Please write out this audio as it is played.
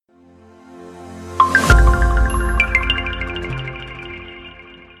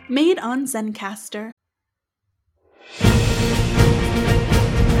Made on Zencaster.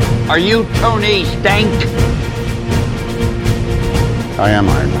 Are you Tony Stank? I am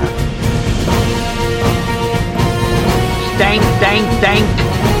Iron Man. Stank, stank, stank.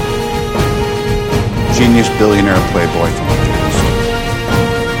 Genius billionaire playboy philanthropist.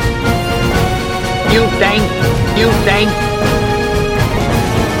 You stank, you stank.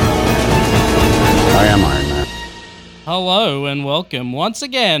 I am Iron Man. Hello and welcome once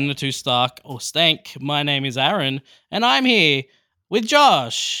again to Stark or Stank. My name is Aaron and I'm here with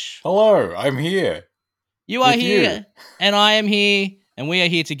Josh. Hello, I'm here. You are With here you. and I am here and we are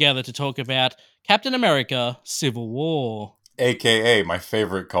here together to talk about Captain America Civil War. AKA my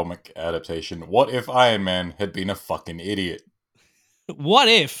favorite comic adaptation. What if Iron Man had been a fucking idiot? What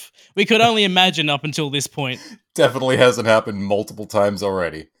if? We could only imagine up until this point. Definitely hasn't happened multiple times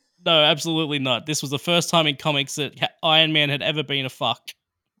already. No, absolutely not. This was the first time in comics that Iron Man had ever been a fuck.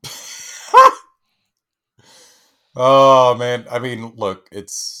 Oh, man. I mean, look,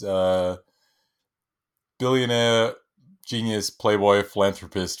 it's billionaire, genius, playboy,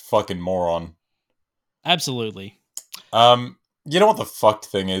 philanthropist, fucking moron. Absolutely. You know what the fucked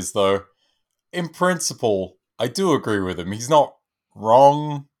thing is, though? In principle, I do agree with him. He's not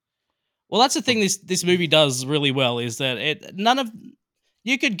wrong. Well, that's the thing this movie does really well is that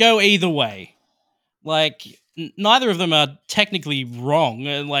you could go either way. Like, neither of them are technically wrong.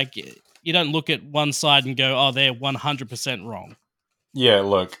 Like, you don't look at one side and go, oh, they're 100% wrong. Yeah,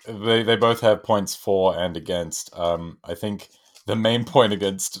 look, they both have points for and against. I think the main point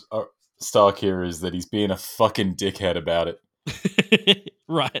against Stark here is that he's being a fucking dickhead about it.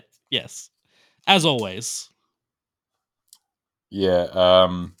 Right, yes. As always. Yeah,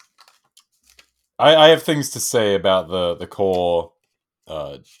 I have things to say about the core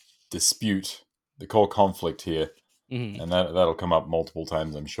dispute, the core conflict here, and that'll come up multiple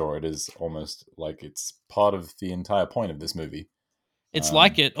times, I'm sure. It is almost like it's part of the entire point of this movie. It's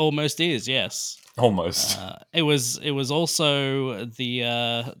like it almost is, yes. Almost. It was also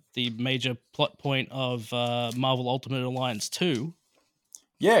the major plot point of Marvel Ultimate Alliance 2.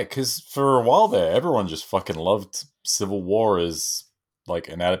 Yeah, because for a while there, everyone just fucking loved Civil War as like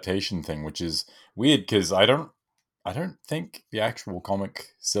an adaptation thing, which is weird because I don't think the actual comic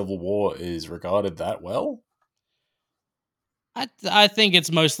Civil War is regarded that well. I think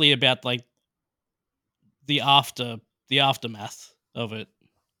it's mostly about like the aftermath of it.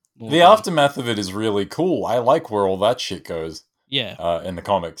 The aftermath of it is really cool. I like where all that shit goes. Yeah. In the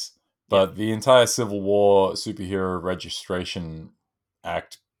comics, but the entire Civil War superhero registration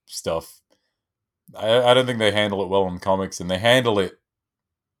act stuff, I don't think they handle it well in the comics, and they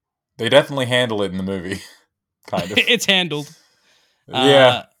definitely handle it in the movie. Kind of. It's handled.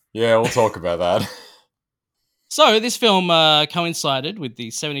 Yeah, we'll talk about that. So this film coincided with the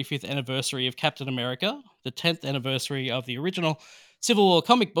 75th anniversary of Captain America, the 10th anniversary of the original Civil War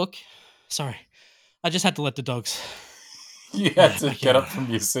comic book. Sorry, I just had to let the dogs. You had to get up from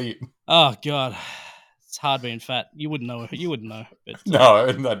your seat. Oh God, it's hard being fat. You wouldn't know. But, No,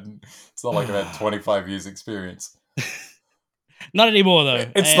 it's not like I've had 25 years experience. Not anymore though.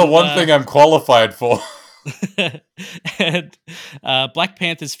 It's the one thing I'm qualified for. And Black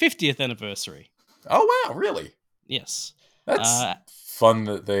Panther's 50th anniversary. Oh wow, really? Yes. That's fun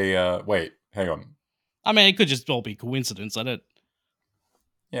that they wait, hang on. I mean, it could just all be coincidence. I don't.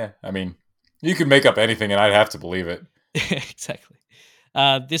 Yeah, I mean, you could make up anything and I'd have to believe it. Exactly.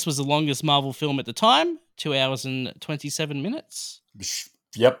 This was the longest Marvel film at the time, 2 hours and 27 minutes.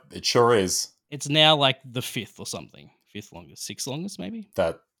 Yep, it sure is. It's now like the fifth or something. Fifth longest, sixth longest, maybe?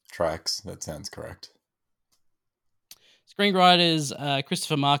 That tracks. That sounds correct. Screenwriters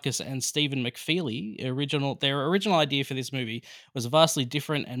Christopher Marcus and Stephen McFeely, their original idea for this movie was a vastly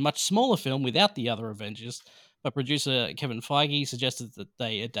different and much smaller film without the other Avengers, but producer Kevin Feige suggested that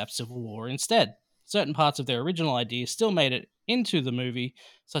they adapt Civil War instead. Certain parts of their original idea still made it into the movie,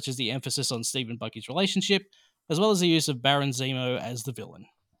 such as the emphasis on Steve and Bucky's relationship, as well as the use of Baron Zemo as the villain.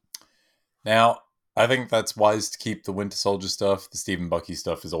 Now, I think that's wise to keep the Winter Soldier stuff. The Steve and Bucky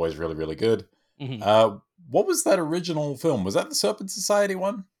stuff is always really, really good. Mm-hmm. What was that original film? Was that the Serpent Society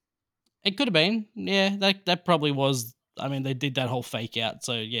one? It could have been. Yeah, that probably was. I mean, they did that whole fake out,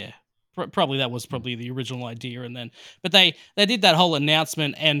 so yeah. Probably that was probably the original idea, but they did that whole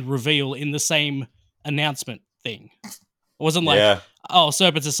announcement and reveal in the same announcement thing. It wasn't like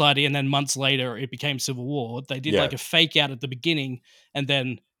Serpent Society, and then months later it became Civil War. They did like a fake out at the beginning, and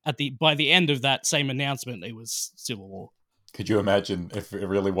then by the end of that same announcement, it was Civil War. Could you imagine if it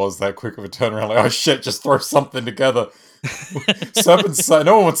really was that quick of a turnaround? Like, oh shit, just throw something together. Serpent Society,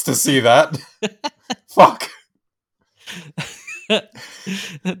 no one wants to see that. Fuck.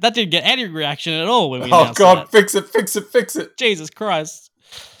 That didn't get any reaction at all when we Oh announced God, that. fix it, fix it, fix it. Jesus Christ.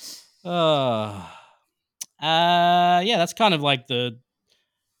 Yeah, that's kind of like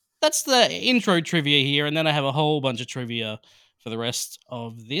that's the intro trivia here, and then I have a whole bunch of trivia for the rest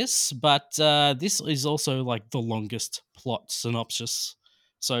of this. But this is also like the longest plot synopsis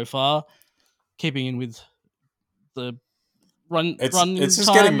so far, keeping in with the running It's just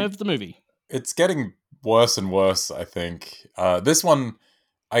time getting of the movie. it's getting worse and worse. I think this one,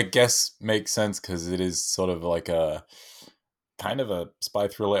 I guess, makes sense because it is sort of like a kind of a spy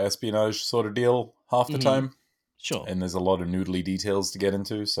thriller espionage sort of deal half the time. Sure. And there's a lot of noodly details to get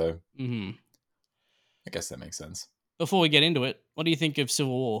into, so Mm-hmm. I guess that makes sense. Before we get into it, what do you think of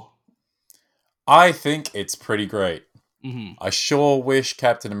Civil War? I think it's pretty great. Mm-hmm. I sure wish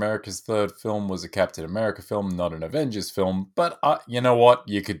Captain America's third film was a Captain America film, not an Avengers film, but you know what?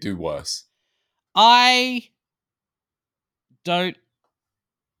 You could do worse. I don't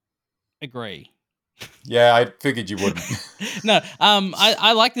agree. Yeah, I figured you wouldn't. No,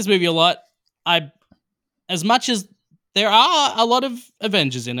 I like this movie a lot. As much as there are a lot of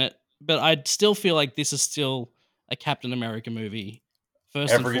Avengers in it, but I still feel like this is still a Captain America movie.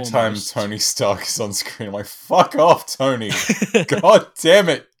 Every and time foremost. Tony Stark is on screen, I'm like, fuck off, Tony. God damn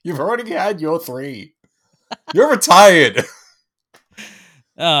it. You've already had your 3. You're retired.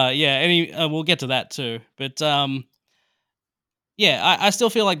 Yeah, we'll get to that too. But yeah, I still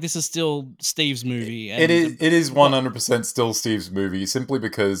feel like this is still Steve's movie. And It is 100% still Steve's movie, simply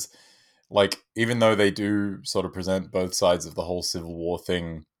because, like, even though they do sort of present both sides of the whole Civil War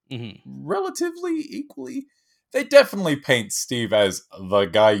thing relatively equally, they definitely paint Steve as the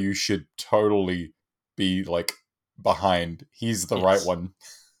guy you should totally be, like, behind. He's the right one.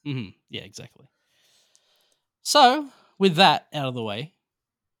 Mm-hmm. Yeah, exactly. So, with that out of the way,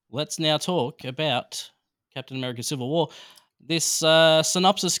 let's now talk about Captain America Civil War. This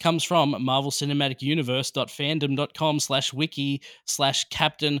synopsis comes from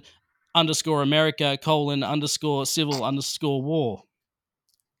marvelcinematicuniverse.fandom.com/wiki/Captain_America:_Civil_war.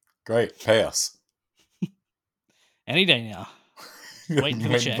 Great. Pay us. Any day now. Waiting for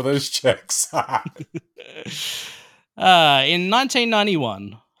the check. For those checks. In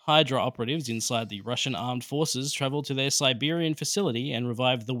 1991, Hydra operatives inside the Russian armed forces traveled to their Siberian facility and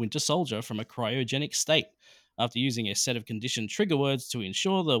revived the Winter Soldier from a cryogenic state. After using a set of conditioned trigger words to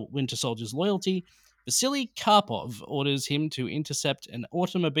ensure the Winter Soldier's loyalty, Vasily Karpov orders him to intercept an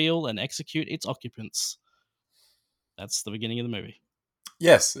automobile and execute its occupants. That's the beginning of the movie.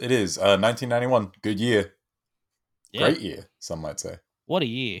 Yes, it is. 1991. Good year. Yeah. Great year, some might say. What a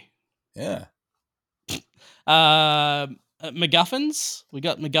year. Yeah. MacGuffins. We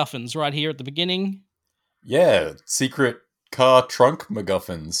got MacGuffins right here at the beginning. Yeah, secret car trunk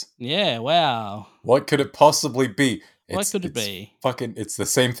MacGuffins. Yeah, wow. What could it possibly be? What could it be? It's the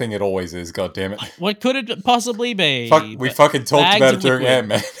same thing it always is, God damn it. What could it possibly be? We fucking talked about it during liquid.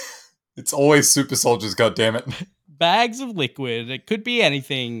 Ant-Man. It's always super soldiers, God damn it. Bags of liquid. It could be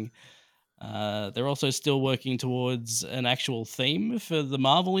anything. They're also still working towards an actual theme for the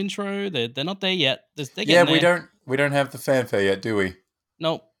Marvel intro. They're not there yet. Yeah, we don't have the fanfare yet, do we?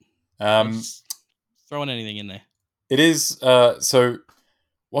 Nope. Just throwing anything in there. It is so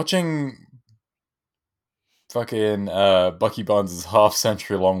watching fucking Bucky Barnes'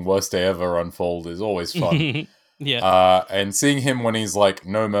 half-century long worst day ever unfold is always fun. Yeah. And seeing him when he's like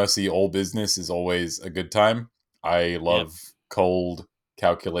no mercy, all business is always a good time. I love cold,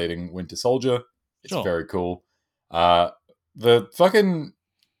 calculating Winter Soldier. It's very cool. The fucking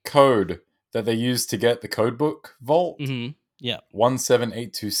code that they use to get the codebook vault,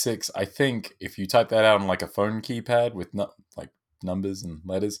 17826. I think if you type that out on like a phone keypad with like numbers and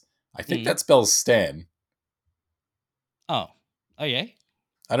letters, I think that spells Stan. Oh, yeah.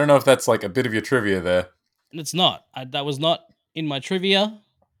 I don't know if that's like a bit of your trivia there. And it's not. That was not in my trivia.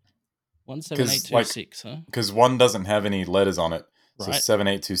 17826, huh? Because 1 doesn't have any letters on it. Right. So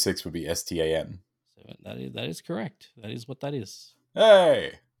 7826 would be STAN. So that is correct. That is what that is.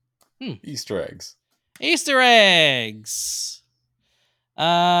 Hey! Easter eggs. Easter eggs!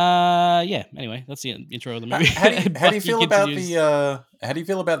 Yeah, anyway, that's the intro of the movie. How do you feel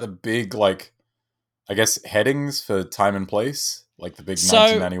about the big, like, I guess, headings for time and place? Like the big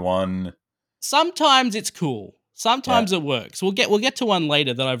 1991. Sometimes it's cool. Sometimes it works. We'll get to one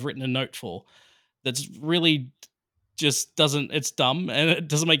later that I've written a note for. That's really just doesn't. It's dumb and it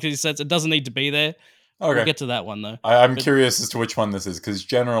doesn't make any sense. It doesn't need to be there. Okay. We'll get to that one though. I'm curious as to which one this is because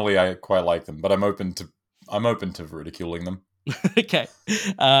generally I quite like them, but I'm open to ridiculing them. Okay.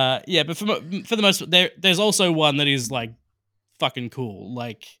 Yeah, but for the most, there's also one that is like fucking cool.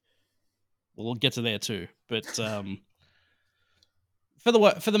 Like, we'll get to there too. But For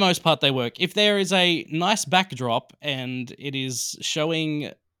the most part, they work. If there is a nice backdrop and it is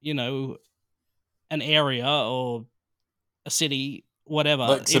showing, an area or a city, whatever,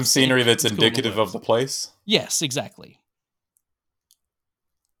 Like some scenery that's it's cool and it indicative of works. the place. Yes, exactly.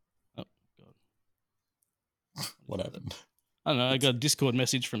 Oh God, What happened? I don't know. I got a Discord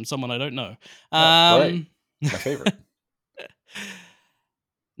message from someone I don't know. Oh, great. My favorite.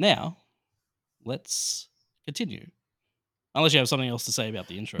 Now, let's continue. Unless you have something else to say about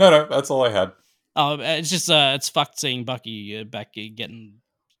the intro. No, that's all I had. Oh, it's just it's fucked seeing Bucky back getting.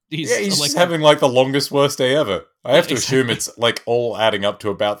 He's just electric. having like the longest worst day ever. I have to assume exactly. it's like all adding up to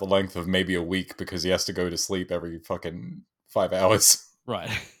about the length of maybe a week because he has to go to sleep every fucking 5 hours. Right.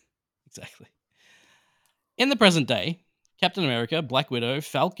 Exactly. In the present day, Captain America, Black Widow,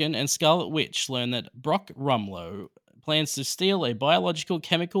 Falcon, and Scarlet Witch learn that Brock Rumlow plans to steal a biological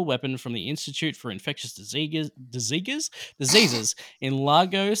chemical weapon from the Institute for Infectious Diseases in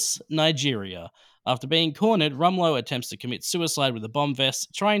Lagos, Nigeria. After being cornered, Rumlow attempts to commit suicide with a bomb vest,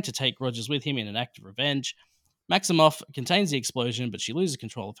 trying to take Rogers with him in an act of revenge. Maximoff contains the explosion, but she loses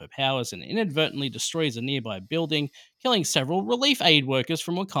control of her powers and inadvertently destroys a nearby building, killing several relief aid workers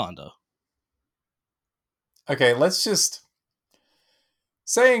from Wakanda. Okay, let's just...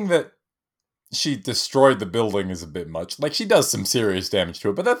 Saying that she destroyed the building is a bit much. Like, she does some serious damage to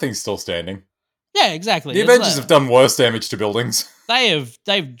it, but that thing's still standing. Yeah, exactly. The Avengers have done worse damage to buildings. They've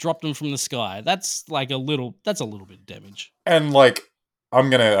dropped them from the sky. That's like a little bit of damage. And like, I'm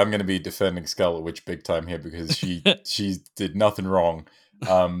gonna be defending Scarlet Witch big time here because she did nothing wrong.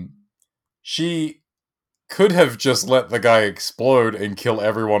 She could have just let the guy explode and kill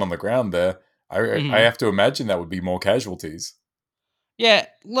everyone on the ground there. I have to imagine that would be more casualties. Yeah,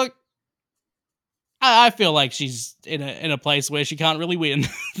 look, I feel like she's in a place where she can't really win.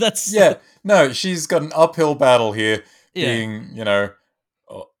 That's no, she's got an uphill battle here, being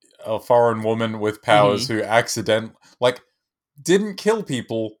a foreign woman with powers who didn't kill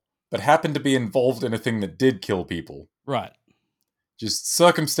people, but happened to be involved in a thing that did kill people. Right. Just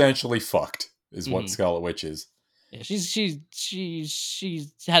circumstantially fucked is what Scarlet Witch is. Yeah, she's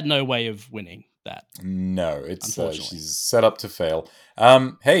had no way of winning that. No, it's she's set up to fail.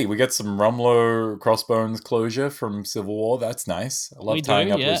 Hey, we get some Rumlow Crossbones closure from Civil War. That's nice. I love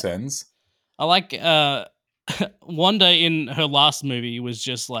tying up loose ends. I like Wanda in her last movie was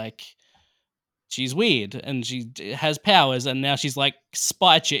just like, she's weird and she has powers, and now she's like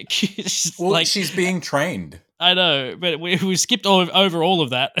spy chick. She's being trained. I know, but we skipped over all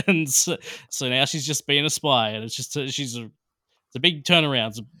of that, and so now she's just being a spy, and it's just it's a big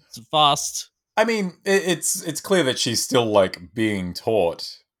turnaround. It's fast. I mean, it's clear that she's still like being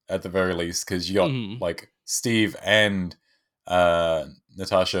taught at the very least, because you got like Steve and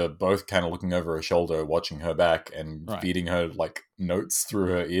Natasha both kind of looking over her shoulder, watching her back, and feeding her like notes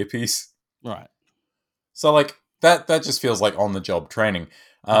through her earpiece. Right. So like that just feels like on the job training.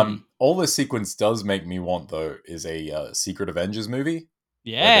 All this sequence does make me want, though, is a Secret Avengers movie.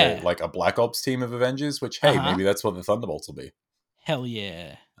 Yeah. Like a Black Ops team of Avengers, which, hey, maybe that's what the Thunderbolts will be. Hell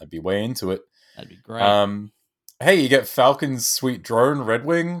yeah. I'd be way into it. That'd be great. Hey, you get Falcon's sweet drone, Red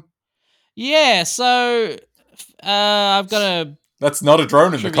Wing. Yeah, so I've got a... That's not a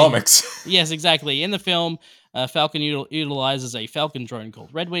drone in the comics. Yes, exactly. In the film, Falcon utilizes a Falcon drone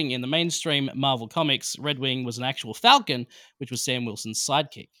called Red Wing. In the mainstream Marvel comics, Red Wing was an actual Falcon, which was Sam Wilson's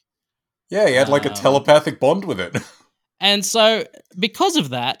sidekick. Yeah, he had like a telepathic bond with it. And so, because of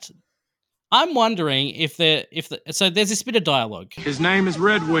that, I'm wondering if so there's this bit of dialogue. His name is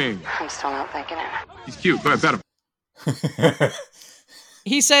Red Wing. I'm still not thinking it. He's cute. Go ahead, pet him.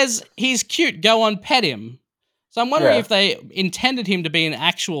 He says he's cute. Go on, pet him. So I'm wondering if they intended him to be an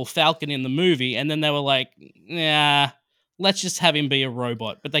actual Falcon in the movie, and then they were like, nah, let's just have him be a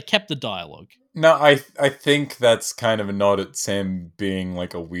robot. But they kept the dialogue. No, I think that's kind of a nod at Sam being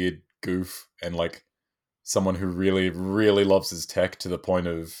like a weird goof and like someone who really, really loves his tech to the point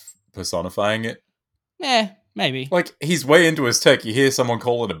of personifying it. Yeah, maybe. Like, he's way into his tech. You hear someone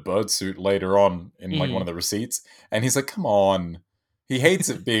call it a bird suit later on in like one of the receipts, and he's like, come on. He hates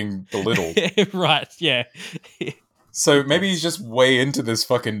it being belittled. Right, yeah. So maybe he's just way into this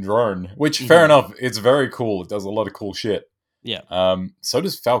fucking drone, which, fair enough, it's very cool. It does a lot of cool shit. Yeah. So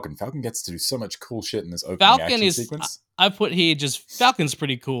does Falcon. Falcon gets to do so much cool shit in this opening action sequence. I put here just Falcon's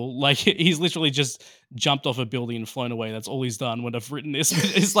pretty cool. Like, he's literally just jumped off a building and flown away. That's all he's done when I've written this.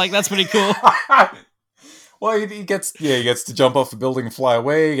 It's like, that's pretty cool. Well, he gets to jump off a building and fly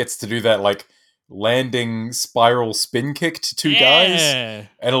away. He gets to do that like landing spiral spin kick to two guys,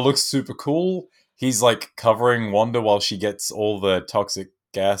 and it looks super cool. He's like covering Wanda while she gets all the toxic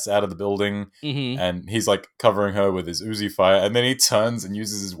gas out of the building, and he's like covering her with his Uzi fire, and then he turns and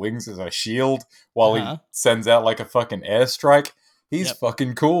uses his wings as a shield while he sends out like a fucking airstrike. He's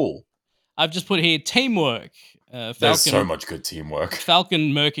fucking cool. I've just put here teamwork. Falcon, there's so much good teamwork.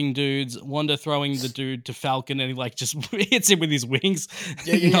 Falcon murking dudes, Wanda throwing the dude to Falcon, and he like just hits him with his wings,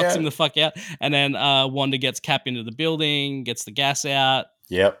 knocks him the fuck out, and then Wanda gets Cap into the building, gets the gas out.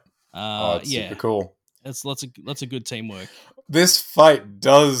 Yep. It's super cool. It's lots of good teamwork. This fight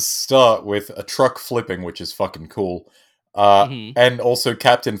does start with a truck flipping, which is fucking cool, and also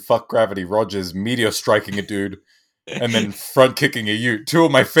Captain Fuck Gravity Rogers meteor striking a dude. And then front kicking a ute. Two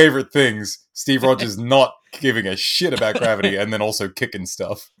of my favorite things. Steve Rogers not giving a shit about gravity and then also kicking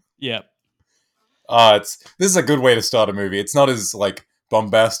stuff. Yeah. This is a good way to start a movie. It's not as like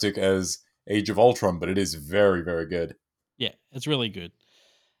bombastic as Age of Ultron, but it is very, very good. Yeah, it's really good.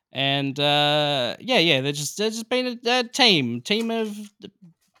 And they're just being a team of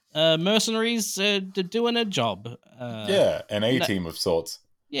mercenaries doing a job. An A team of sorts.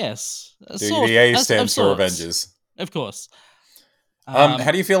 Yes. The A stands for Avengers. Of course.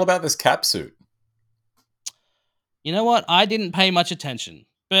 How do you feel about this Cap suit? You know what? I didn't pay much attention,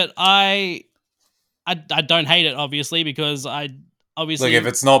 but I don't hate it, obviously, because I obviously if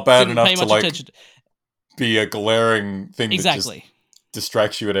it's not bad enough to attention. Be a glaring thing that exactly just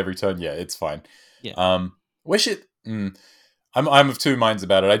distracts you at every turn. Yeah, it's fine. Yeah. Wish it. I'm of two minds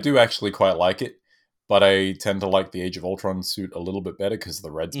about it. I do actually quite like it, but I tend to like the Age of Ultron suit a little bit better because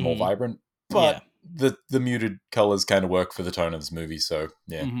the red's more vibrant. But the muted colors kind of work for the tone of this movie, so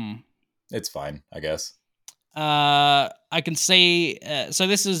yeah, it's fine, I guess. I can see. So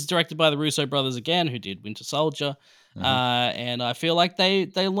this is directed by the Russo brothers again, who did Winter Soldier, and I feel like they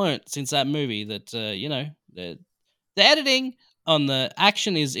learnt since that movie that the editing on the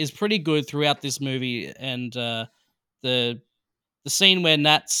action is pretty good throughout this movie, and the scene where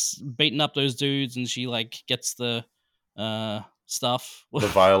Nat's beating up those dudes and she like gets the stuff, the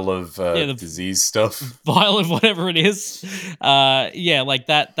vial of disease stuff, vial of whatever it is, like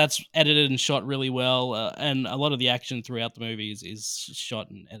that's edited and shot really well, and a lot of the action throughout the movie is shot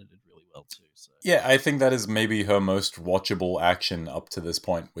and edited really well too. So yeah, I think that is maybe her most watchable action up to this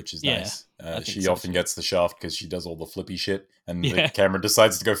point, which is nice. She often gets the shaft because she does all the flippy shit, and the camera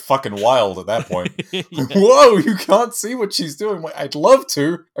decides to go fucking wild at that point. Whoa, you can't see what she's doing. I'd love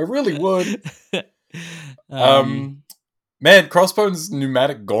to. I really would. Man, Crossbone's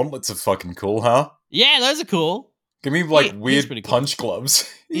pneumatic gauntlets are fucking cool, huh? Yeah, those are cool. Give me weird punch gloves.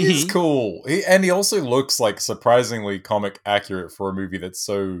 He's cool. He also looks like surprisingly comic accurate for a movie that's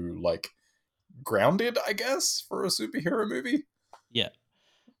so like grounded, I guess, for a superhero movie. Yeah.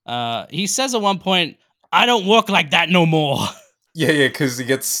 He says at one point, "I don't work like that no more." Yeah, because he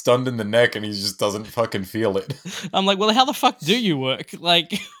gets stunned in the neck and he just doesn't fucking feel it. I'm like, well, how the fuck do you work?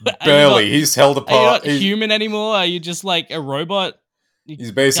 Like, barely. He's held apart. Are you not human anymore? Are you just like a robot?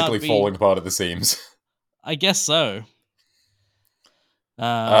 He's basically falling apart at the seams. I guess so.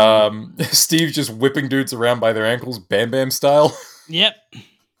 Steve's just whipping dudes around by their ankles, Bam Bam style. Yep,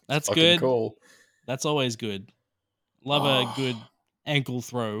 that's good. Cool. That's always good. Love a good ankle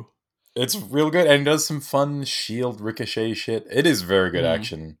throw. It's real good, and he does some fun shield ricochet shit. It is very good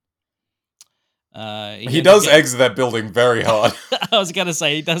action. He does exit that building very hard. I was going to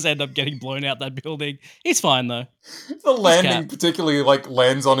say, he does end up getting blown out that building. He's fine, though. The landing particularly,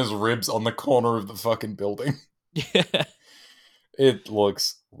 lands on his ribs on the corner of the fucking building. Yeah. It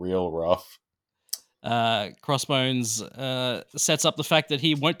looks real rough. Crossbones sets up the fact that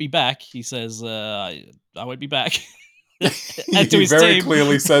he won't be back. He says, I won't be back. He very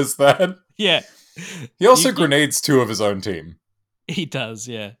clearly says that. Yeah. He also grenades two of his own team. He does,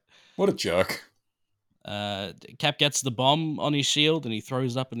 yeah. What a jerk. Cap gets the bomb on his shield and he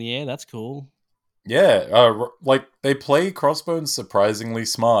throws it up in the air. That's cool. Yeah, they play Crossbones surprisingly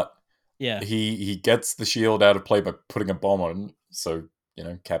smart. Yeah. He gets the shield out of play by putting a bomb on it, so,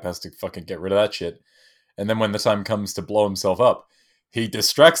 Cap has to fucking get rid of that shit. And then when the time comes to blow himself up, he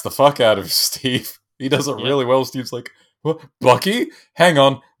distracts the fuck out of Steve. He does it really well. Steve's like, what? Bucky? Hang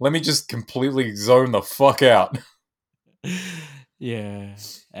on, let me just completely zone the fuck out. Yeah.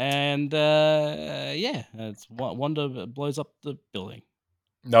 And, it's Wanda blows up the building.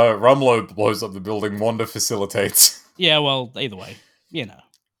 No, Rumlow blows up the building. Wanda facilitates. Yeah, well, either way.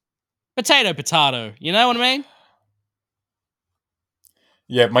 Potato, potato. You know what I mean?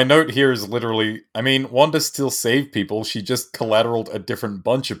 Yeah, my note here is literally, Wanda still saved people. She just collateraled a different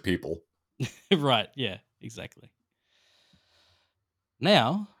bunch of people. Right, yeah, exactly.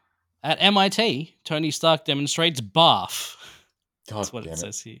 Now, at MIT, Tony Stark demonstrates BARF. God, that's what it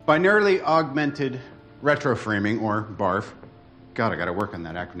says here. Binarily augmented retroframing, or BARF, God, I gotta work on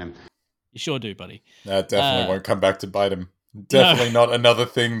that acronym. You sure do, buddy. That definitely won't come back to bite him. Definitely not another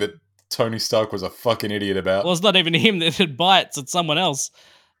thing that Tony Stark was a fucking idiot about. Well, it's not even him that bites, it's someone else.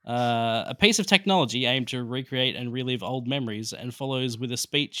 A piece of technology aimed to recreate and relive old memories, and follows with a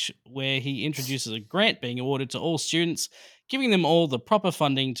speech where he introduces a grant being awarded to all students, giving them all the proper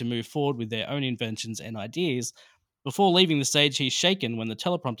funding to move forward with their own inventions and ideas. Before leaving the stage, he's shaken when the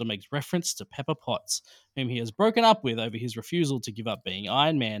teleprompter makes reference to Pepper Potts, whom he has broken up with over his refusal to give up being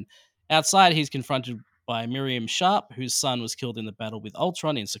Iron Man. Outside, he's confronted by Miriam Sharp, whose son was killed in the battle with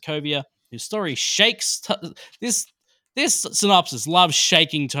Ultron in Sokovia, whose story shakes. This synopsis loves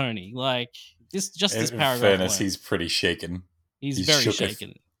shaking Tony. Like this In paragraph. fairness, alone. he's pretty shaken. He's he's very shooketh.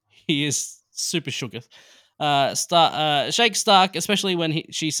 shaken. He is super shooketh. Shake Stark, especially when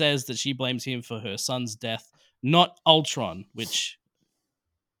she says that she blames him for her son's death, not Ultron, which.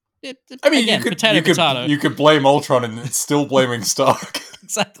 I mean, again, potato. You could blame Ultron and it's still blaming Stark.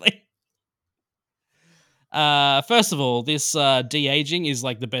 Exactly. First of all, this de-aging is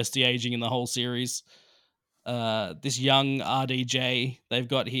like the best de-aging in the whole series. This young RDJ they've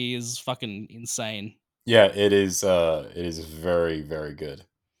got here is fucking insane. Yeah, it is very, very good.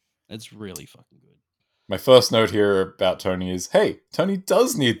 It's really fucking good. My first note here about Tony is, hey, Tony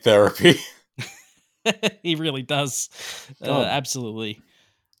does need therapy. He really does. God. Absolutely.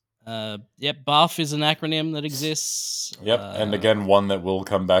 Yep, BARF is an acronym that exists. Yep, and again, one that will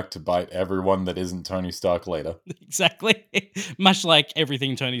come back to bite everyone that isn't Tony Stark later. Exactly. Much like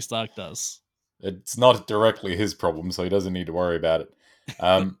everything Tony Stark does. It's not directly his problem, so he doesn't need to worry about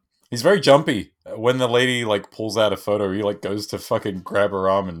it. He's very jumpy. When the lady like pulls out a photo, he like goes to fucking grab her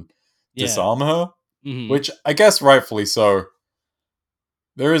arm and disarm her, which I guess rightfully so.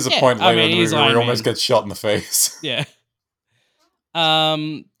 There is a point later in the movie where he almost gets shot in the face. Yeah.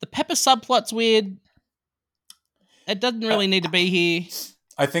 The Pepper subplot's weird. It doesn't really need to be here.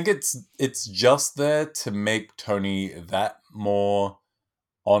 I think it's just there to make Tony that more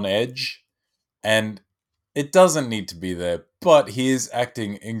on edge, and it doesn't need to be there, but he is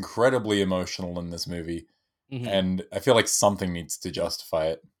acting incredibly emotional in this movie, and I feel like something needs to justify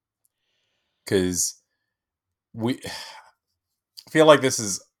it. Because I feel like this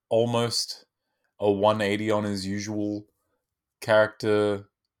is almost a 180 on his usual character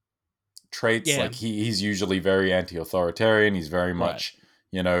traits. Yeah. Like he's usually very anti-authoritarian. He's very much,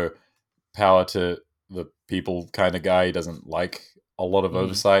 power to the people kind of guy. He doesn't like a lot of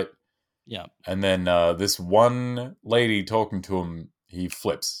oversight. Yeah. And then this one lady talking to him, he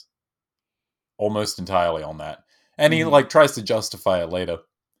flips almost entirely on that. And he like tries to justify it later.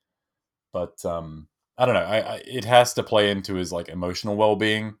 But I don't know. It has to play into his like emotional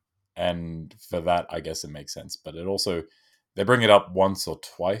well-being, and for that, I guess it makes sense. But it also, they bring it up once or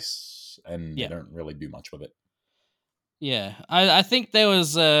twice, and they don't really do much with it. Yeah, I think there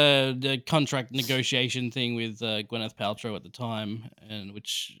was a contract negotiation thing with Gwyneth Paltrow at the time, and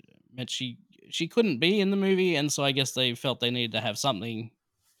which meant she couldn't be in the movie, and so I guess they felt they needed to have something.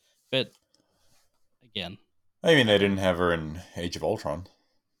 But again, I mean, they didn't have her in Age of Ultron.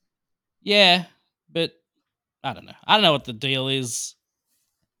 Yeah, but I don't know. I don't know what the deal is.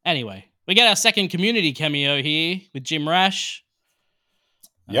 Anyway, we get our second Community cameo here with Jim Rash.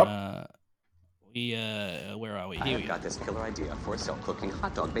 Yep. Where are we? Here I've got this killer idea for a self-cooking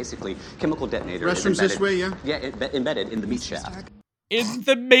hot dog. Basically, chemical detonator. Restrooms this way, yeah? Yeah, embedded in the meat shaft. In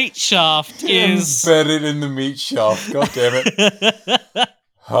the meat shaft is embedded in the meat shaft. God damn it!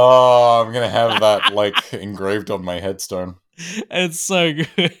 Oh, I'm gonna have that like engraved on my headstone. It's so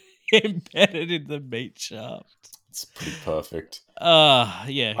good. Embedded in the meat shaft. It's pretty perfect.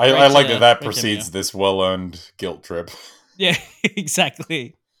 Yeah. I like that precedes this well-earned guilt trip. Yeah,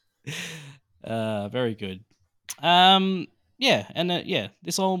 exactly. Very good. Yeah, and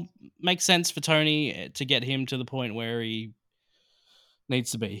this all makes sense for Tony to get him to the point where he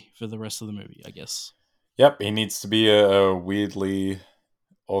needs to be for the rest of the movie, I guess. Yep, he needs to be a weirdly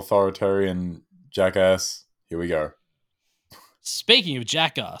authoritarian jackass. Here we go. Speaking of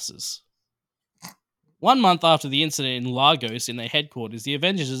jackasses, 1 month after the incident in Lagos in their headquarters, the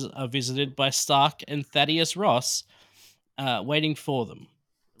Avengers are visited by Stark and Thaddeus Ross, waiting for them.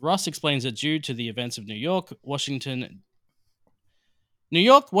 Ross explains that due to the events of New York, Washington,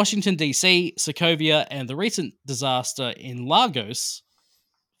 D.C., Sokovia, and the recent disaster in Lagos,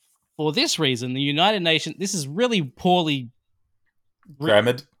 for this reason, the United Nations... This is really poorly...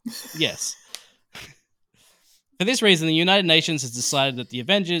 Grammared? Yes. For this reason, the United Nations has decided that the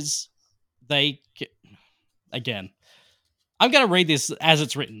Avengers, Again, I'm going to read this as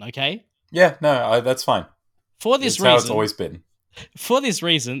it's written, okay? Yeah, no, that's fine. For this it's reason... how it's always been. For this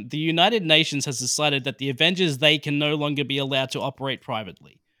reason, the United Nations has decided that the Avengers they can no longer be allowed to operate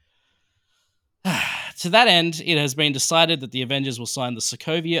privately. To that end, it has been decided that the Avengers will sign the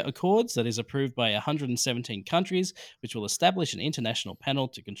Sokovia Accords, that is approved by 117 countries, which will establish an international panel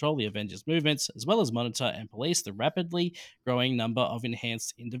to control the Avengers' movements, as well as monitor and police the rapidly growing number of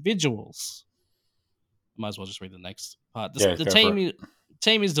enhanced individuals. Might as well just read the next part. The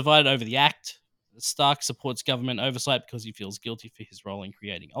team is divided over the act. Stark supports government oversight because he feels guilty for his role in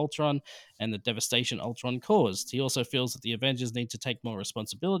creating Ultron and the devastation Ultron caused. He also feels that the Avengers need to take more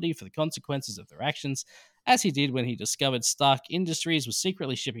responsibility for the consequences of their actions, as he did when he discovered Stark Industries was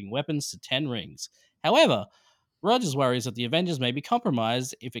secretly shipping weapons to 10 Rings. However, Rogers worries that the Avengers may be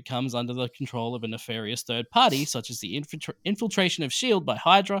compromised if it comes under the control of a nefarious third party, such as the infiltration of S.H.I.E.L.D. by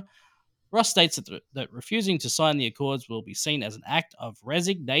Hydra. Ross states that refusing to sign the accords will be seen as an act of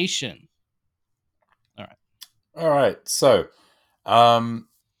resignation. All right. So,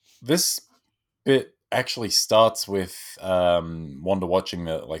 this bit actually starts with Wanda watching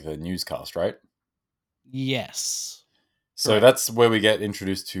the newscast, right? Yes. So Correct. that's where we get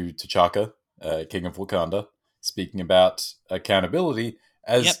introduced to T'Chaka, King of Wakanda, speaking about accountability.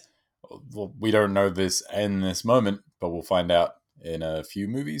 Well, we don't know this in this moment, but we'll find out in a few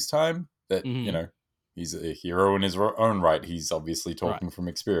movies' time that he's a hero in his own right. He's obviously talking from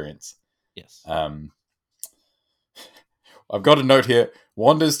experience. Yes. I've got a note here.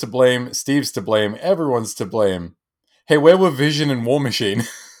 Wanda's to blame, Steve's to blame, everyone's to blame. Hey, where were Vision and War Machine?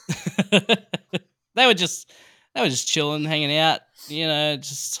 They were just chilling, hanging out. I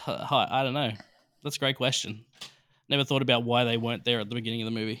don't know. That's a great question. Never thought about why they weren't there at the beginning of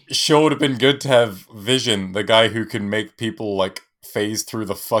the movie. Sure would have been good to have Vision, the guy who can make people phase through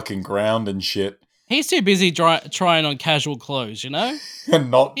the fucking ground and shit. He's too busy trying on casual clothes, and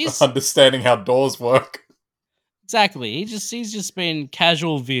not understanding how doors work. Exactly. He's just been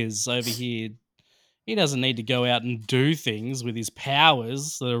casual Viz over here. He doesn't need to go out and do things with his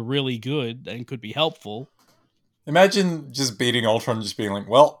powers that are really good and could be helpful. Imagine just beating Ultron, just being like,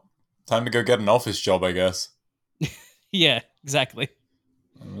 well, time to go get an office job, I guess. Yeah, exactly.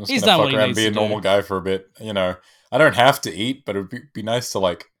 I'm just gonna fuck around and be a normal guy for a bit. I don't have to eat, but it'd be nice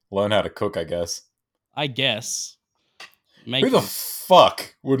to learn how to cook, I guess. Who the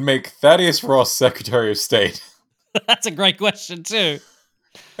fuck would make Thaddeus Ross Secretary of State? That's a great question too.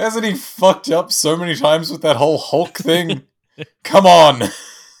 Hasn't he fucked up so many times with that whole Hulk thing? Come on.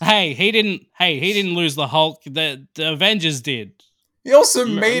 He didn't lose the Hulk. The Avengers did. He also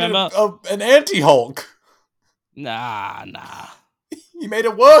made an anti-Hulk. Nah. He made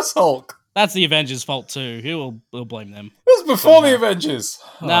a worse Hulk. That's the Avengers' fault too. We'll blame them. It was before the Avengers.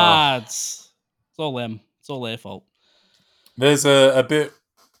 Nah, it's all them. It's all their fault. There's a bit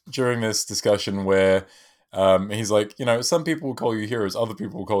during this discussion where he's like, some people will call you heroes, other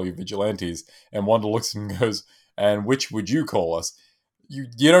people will call you vigilantes. And Wanda looks at him and goes, and which would you call us? You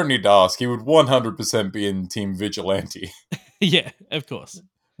don't need to ask. He would 100% be in Team Vigilante. Yeah, of course.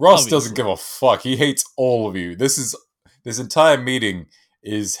 Ross doesn't give a fuck. He hates all of you. This entire meeting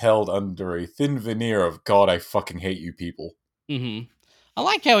is held under a thin veneer of, God, I fucking hate you people. Mm-hmm. I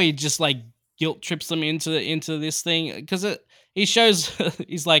like how he just guilt trips them into this thing, because he shows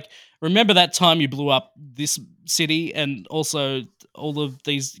he's like, remember that time you blew up this city and also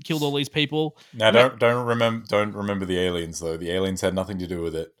killed all these people? Now don't remember the aliens though. The aliens had nothing to do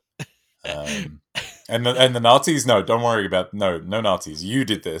with it. And the Nazis, no, don't worry about no Nazis. You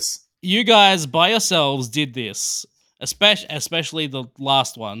did this. You guys by yourselves did this, especially the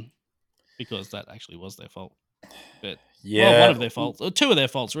last one, because that actually was their fault. But one of their faults, or two of their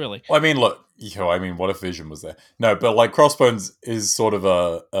faults, really. Well, I mean, look, what if Vision was there? No, but Crossbones is sort of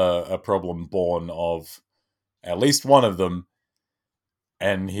a problem born of at least one of them,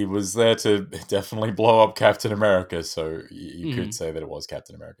 and he was there to definitely blow up Captain America. So you could say that it was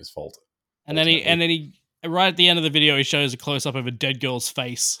Captain America's fault. And then he right at the end of the video, he shows a close up of a dead girl's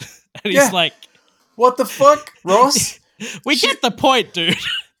face, and he's like, "What the fuck, Ross? We get the point, dude."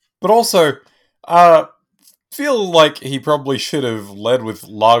 But also, feel like he probably should have led with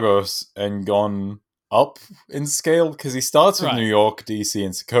Lagos and gone up in scale, because he starts with New York, DC,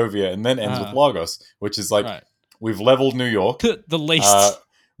 and Sokovia, and then ends with Lagos, which is we've leveled New York. The least.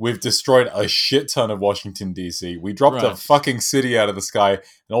 We've destroyed a shit ton of Washington, DC. We dropped a fucking city out of the sky, and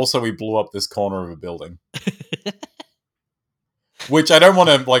also we blew up this corner of a building. Which I don't want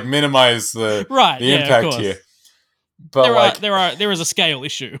to minimize the impact here. But there is a scale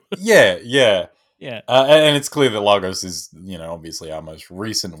issue. Yeah. Yeah. And it's clear that Lagos is, obviously our most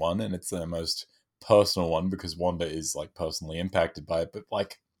recent one, and it's the most personal one because Wanda is personally impacted by it. But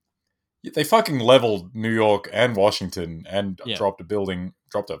They fucking leveled New York and Washington and Yeah. dropped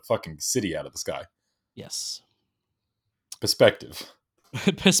a fucking city out of the sky. Yes. Perspective.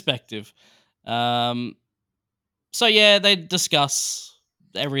 Perspective. So yeah, they discuss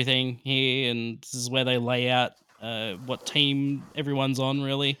everything here, and this is where they lay out what team everyone's on,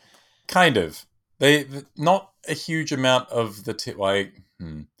 really. Kind of. Not a huge amount of the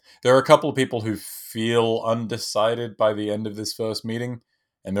There are a couple of people who feel undecided by the end of this first meeting,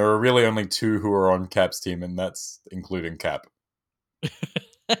 and there are really only two who are on Cap's team, and that's including Cap.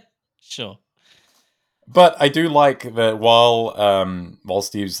 Sure. But I do like that while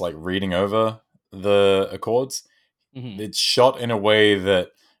Steve's like reading over the Accords, it's shot in a way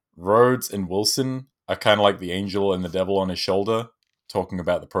that Rhodes and Wilson are kind of like the angel and the devil on his shoulder, talking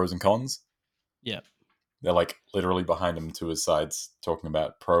about the pros and cons. Yeah. They're like literally behind him to his sides, talking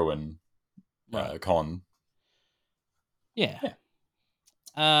about pro and con. Yeah.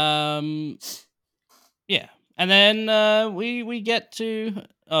 Yeah. And then we get to.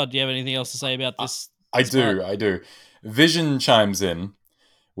 Oh, do you have anything else to say about this? I do. Vision chimes in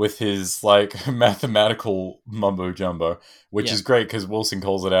with his like mathematical mumbo jumbo, which is great because Wilson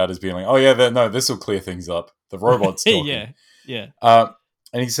calls it out as being like, "Oh yeah, no, this will clear things up." The robot's talking. Yeah.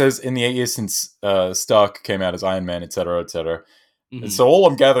 And he says, in the 8 years since Stark came out as Iron Man, etc., etc. Mm-hmm. And so all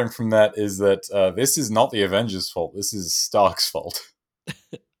I'm gathering from that is that this is not the Avengers' fault. This is Stark's fault.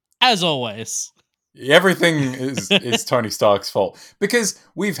 As always. Everything is Tony Stark's fault. Because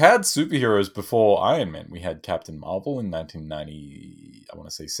we've had superheroes before Iron Man. We had Captain Marvel in 1990, I want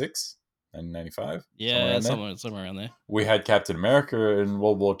to say 1995? Yeah, somewhere around there. We had Captain America in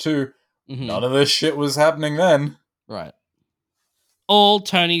World War II. Mm-hmm. None of this shit was happening then. Right. All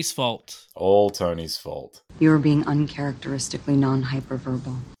Tony's fault. All Tony's fault. You were being uncharacteristically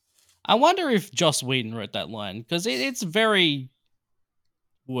non-hyperverbal. I wonder if Joss Whedon wrote that line, because it's very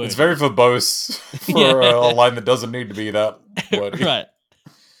wordy. It's very verbose for a line that doesn't need to be that wordy. Right.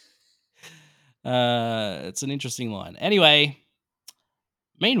 It's an interesting line. Anyway,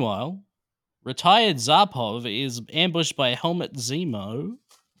 meanwhile, retired Zarpov is ambushed by Helmut Zemo,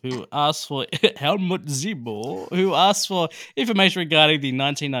 who asks for information regarding the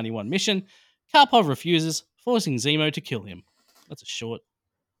 1991 mission. Karpov refuses, forcing Zemo to kill him. That's a short.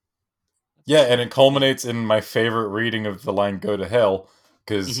 Yeah, and it culminates in my favorite reading of the line "Go to hell"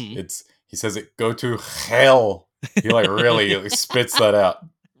 because he says it "Go to hell." He like really spits that out.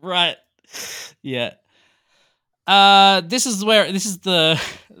 Right. Yeah. This is the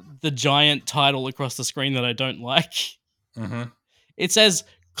giant title across the screen that I don't like. Mm-hmm. It says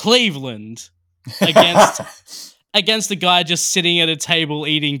Cleveland against a guy just sitting at a table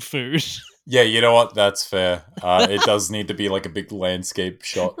eating food. Yeah, you know what? That's fair. It does need to be like a big landscape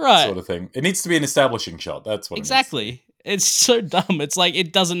shot sort of thing. It needs to be an establishing shot. That's what exactly. It's so dumb. It's like you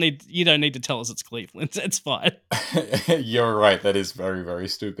don't need to tell us it's Cleveland. It's fine. You're right. That is very, very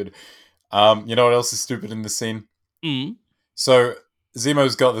stupid. You know what else is stupid in this scene? Mm. So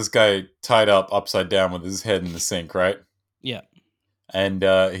Zemo's got this guy tied up upside down with his head in the sink, right? Yeah. And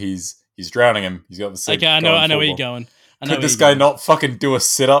he's drowning him. He's got the sink. Okay, I know where you're going. Could this guy not fucking do a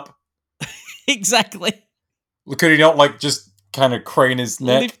sit-up? Exactly. Could he not like just kind of crane his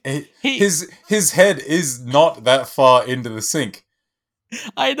neck? His head is not that far into the sink.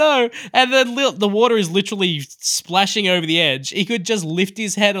 I know. And then the water is literally splashing over the edge. He could just lift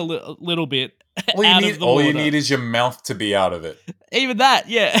his head a little bit out of the water. All you need is your mouth to be out of it. Even that,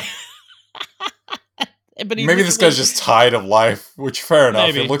 yeah. But maybe this guy's just tired of life, which fair enough.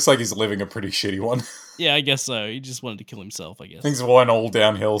 Maybe. It looks like he's living a pretty shitty one. Yeah, I guess so. He just wanted to kill himself, I guess. Things went all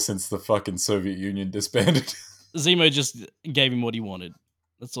downhill since the fucking Soviet Union disbanded. Zemo just gave him what he wanted.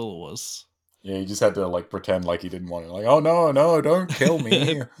 That's all it was. Yeah, he just had to like pretend like he didn't want it. Like, oh no, don't kill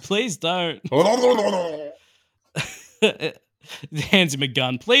me. Please don't. Hands him a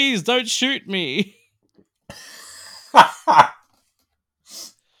gun. Please don't shoot me.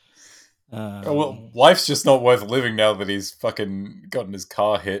 Well, life's just not worth living now that he's fucking gotten his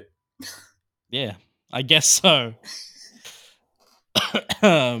car hit. Yeah, I guess so.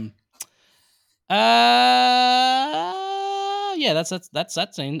 Yeah, that's that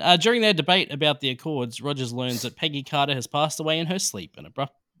scene. During their debate about the Accords, Rogers learns that Peggy Carter has passed away in her sleep and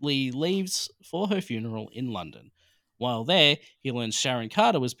abruptly leaves for her funeral in London. While there, he learns Sharon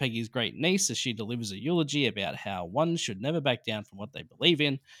Carter was Peggy's great niece as she delivers a eulogy about how one should never back down from what they believe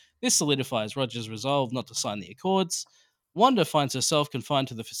in. This solidifies Rogers' resolve not to sign the Accords. Wanda finds herself confined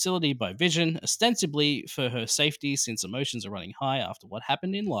to the facility by Vision, ostensibly for her safety since emotions are running high after what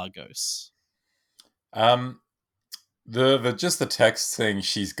happened in Lagos. Just the text saying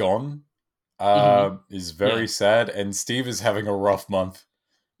she's gone is very sad, and Steve is having a rough month.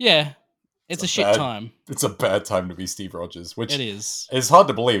 Yeah. It's a shit time. It's a bad time to be Steve Rogers, which It is. is hard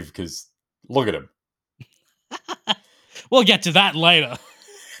to believe because look at him. We'll get to that later.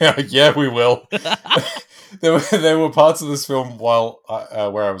 Yeah, we will. There were parts of this film while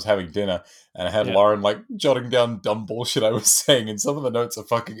where I was having dinner, and I had Lauren like jotting down dumb bullshit I was saying, and some of the notes are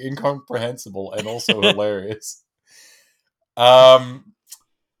fucking incomprehensible and also hilarious. Yeah,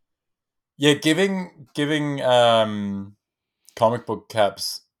 giving comic book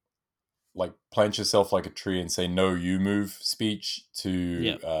Cap's like plant yourself like a tree and say no, you move speech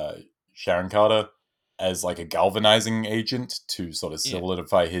to Sharon Carter as like a galvanizing agent to sort of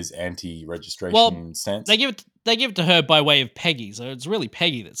solidify his anti-registration stance. They give it to her by way of Peggy, so it's really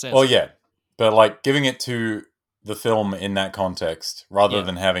Peggy that says. Well, yeah, but like giving it to the film in that context rather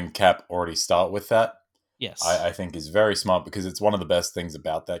than having Cap already start with that. Yes, I think is very smart because it's one of the best things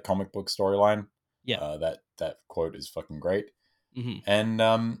about that comic book storyline. Yeah, that quote is fucking great. Mm-hmm. And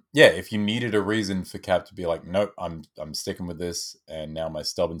if you needed a reason for Cap to be like, nope, I'm sticking with this, and now my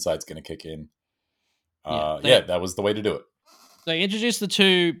stubborn side's going to kick in. That was the way to do it. They introduce the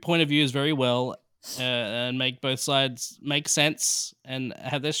two point of views very well, and make both sides make sense and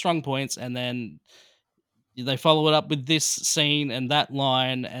have their strong points, and then they follow it up with this scene and that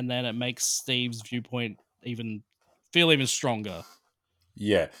line, and then it makes Steve's viewpoint even stronger.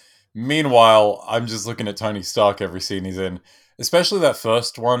 Yeah. Meanwhile, I'm just looking at Tony Stark every scene he's in, especially that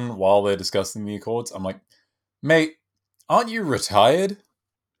first one while they're discussing the Accords. I'm like, mate, aren't you retired?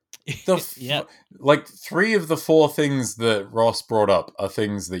 Like 3 of the 4 things that Ross brought up are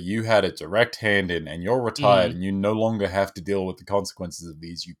things that you had a direct hand in, and you're retired, and you no longer have to deal with the consequences of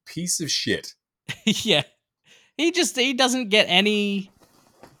these, you piece of shit. Yeah. He doesn't get any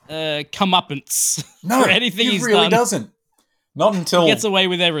comeuppance for anything he's really done. Doesn't. Not until... He gets away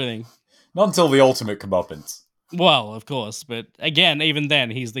with everything. Not until the ultimate comeuppance. Well, of course, but again, even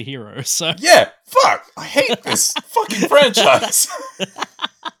then, he's the hero, so... Yeah, fuck! I hate this fucking franchise!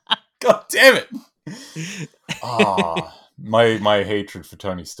 God damn it! My hatred for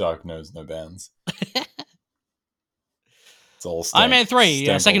Tony Stark knows no bounds. It's all stank. Iron Man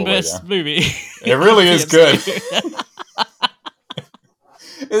 3, second best movie. It really is good.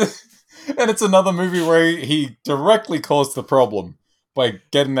 And it's another movie where he directly caused the problem by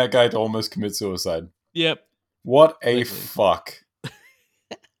getting that guy to almost commit suicide. Yep. What a fuck.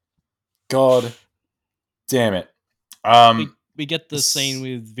 God damn it. We get the scene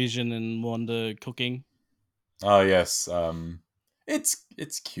with Vision and Wanda cooking. Oh, yes.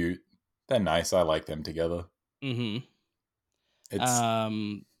 It's cute. They're nice. I like them together. Mm-hmm.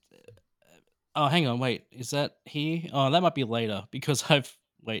 Oh, hang on. Wait. Is that here? Oh, that might be later because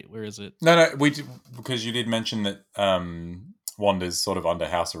Wait, where is it? No, because you did mention that Wanda's sort of under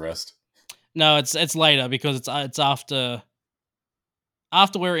house arrest. No, it's later because it's after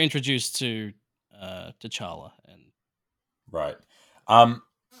we're introduced to T'Challa and right.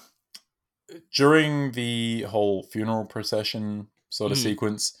 During the whole funeral procession sort of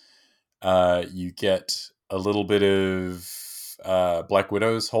sequence, you get a little bit of Black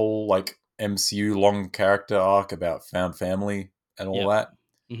Widow's whole like MCU long character arc about found family and all that.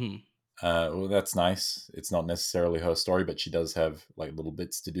 Mm-hmm. Well, that's nice. It's not necessarily her story, but she does have like little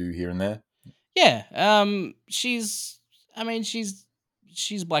bits to do here and there. Yeah. She's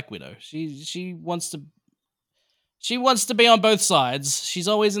Black Widow. She wants to be on both sides. She's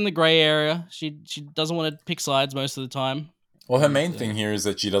always in the gray area. She doesn't want to pick sides most of the time. Well, her main thing here is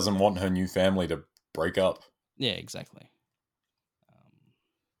that she doesn't want her new family to break up. Yeah, exactly.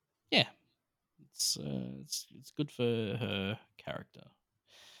 Yeah, it's good for her character.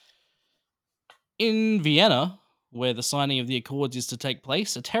 In Vienna, where the signing of the Accords is to take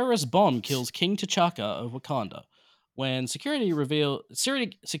place, a terrorist bomb kills King T'Chaka of Wakanda. When security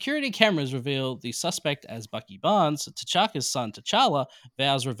cameras reveal the suspect as Bucky Barnes, T'Chaka's son T'Challa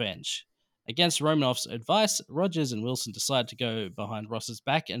vows revenge. Against Romanoff's advice, Rogers and Wilson decide to go behind Ross's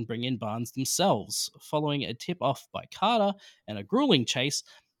back and bring in Barnes themselves. Following a tip-off by Carter and a grueling chase,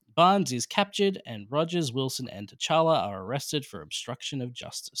 Barnes is captured and Rogers, Wilson, and T'Challa are arrested for obstruction of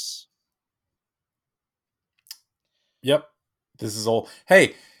justice. Yep. This is all...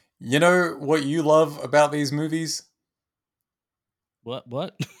 Hey, you know what you love about these movies? What?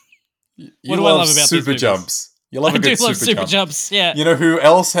 What do I love about super these jumps. You love a good super jumps, yeah. You know who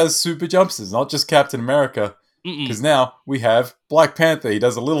else has super jumps? It's not just Captain America. Because now we have Black Panther. He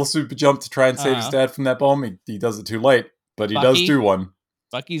does a little super jump to try and save his dad from that bomb. He does it too late, but he does do one.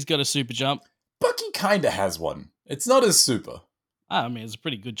 Bucky's got a super jump. Bucky kind of has one. It's not as super. I mean, it's a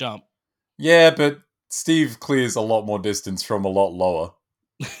pretty good jump. Yeah, but Steve clears a lot more distance from a lot lower.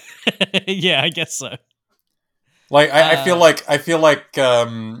 Yeah, I guess so. Like I feel like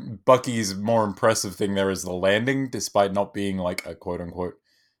Bucky's more impressive thing there is the landing, despite not being like a quote unquote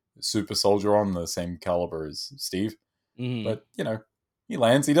super soldier on the same caliber as Steve. Mhm. But he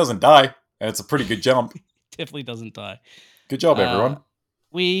lands, he doesn't die, and it's a pretty good jump. Definitely doesn't die. Good job, everyone.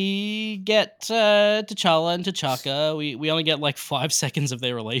 We get T'Challa and T'Chaka. We only get like 5 seconds of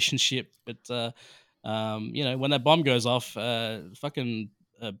their relationship, but when that bomb goes off, fucking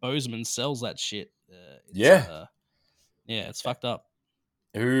Bozeman sells that shit. Yeah. It's fucked up.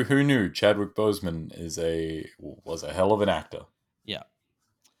 Who knew Chadwick Boseman was a hell of an actor. Yeah.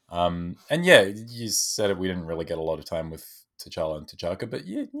 And yeah, you said it. We didn't really get a lot of time with T'Challa and T'Chaka, but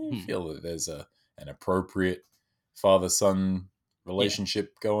you feel that there's an appropriate father-son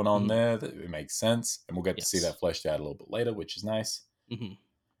relationship going on there. That it makes sense, and we'll get to see that fleshed out a little bit later, which is nice.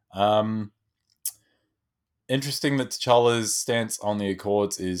 Interesting that T'Challa's stance on the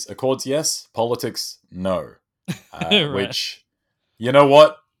Accords is Accords yes, politics no. Right. Which, you know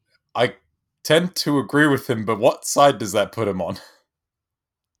what, I tend to agree with him, but what side does that put him on?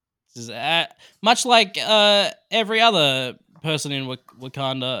 Much like every other person in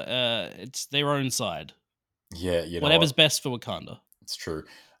Wakanda, it's their own side. Yeah, whatever's best for Wakanda. It's true.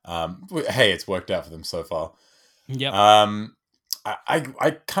 Hey, it's worked out for them so far. Yep.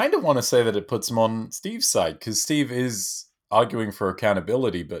 I kind of want to say that it puts him on Steve's side, because Steve is arguing for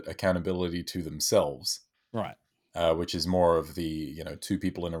accountability, but accountability to themselves. Right. Which is more of the, two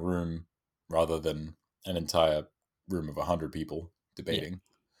people in a room rather than an entire room of 100 people debating.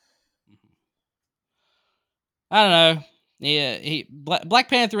 Yeah. I don't know. Yeah, Black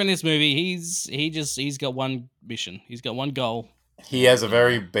Panther in this movie, he's got one mission. He's got one goal. He has a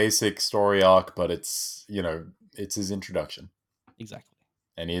very basic story arc, but it's his introduction. Exactly.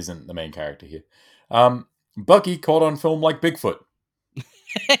 And he isn't the main character here. Bucky caught on film like Bigfoot.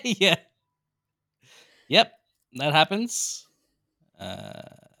 Yeah. Yep, that happens.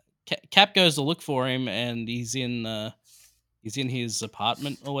 Cap goes to look for him, and he's in his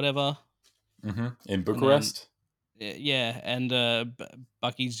apartment or whatever. Mm-hmm. In Bucharest. And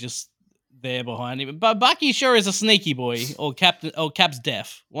Bucky's just there behind him. But Bucky sure is a sneaky boy, or Cap's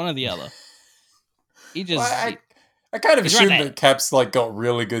deaf, one or the other. He just. Well, I kind of assume right that Cap's got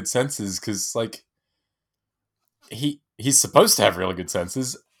really good senses, because he's supposed to have really good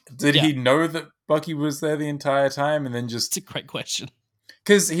senses. Did he know that Bucky was there the entire time, and then just? It's a great question.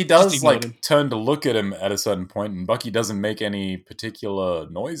 Because he does turn to look at him at a certain point, and Bucky doesn't make any particular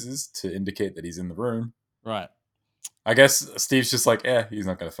noises to indicate that he's in the room. Right. I guess Steve's just like, he's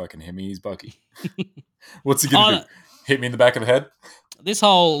not gonna fucking hit me. He's Bucky. What's he gonna do? Hit me in the back of the head? This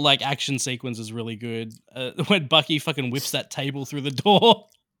whole action sequence is really good. When Bucky fucking whips that table through the door.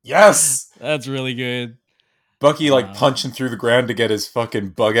 Yes, that's really good. Bucky punching through the ground to get his fucking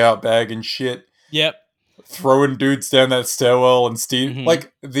bug out bag and shit. Yep. Throwing dudes down that stairwell, and Steve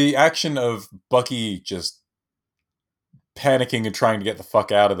the action of Bucky just panicking and trying to get the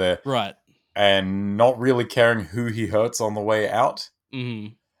fuck out of there. Right. And not really caring who he hurts on the way out.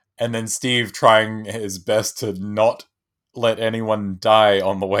 Mm-hmm. And then Steve trying his best to not let anyone die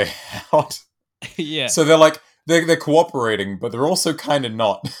on the way out. Yeah. So they're cooperating, but they're also kind of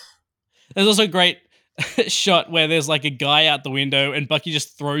not. There's also a great shot where there's a guy out the window, and Bucky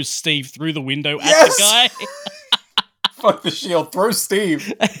just throws Steve through the window at the guy. Fuck the shield. Throw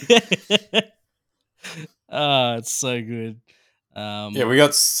Steve. It's so good. We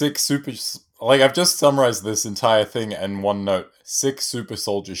got 6 super... I've just summarized this entire thing in one note. 6 super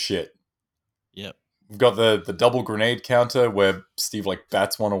soldier shit. Yep. We've got the double grenade counter where Steve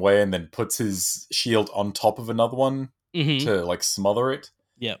bats one away and then puts his shield on top of another one to smother it.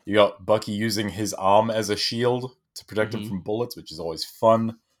 Yep. You got Bucky using his arm as a shield to protect him from bullets, which is always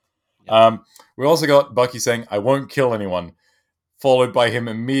fun. Yep. We also got Bucky saying, "I won't kill anyone," followed by him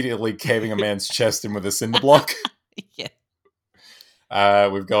immediately caving a man's chest in with a cinder block. Yeah.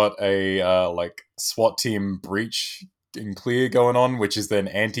 We've got a SWAT team breach in clear going on, which is then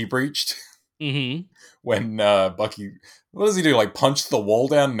anti-breached. Mm-hmm. When Bucky, what does he do? Punch the wall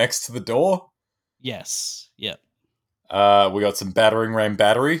down next to the door? Yes. Yep. We got some battering ram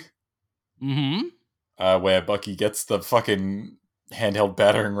battery. Mm-hmm. Where Bucky gets the fucking handheld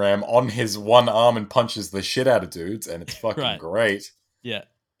battering ram on his one arm and punches the shit out of dudes, and it's fucking great. Yeah.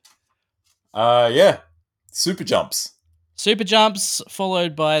 Super jumps. Super jumps,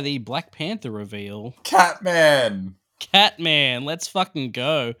 followed by the Black Panther reveal. Catman! Let's fucking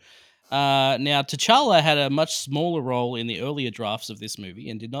go. Now, T'Challa had a much smaller role in the earlier drafts of this movie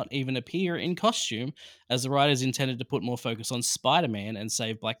and did not even appear in costume, as the writers intended to put more focus on Spider-Man and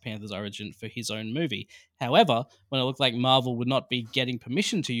save Black Panther's origin for his own movie. However, when it looked like Marvel would not be getting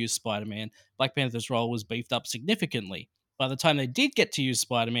permission to use Spider-Man, Black Panther's role was beefed up significantly. By the time they did get to use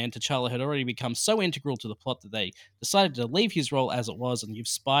Spider-Man, T'Challa had already become so integral to the plot that they decided to leave his role as it was and give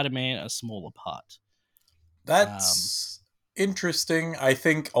Spider-Man a smaller part. That's interesting. I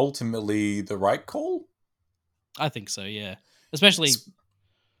think ultimately the right call. I think so, yeah. Especially,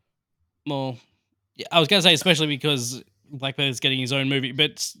 well, yeah, I was going to say especially because Black Panther's getting his own movie,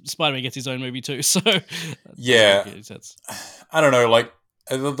 but Spider-Man gets his own movie too, so that Yeah. doesn't make any sense. I don't know, like,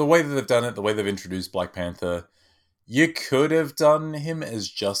 the way that they've done it, the way they've introduced Black Panther, you could have done him as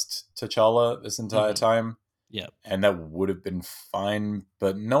just T'Challa this entire time. Yeah. And that would have been fine,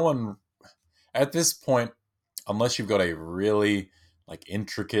 but no one, at this point, unless you've got a really, like,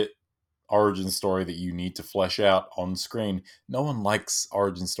 intricate origin story that you need to flesh out on screen, no one likes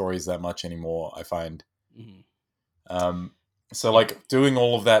origin stories that much anymore, I find. So, like, doing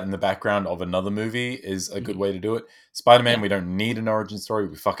all of that in the background of another movie is a good way to do it. Spider-Man, we don't need an origin story.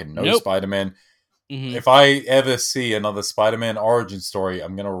 We fucking know Spider-Man. If I ever see another Spider-Man origin story,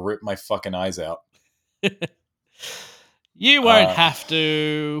 I'm gonna rip my fucking eyes out. You won't have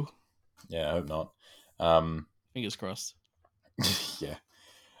to. Yeah, I hope not. Fingers crossed. Yeah.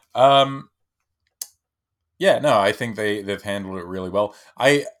 Yeah, no, I think they've handled it really well.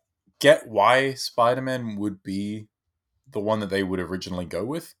 I get why Spider-Man would be the one that they would originally go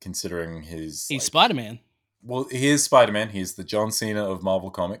with, considering his... He's Spider-Man. Well, he is Spider-Man. He's the John Cena of Marvel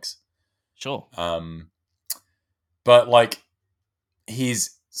Comics. Sure. But, like,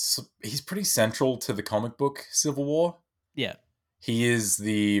 he's pretty central to the comic book Civil War. Yeah. He is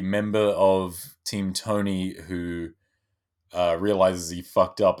the member of Team Tony who realizes he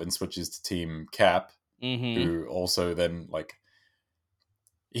fucked up and switches to Team Cap, who also then, like...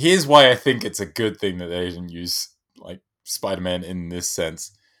 Here's why I think it's a good thing that they didn't use, like, Spider-Man in this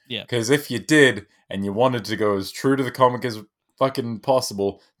sense. Yeah. Because if you did, and you wanted to go as true to the comic as fucking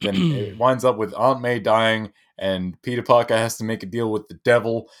possible, then it winds up with Aunt May dying, and Peter Parker has to make a deal with the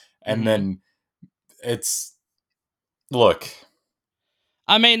devil, and then it's... Look...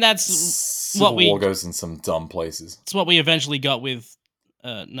 I mean, that's Civil War goes in some dumb places. It's what we eventually got with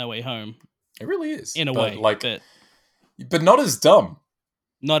No Way Home. It really is. In a way. Like, but not as dumb.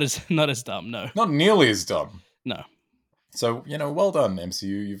 Not as dumb, no. Not nearly as dumb. No. So, well done,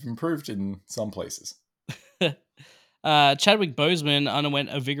 MCU. You've improved in some places. Chadwick Boseman underwent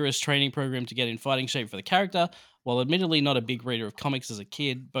a vigorous training program to get in fighting shape for the character. While admittedly not a big reader of comics as a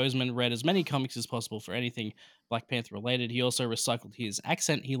kid, Boseman read as many comics as possible for anything Black Panther related. He also recycled his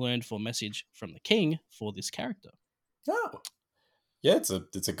accent he learned for Message from the King for this character. Oh. Yeah, it's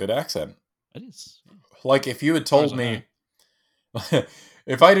a good accent. It is. Like, if you had told me...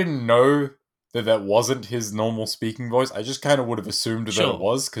 if I didn't know that wasn't his normal speaking voice, I just kind of would have assumed that it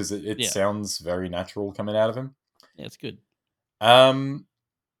was, because it sounds very natural coming out of him. Yeah, it's good.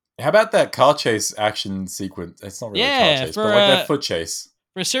 How about that car chase action sequence? It's not really a car chase, but like that foot chase.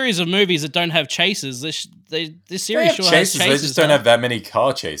 For a series of movies that don't have chases, this series sure chases, has chases. They just don't have that many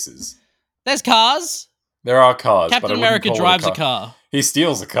car chases. There's cars. There are cars. Captain America drives a car. He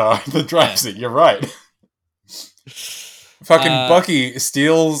steals a car that drives it. You're right. Fucking Bucky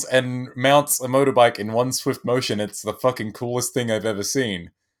steals and mounts a motorbike in one swift motion. It's the fucking coolest thing I've ever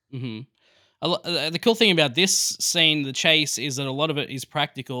seen. Mm-hmm. The cool thing about this scene, the chase, is that a lot of it is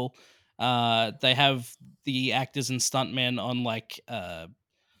practical. They have the actors and stuntmen on like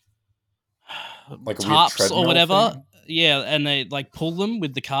tarps or whatever. Thing? Yeah, and they like pull them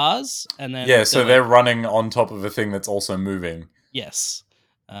with the cars, and then they're running on top of a thing that's also moving. Yes,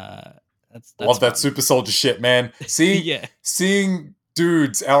 that's love that super soldier shit, man. Seeing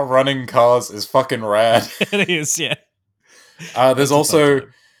dudes outrunning cars is fucking rad. It is, yeah. There's also.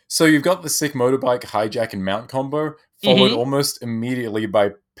 So you've got the sick motorbike hijack and mount combo, followed almost immediately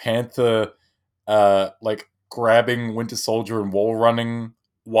by Panther, like grabbing Winter Soldier and wall running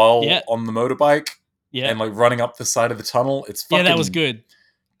while on the motorbike, and like running up the side of the tunnel. It's fucking, that was good.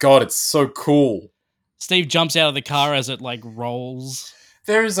 God, it's so cool. Steve jumps out of the car as it like rolls.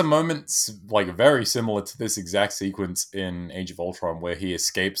 There is a moment like very similar to this exact sequence in Age of Ultron where he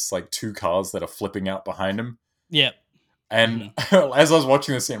escapes like two cars that are flipping out behind him. Yeah. And as I was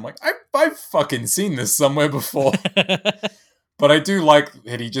watching this scene, I'm like, I've fucking seen this somewhere before. But I do like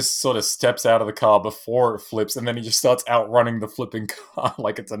that he just sort of steps out of the car before it flips, and then he just starts outrunning the flipping car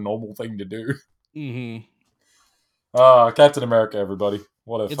like it's a normal thing to do. Mm-hmm. Captain America, everybody.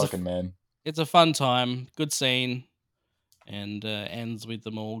 What a fucking man. It's a fun time. Good scene. and ends with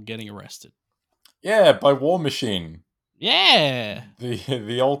them all getting arrested. Yeah, by War Machine, Yeah.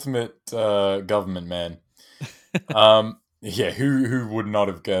 the ultimate government man. Yeah, who would not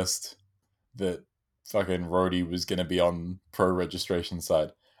have guessed that fucking Rhodey was going to be on pro registration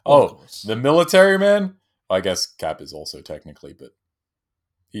side? Well, Oh, of course. the military man. I guess Cap is also technically, but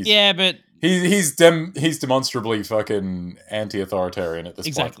yeah, but he's demonstrably fucking anti-authoritarian at this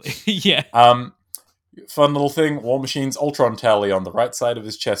exactly. point. Yeah. Fun little thing: War Machine's Ultron tally on the right side of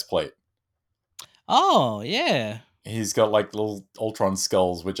his chest plate. Oh, yeah. He's got like little Ultron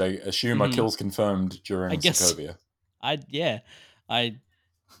skulls, which I assume are kills confirmed during I guess. Sokovia.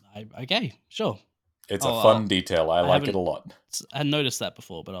 Okay, sure. It's a fun detail. I like it a lot. I noticed that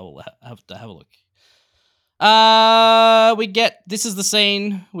before, but I will have to have a look. This is the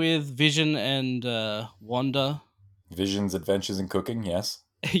scene with Vision and Wanda. Vision's adventures in cooking, yes.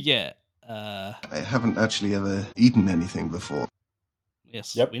 Yeah. I haven't actually ever eaten anything before.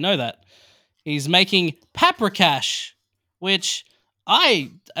 Yes, Yep. we know that. He's making paprikash, which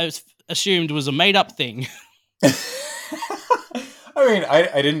I assumed was a made-up thing. I mean,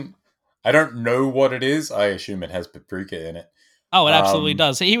 I don't know what it is. I assume it has paprika in it. Oh, it absolutely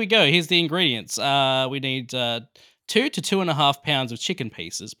does. So here we go. Here's the ingredients. We need 2 to 2.5 pounds of chicken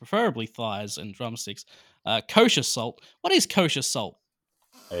pieces, preferably thighs and drumsticks. Kosher salt. What is kosher salt?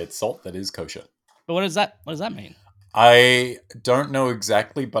 It's salt that is kosher. But what does that mean? I don't know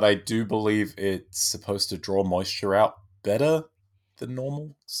exactly, but I do believe it's supposed to draw moisture out better than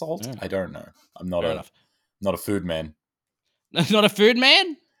normal salt. I don't know. I'm not not a food man. Not a food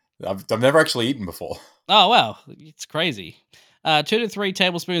man? I've never actually eaten before. Oh, wow. It's crazy. 2 to 3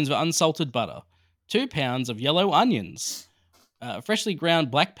 tablespoons of unsalted butter. 2 pounds of yellow onions. Freshly ground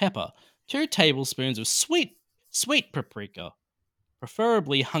black pepper. 2 tablespoons of sweet paprika.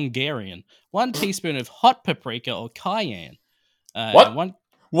 Preferably Hungarian. 1 teaspoon of hot paprika or cayenne. What?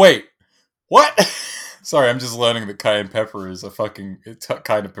 Wait. What? Sorry, I'm just learning that cayenne pepper is a fucking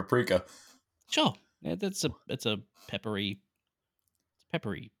kind of paprika. Sure. Yeah, it's a peppery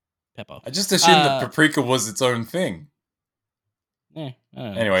pepper. I just assumed that paprika was its own thing. Yeah.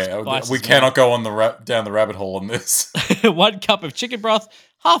 Anyway, we cannot go on down the rabbit hole on this. 1 cup of chicken broth,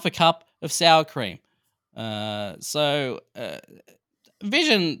 half a cup of sour cream.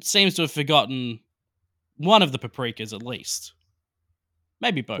 Vision seems to have forgotten one of the paprikas at least.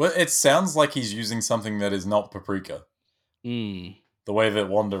 Maybe both. Well, it sounds like he's using something that is not paprika. The way that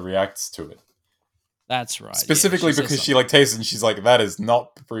Wanda reacts to it. That's right. Specifically because she tastes it and she's like, that is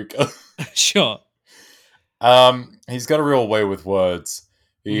not paprika. Sure. He's got a real way with words.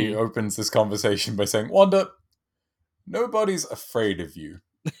 He opens this conversation by saying, Wanda, nobody's afraid of you.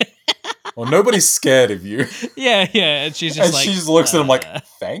 Or nobody's scared of you. Yeah. And she just looks at him like,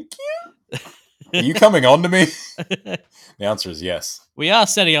 thank you? Are you coming on to me? The answer is yes. We are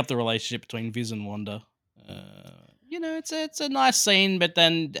setting up the relationship between Viz and Wanda. It's a nice scene, but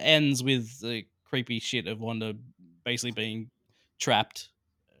then ends with the creepy shit of Wanda basically being trapped.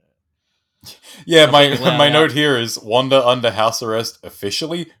 Yeah, my note here is Wanda under house arrest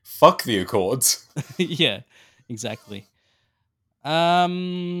officially. Fuck the Accords. Yeah, exactly.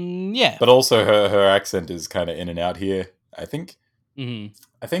 Yeah. But also her accent is kind of in and out here, I think. Mm-hmm.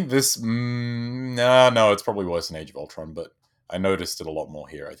 I think this... no, it's probably worse than Age of Ultron, but I noticed it a lot more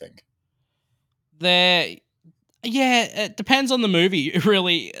here, I think. Yeah, it depends on the movie,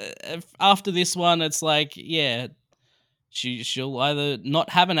 really. After this one, it's like, yeah, she'll either not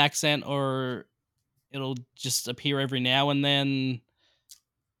have an accent or it'll just appear every now and then.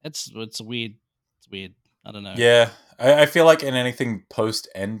 It's weird. It's weird. I don't know. Yeah, I feel like in anything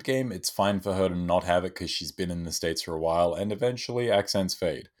post-Endgame, it's fine for her to not have it because she's been in the States for a while, and eventually accents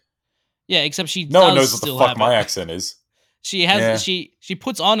fade. Yeah, except she no one knows what the fuck my accent is. She has she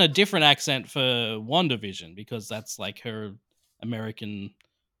puts on a different accent for WandaVision because that's like her American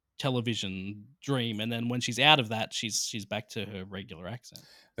television dream, and then when she's out of that, she's back to her regular accent.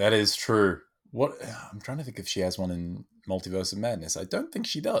 That is true. What I'm trying to think if she has one in Multiverse of Madness. I don't think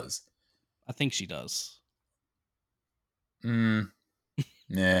she does. I think she does. Yeah.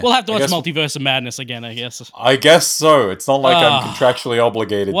 We'll have to watch Multiverse of Madness again, I guess. I guess so. It's not like I'm contractually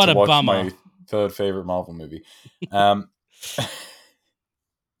obligated to watch bummer. my third favorite Marvel movie. What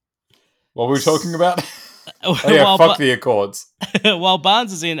were we talking about? Fuck the Accords. While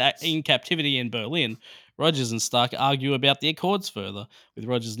Barnes is in captivity in Berlin, Rogers and Stark argue about the Accords further, with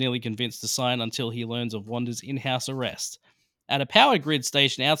Rogers nearly convinced to sign until he learns of Wanda's in-house arrest. At a power grid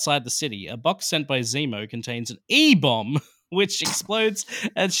station outside the city, a box sent by Zemo contains an E-bomb, which explodes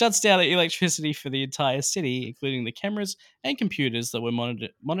and shuts down the electricity for the entire city, including the cameras and computers that were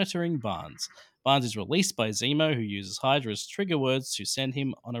monitoring Barnes. Barnes is released by Zemo, who uses Hydra as trigger words to send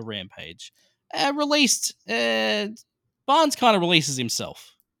him on a rampage. Barnes kind of releases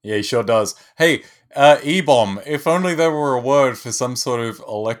himself. Yeah, he sure does. Hey, E-bomb, if only there were a word for some sort of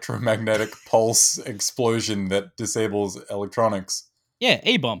electromagnetic pulse explosion that disables electronics. Yeah,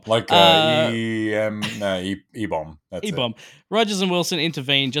 E-bomb. Like E-bomb. That's E-bomb. Rogers and Wilson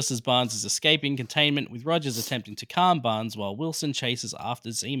intervene just as Barnes is escaping containment, with Rogers attempting to calm Barnes while Wilson chases after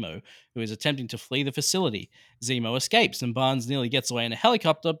Zemo, who is attempting to flee the facility. Zemo escapes, and Barnes nearly gets away in a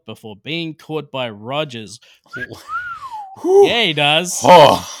helicopter before being caught by Rogers. Yeah, he does.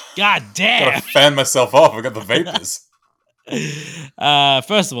 Oh, God damn. gotta fan myself off. I got the vapors.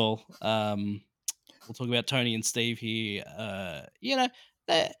 First of all, we'll talk about Tony and Steve here.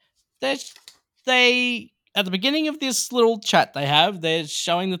 They at the beginning of this little chat they have, they're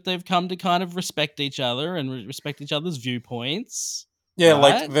showing that they've come to kind of respect each other and respect each other's viewpoints. Yeah, right?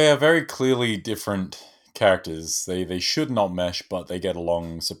 like they're very clearly different characters. They should not mesh, but they get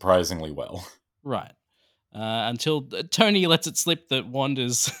along surprisingly well. Right. Until Tony lets it slip that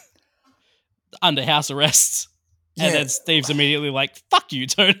Wanda's under house arrest. Yeah. And then Steve's immediately like, fuck you,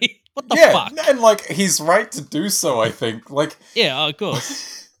 Tony. What the fuck? And like he's right to do so, I think. Like, yeah, of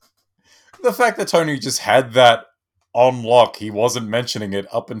course. The fact that Tony just had that on lock, he wasn't mentioning it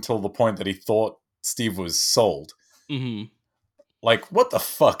up until the point that he thought Steve was sold. Mm-hmm. Like, what the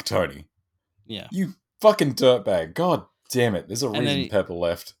fuck, Tony? Yeah. You fucking dirtbag. God damn it. There's a reason Pepper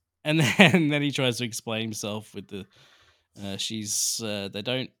left. And then he tries to explain himself with the they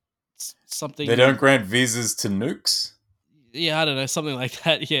don't grant visas to nukes. Yeah, I don't know, something like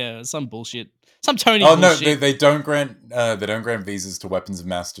that. Yeah, some bullshit, some Tony. Oh bullshit. no, they don't grant visas to weapons of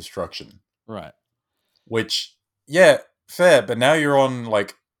mass destruction. Right. Which, yeah, fair. But now you're on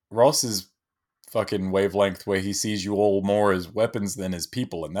like Ross's fucking wavelength where he sees you all more as weapons than as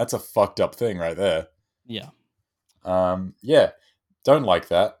people, and that's a fucked up thing right there. Yeah. Yeah, don't like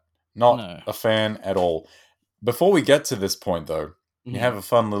that. Not a fan at all. Before we get to this point, though, you have a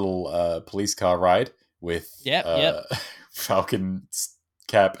fun little police car ride with Falcon,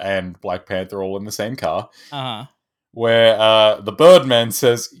 Cap, and Black Panther all in the same car. Uh-huh. Where the Birdman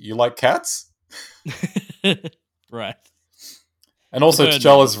says, "You like cats?" Right. And also,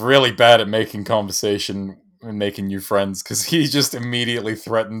 T'Challa's really bad at making conversation and making new friends, because he just immediately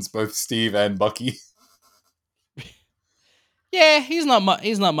threatens both Steve and Bucky. Yeah, he's not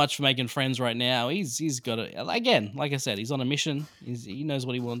much for making friends right now. He's got to, again, like I said, he's on a mission. He knows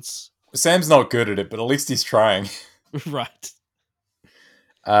what he wants. Sam's not good at it, but at least he's trying. Right.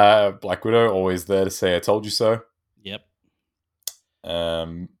 Black Widow always there to say, "I told you so." Yep.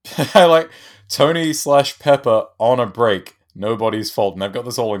 I like Tony/Pepper on a break. Nobody's fault, and I've got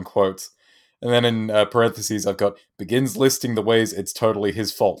this all in quotes. And then in parentheses, I've got begins listing the ways it's totally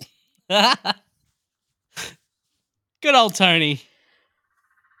his fault. Good old Tony.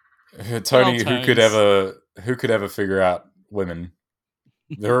 Tony, who could ever figure out women?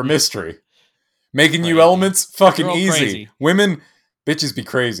 They're a mystery. Making new elements, fucking easy. Crazy. Women, bitches be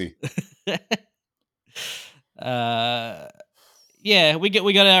crazy. Yeah, we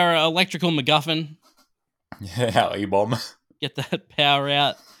got our electrical MacGuffin. Yeah, E-bomb. Get that power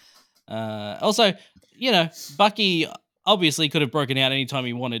out. Also, Bucky obviously could have broken out anytime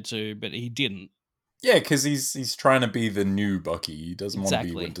he wanted to, but he didn't. Yeah, because he's trying to be the new Bucky. He doesn't want to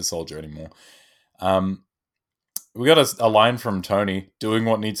be Winter Soldier anymore. We got a line from Tony, doing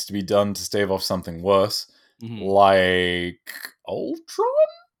what needs to be done to stave off something worse. Mm-hmm. Like Ultron?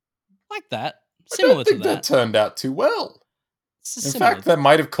 Like that. Similar I don't think that turned out too well. In fact, that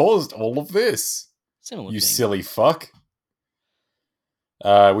might have caused all of this. Similar you thing. Silly fuck.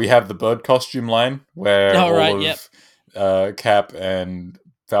 We have the bird costume line, where Cap and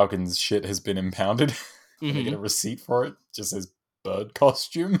Falcon's shit has been impounded. They get a receipt for it. Just says bird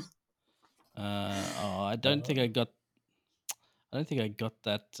costume. I don't think I got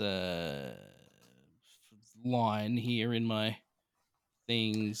that line here in my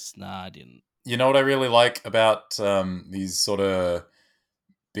things. Nah, I didn't. You know what I really like about these sort of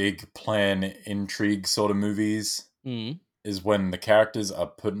big plan intrigue sort of movies is when the characters are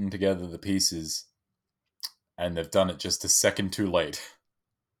putting together the pieces and they've done it just a second too late.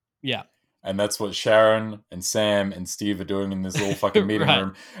 Yeah. And that's what Sharon and Sam and Steve are doing in this little fucking meeting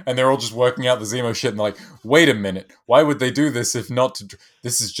room. And they're all just working out the Zemo shit and they're like, wait a minute, why would they do this if not to...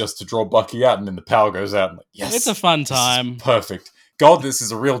 This is just to draw Bucky out, and then the power goes out. And like, yes, it's a fun time. Perfect. God, this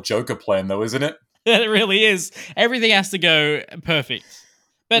is a real Joker plan though, isn't it? It really is. Everything has to go perfect.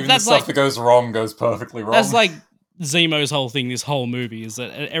 But even that's the stuff that goes wrong goes perfectly wrong. That's like Zemo's whole thing, this whole movie, is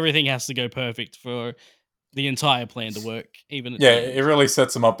that everything has to go perfect for the entire plan to work. Even at Yeah, the end. it really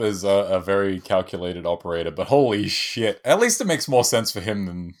sets him up as a very calculated operator. But holy shit! At least it makes more sense for him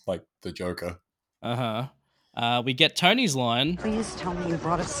than like the Joker. We get Tony's line. Please tell me you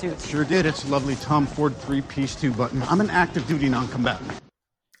brought a suit. Sure did. It's a lovely Tom Ford 3-piece 2-button. I'm an active duty non-combatant.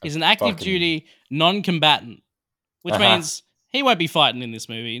 He's an active duty non-combatant, which means he won't be fighting in this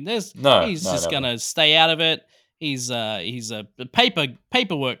movie. He's just gonna stay out of it. He's a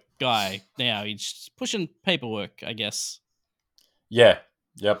paperwork guy now. He's just pushing paperwork, I guess. Yeah.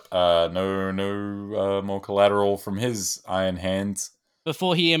 Yep. No more collateral from his iron hands.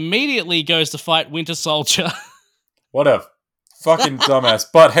 Before he immediately goes to fight Winter Soldier. What a fucking dumbass.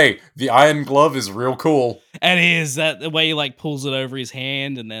 But hey, the iron glove is real cool. And it is that the way he like pulls it over his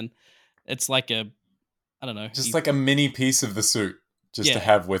hand, and then it's like I don't know, just like a mini piece of the suit to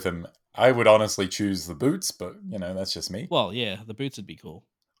have with him. I would honestly choose the boots, but that's just me. Well, yeah, the boots would be cool.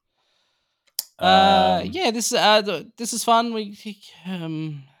 This is fun. We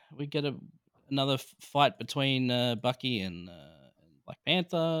get another fight between Bucky and Black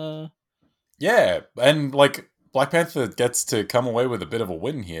Panther. Yeah, and like Black Panther gets to come away with a bit of a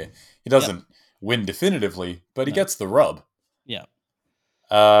win here. He doesn't win definitively, but he gets the rub. Yeah.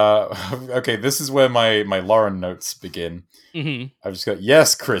 Okay, this is where my Lauren notes begin. Mm-hmm. I've just got,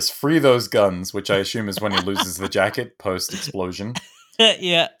 yes, Chris, free those guns, which I assume is when he loses the jacket post-explosion.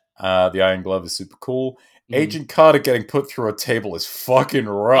 Yeah. The iron glove is super cool. Agent Carter getting put through a table is fucking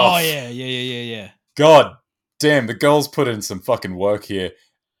rough. Oh, yeah. God damn, the girls put in some fucking work here,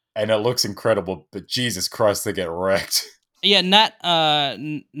 and it looks incredible, but Jesus Christ, they get wrecked. Yeah,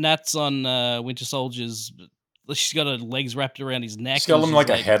 Nat's on Winter Soldier's. She's got her legs wrapped around his neck. She's got him like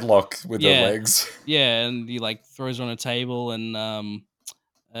a headlock with her legs. Yeah, and he like throws her on a table, and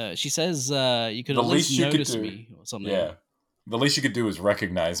she says, "You could at least notice me," or something. Yeah, the least you could do is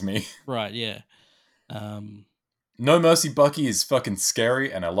recognize me. Right. Yeah. No Mercy Bucky is fucking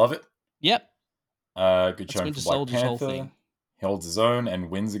scary, and I love it. Yep. Good showing Winter for Black Soldier's whole Panther. thing. He holds his own and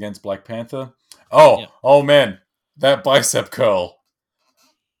wins against Black Panther. Oh man, that bicep curl.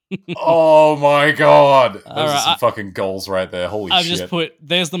 Oh my god. Those are some fucking goals right there. Holy shit. I've just put,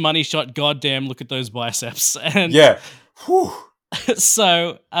 there's the money shot. Goddamn, look at those biceps. And yeah. Whew.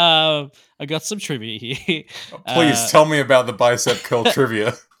 So, I got some trivia here. Please tell me about the bicep curl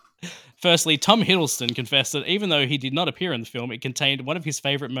trivia. Firstly, Tom Hiddleston confessed that even though he did not appear in the film, it contained one of his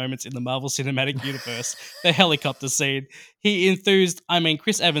favorite moments in the Marvel Cinematic Universe, the helicopter scene. He enthused,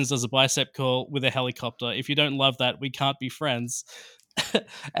 Chris Evans does a bicep curl with a helicopter. If you don't love that, we can't be friends.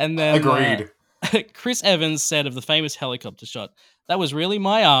 And then agreed. Chris Evans said of the famous helicopter shot, "That was really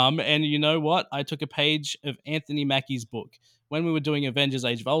my arm, and you know what? I took a page of Anthony Mackie's book. When we were doing Avengers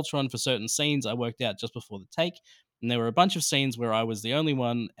Age of Ultron for certain scenes, I worked out just before the take, and there were a bunch of scenes where I was the only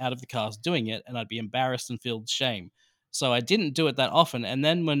one out of the cast doing it, and I'd be embarrassed and feel shame. So I didn't do it that often, and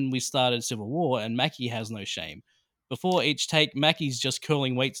then when we started Civil War, and Mackie has no shame. Before each take, Mackie's just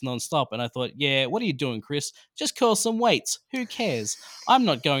curling weights nonstop, and I thought, yeah, what are you doing, Chris? Just curl some weights. Who cares? I'm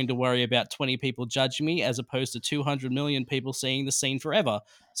not going to worry about 20 people judging me as opposed to 200 million people seeing the scene forever.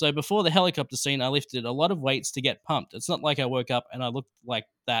 So before the helicopter scene, I lifted a lot of weights to get pumped. It's not like I woke up and I looked like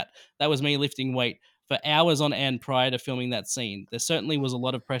that. That was me lifting weight for hours on end prior to filming that scene. There certainly was a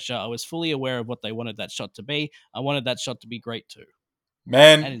lot of pressure. I was fully aware of what they wanted that shot to be. I wanted that shot to be great too."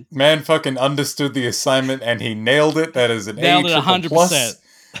 Man fucking understood the assignment and he nailed it. That is an nailed it 100%.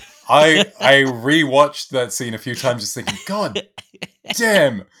 I rewatched that scene a few times just thinking, God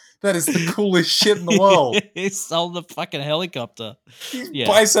damn, that is the coolest shit in the world. He sold the fucking helicopter.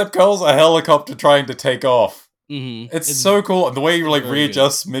 Bicep curls a helicopter trying to take off. Mm-hmm. It's so cool. And the way he like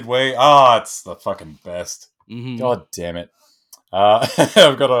readjusts midway, it's the fucking best. Mm-hmm. God damn it.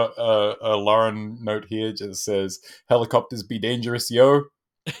 I've got a Lauren note here that says, "Helicopters be dangerous, yo."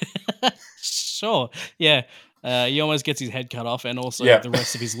 Sure. Yeah. He almost gets his head cut off and also the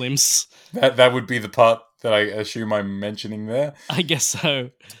rest of his limbs. That would be the part that I assume I'm mentioning there. I guess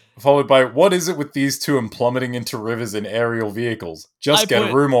so. Followed by, what is it with these two and plummeting into rivers in aerial vehicles? Get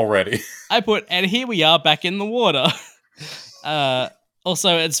a room already. And here we are back in the water.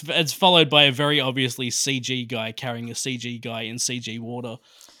 Also, it's followed by a very obviously CG guy carrying a CG guy in CG water.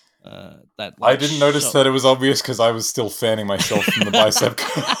 I didn't notice that it was obvious because I was still fanning myself from the bicep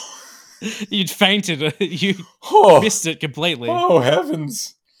curl. You'd fainted. You missed it completely. Oh,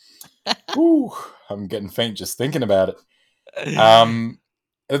 heavens. Ooh, I'm getting faint just thinking about it.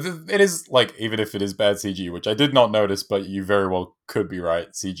 It is, like, even if it is bad CG, which I did not notice, but you very well could be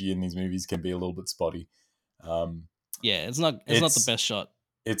right. CG in these movies can be a little bit spotty. Yeah, it's not the best shot.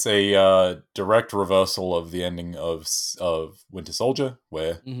 It's a direct reversal of the ending of Winter Soldier,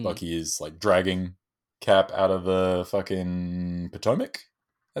 where Bucky is like dragging Cap out of the fucking Potomac.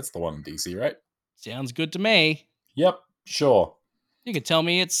 That's the one in DC, right? Sounds good to me. Yep, sure. You could tell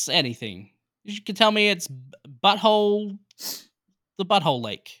me it's anything. You could tell me it's Butthole, the Butthole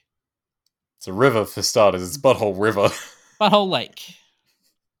Lake. It's a river for starters. It's Butthole River. Butthole Lake.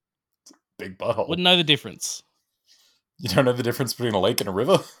 Big butthole. Wouldn't know the difference. You don't know the difference between a lake and a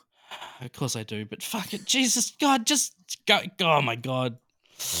river? Of course I do, but fuck it. Jesus, God, just go. Oh my God.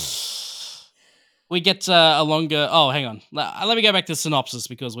 We get a longer. Oh, hang on. Let me go back to synopsis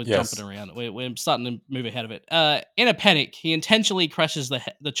because we're jumping around. We're starting to move ahead of it. In a panic, he intentionally crashes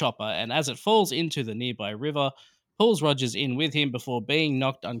the chopper, and as it falls into the nearby river, pulls Rogers in with him before being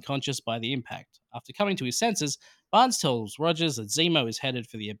knocked unconscious by the impact. After coming to his senses, Barnes tells Rogers that Zemo is headed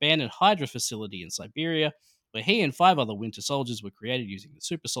for the abandoned Hydra facility in Siberia, where he and 5 other Winter Soldiers were created using the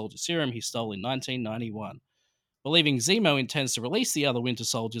Super Soldier Serum he stole in 1991. Believing Zemo intends to release the other Winter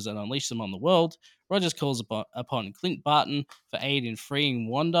Soldiers and unleash them on the world, Rogers calls upon Clint Barton for aid in freeing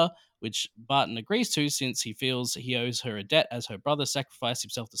Wanda, which Barton agrees to since he feels he owes her a debt as her brother sacrificed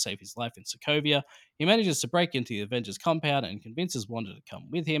himself to save his life in Sokovia. He manages to break into the Avengers compound and convinces Wanda to come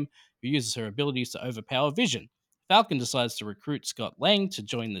with him, who uses her abilities to overpower Vision. Falcon decides to recruit Scott Lang to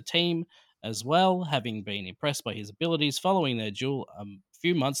join the team as well, having been impressed by his abilities following their duel a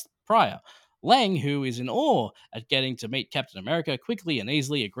few months prior. Lang, who is in awe at getting to meet Captain America, quickly and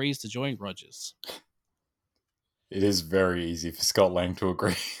easily agrees to join Rogers. It is very easy for Scott Lang to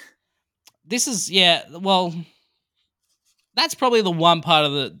agree. This is, well, that's probably the one part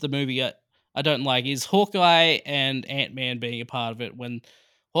of the movie I don't like, is Hawkeye and Ant-Man being a part of it. When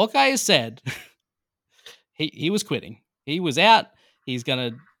Hawkeye has said he was quitting. He was out. He's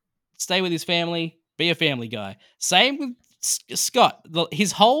going to stay with his family, be a family guy. Same with Scott.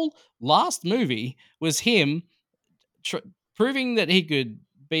 His whole last movie was him proving that he could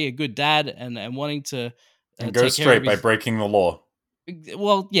be a good dad and wanting to and go straight by breaking the law.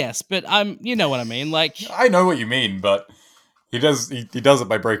 Well, yes, but you know what I mean. Like, I know what you mean, but he does it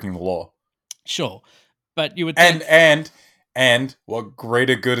by breaking the law. Sure, but you would think... and what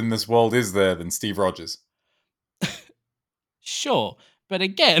greater good in this world is there than Steve Rogers? Sure, but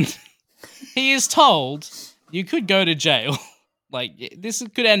again, he is told you could go to jail. Like, this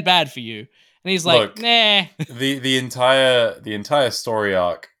could end bad for you. And he's like, look, nah. The entire story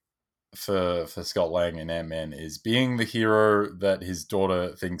arc for Scott Lang and Ant-Man is being the hero that his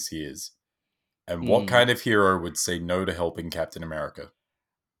daughter thinks he is. And what kind of hero would say no to helping Captain America?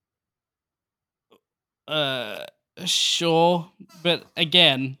 Sure, but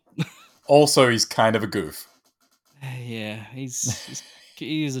again... Also, he's kind of a goof. Yeah, he's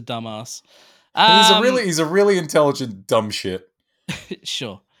a dumbass. He's a really intelligent dumb shit.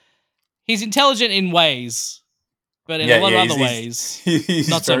 Sure. He's intelligent in ways, but in a lot of other ways, he's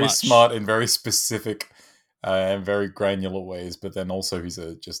not so very much. Smart in very specific and very granular ways, but then also he's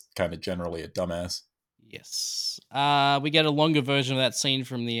just kind of generally a dumbass. Yes. We get a longer version of that scene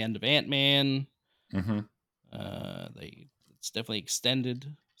from the end of Ant-Man. Mm-hmm. It's definitely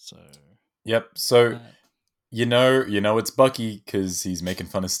extended. So. Yep. So you know it's Bucky because he's making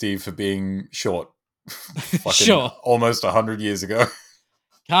fun of Steve for being short. Sure. Almost 100 years ago.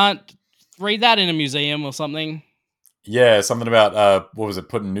 Can't read that in a museum or something. Yeah, something about what was it?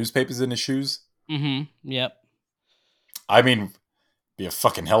 Putting newspapers in his shoes. Mm-hmm. Yep. I mean, be a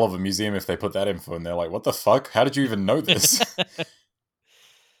fucking hell of a museum if they put that info and they're like, "What the fuck? How did you even know this?"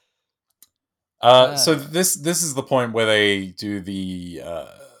 So this is the point where they do the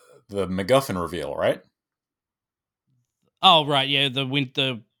MacGuffin reveal, right? Oh right, yeah, the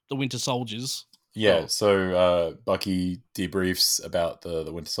Winter Soldiers. Yeah, so Bucky debriefs about the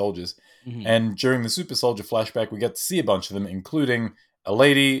Winter Soldiers, and during the Super Soldier flashback, we get to see a bunch of them, including a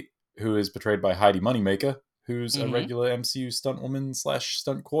lady who is portrayed by Heidi Moneymaker, who's a regular MCU stuntwoman /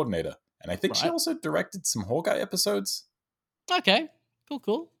 stunt coordinator, and I think she also directed some Hawkeye episodes. Okay,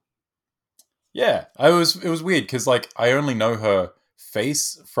 cool. Yeah, it was weird because like I only know her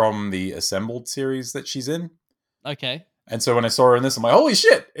face from the Assembled series that she's in. Okay. And so when I saw her in this, I'm like, holy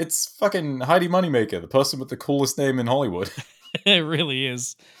shit, it's fucking Heidi Moneymaker, the person with the coolest name in Hollywood. It really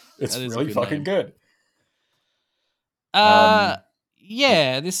is. It's really fucking good.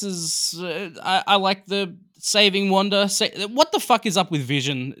 Yeah, this is... I like the saving Wanda. What the fuck is up with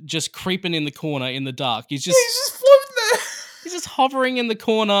Vision just creeping in the corner in the dark? He's just floating there. He's just hovering in the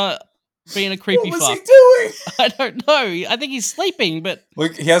corner, being a creepy fuck. What was he doing? I don't know. I think he's sleeping, but...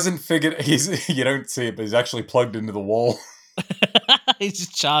 Like, he hasn't figured... You don't see it, but he's actually plugged into the wall. He's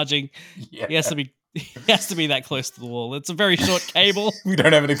just charging. Yeah. He has to be that close to the wall. It's a very short cable. We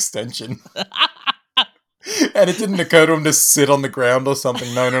don't have an extension. And it didn't occur to him to sit on the ground or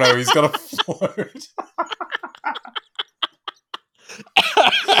something. No, he's got to float.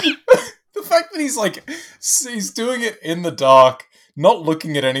 The fact that he's doing it in the dark, not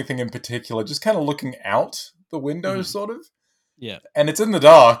looking at anything in particular, just kind of looking out the window, sort of. Yeah. And it's in the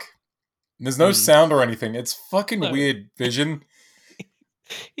dark. And there's no sound or anything. It's fucking weird vision.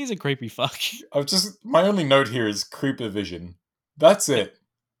 He's a creepy fuck. My only note here is creeper vision. That's it.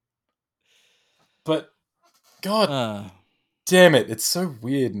 But, God damn it, it's so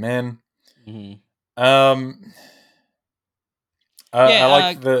weird, man. I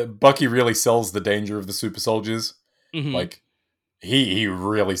like the Bucky really sells the danger of the super soldiers. Like, he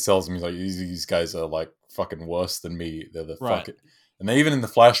really sells them. He's like, these guys are like fucking worse than me. They're the fucking... And then even in the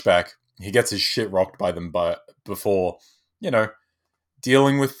flashback, he gets his shit rocked by them before,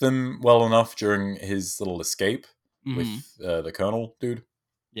 dealing with them well enough during his little escape with the Colonel dude.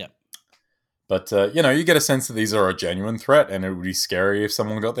 Yeah. But, you get a sense that these are a genuine threat, and it would be scary if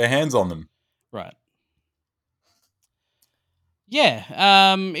someone got their hands on them. Right.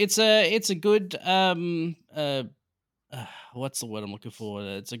 Yeah. It's a good what's the word I'm looking for?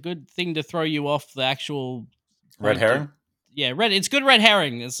 It's a good thing to throw you off the actual red herring. It's good red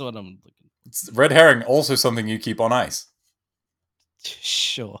herring. That's what I'm looking. It's red herring, also something you keep on ice.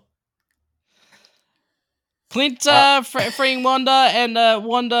 Sure. Clint freeing Wanda and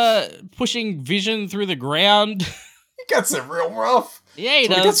Wanda pushing Vision through the ground. He gets it real rough. Yeah, he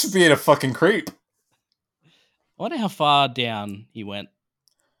does. He gets for being a fucking creep. I wonder how far down he went.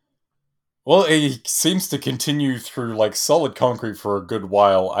 Well, he seems to continue through, solid concrete for a good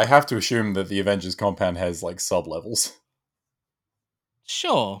while. I have to assume that the Avengers compound has, sub-levels.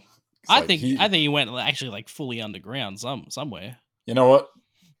 Sure. I think he went, actually, fully underground somewhere. You know what?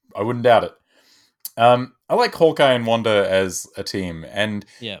 I wouldn't doubt it. I like Hawkeye and Wanda as a team. And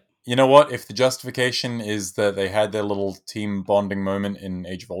you know what? If the justification is that they had their little team bonding moment in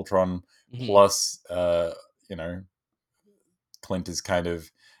Age of Ultron, plus, Clint is kind of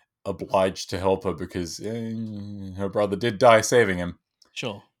obliged to help her because her brother did die saving him.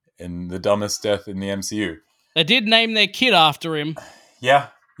 Sure. In the dumbest death in the MCU. They did name their kid after him. Yeah.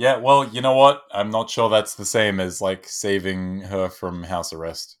 Well, you know what? I'm not sure that's the same as saving her from house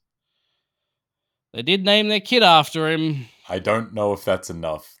arrest. They did name their kid after him. I don't know if that's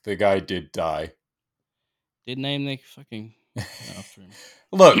enough. The guy did die. Did name their fucking after him.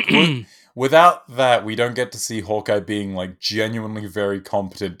 Look, without that, we don't get to see Hawkeye being genuinely very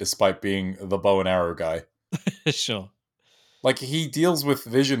competent despite being the bow and arrow guy. Sure. He deals with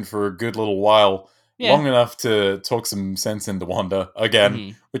Vision for a good little while, long enough to talk some sense into Wanda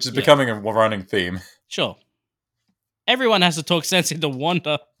again, which is becoming a running theme. Sure. Everyone has to talk sense into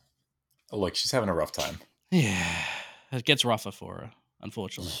Wanda. Look, she's having a rough time. Yeah. It gets rougher for her,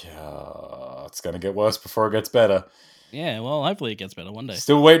 unfortunately. Yeah, it's going to get worse before it gets better. Yeah, well, hopefully it gets better one day.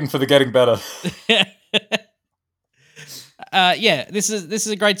 Still waiting for the getting better. This is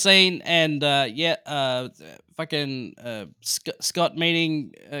a great scene, and Scott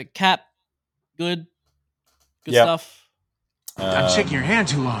meeting Cap, good stuff. I'm shaking your hand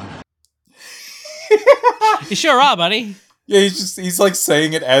too long. You sure are, buddy. Yeah, he's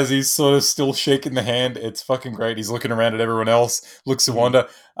saying it as he's sort of still shaking the hand. It's fucking great. He's looking around at everyone else, looks at Wanda.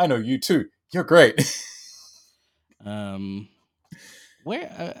 I know you too. You're great. Where?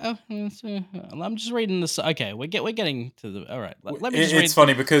 I'm just reading this. Okay, we're getting to the. All right, let me. It's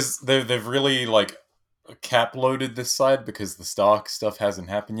funny because they've really cap loaded this side because the Stark stuff hasn't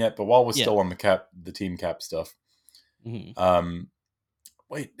happened yet. But while we're still on the Team Cap stuff,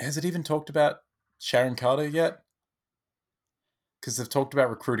 wait, has it even talked about Sharon Carter yet? Because they've talked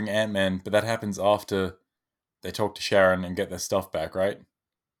about recruiting Ant-Man, but that happens after they talk to Sharon and get their stuff back, right?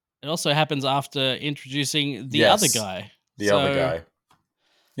 It also happens after introducing the other guy. The other guy.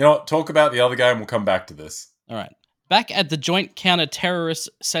 You know what? Talk about the other guy and we'll come back to this. All right. Back at the Joint Counter-Terrorist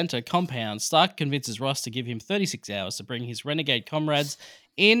Center compound, Stark convinces Ross to give him 36 hours to bring his renegade comrades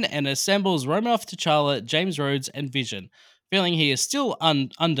in and assembles Romanoff, T'Challa, James Rhodes, and Vision. Feeling he is still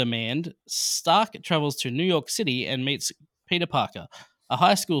undermanned, Stark travels to New York City and meets Peter Parker, a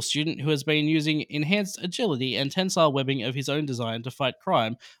high school student who has been using enhanced agility and tensile webbing of his own design to fight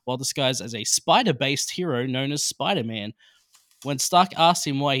crime while disguised as a spider-based hero known as Spider-Man. When Stark asks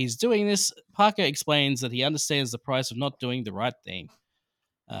him why he's doing this, Parker explains that he understands the price of not doing the right thing.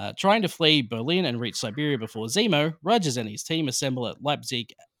 Trying to flee Berlin and reach Siberia before Zemo, Rogers and his team assemble at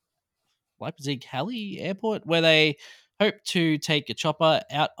Leipzig Halle Airport, where they hope to take a chopper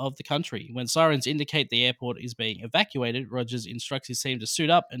out of the country. When sirens indicate the airport is being evacuated, Rogers instructs his team to suit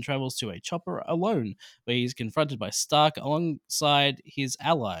up and travels to a chopper alone, where he's confronted by Stark alongside his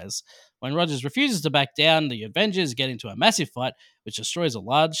allies. When Rogers refuses to back down, the Avengers get into a massive fight, which destroys a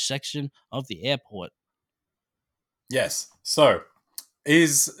large section of the airport. Yes. So,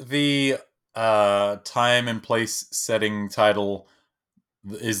 is the time and place setting title,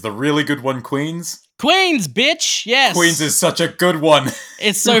 is the really good one Queens? Queens, bitch! Yes! Queens is such a good one.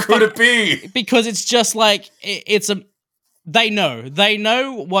 It's so Who could it be? Because it's just like, it's a... They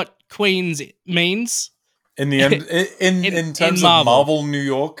know what Queens means. In the end, in terms of Marvel New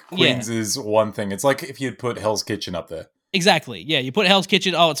York, Queens is one thing. It's like if you'd put Hell's Kitchen up there. Exactly. Yeah, you put Hell's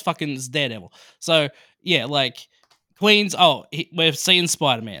Kitchen, it's Daredevil. So, yeah, like, Queens, we're seeing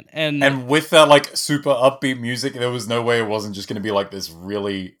Spider-Man. And with that, like, super upbeat music, there was no way it wasn't just going to be, like, this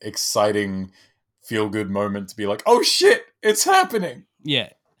really exciting, feel-good moment to be like, oh shit, it's happening! Yeah.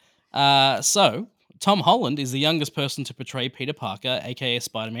 So, Tom Holland is the youngest person to portray Peter Parker, aka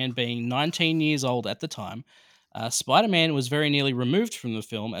Spider-Man, being 19 years old at the time. Spider-Man was very nearly removed from the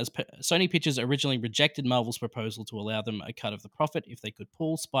film as Sony Pictures originally rejected Marvel's proposal to allow them a cut of the profit if they could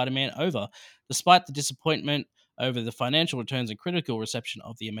pull Spider-Man over, despite the disappointment over the financial returns and critical reception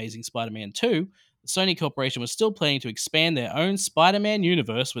of The Amazing Spider-Man 2. The Sony Corporation was still planning to expand their own Spider-Man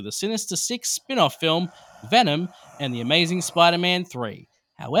universe with a Sinister Six spin-off film, Venom, and The Amazing Spider-Man 3.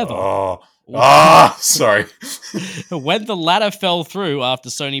 However... sorry. When the latter fell through after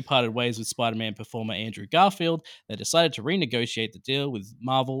Sony parted ways with Spider-Man performer Andrew Garfield, they decided to renegotiate the deal with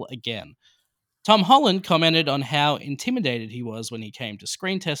Marvel again. Tom Holland commented on how intimidated he was when he came to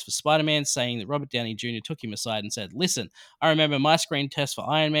screen test for Spider-Man, saying that Robert Downey Jr. took him aside and said, "Listen, I remember my screen test for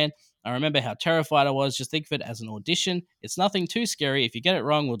Iron Man. I remember how terrified I was. Just think of it as an audition. It's nothing too scary. If you get it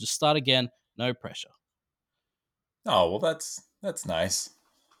wrong, we'll just start again. No pressure." Oh, well, that's nice.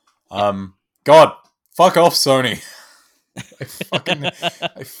 God, fuck off, Sony.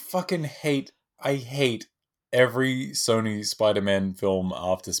 I fucking hate every Sony Spider-Man film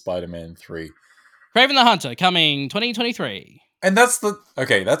after Spider-Man 3. Kraven the Hunter, coming 2023. And that's the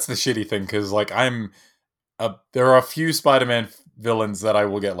shitty thing, because, like, there are a few Spider-Man villains that I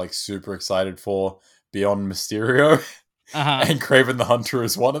will get, like, super excited for beyond Mysterio, and Kraven the Hunter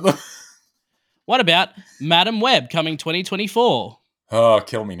is one of them. What about Madam Web, coming 2024? Oh,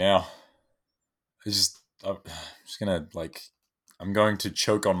 kill me now. I'm just gonna, like, I'm going to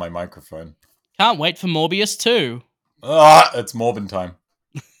choke on my microphone. Can't wait for Morbius 2. It's Morbin time.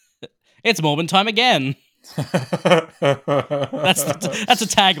 It's Morbin time again. That's a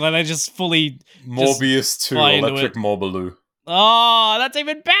tagline. I just fully Morbius 2, Electric Morbaloo. Oh, that's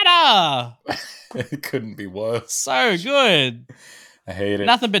even better. It couldn't be worse. So good. I hate it.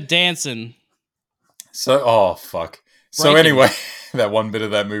 Nothing but dancing. So, oh fuck. So anyway, that one bit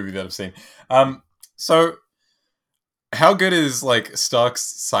of that movie that I've seen. So how good is, like, Stark's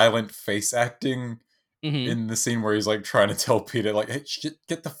silent face acting in the scene where he's, like, trying to tell Peter, like, hey,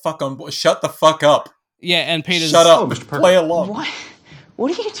 get the fuck on board, shut the fuck up. Yeah, and Peter's shut up, Mr. Play along.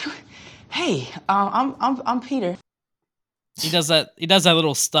 What are you doing? Hey, I'm Peter. He does that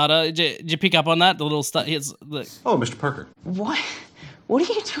little stutter. Did you pick up on that? The little stutter. Oh, Mr. Parker. What are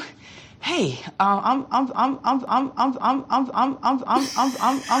you doing? Hey, I'm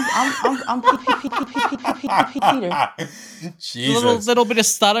Peter. Jesus. Little bit of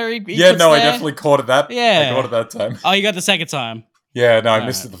stutter. I definitely caught it that. Yeah, I caught it that time. Oh, you got the second time. Yeah, no, I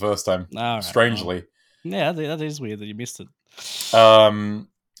missed it the first time. Strangely. Yeah, that is weird that you missed it. Aunt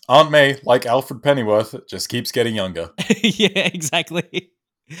May, like Alfred Pennyworth, just keeps getting younger. Yeah, exactly.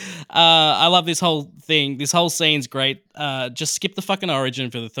 I love this whole thing. This whole scene's great. Just skip the fucking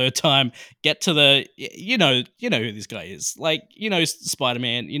origin for the third time. Get to the, you know who this guy is. Like,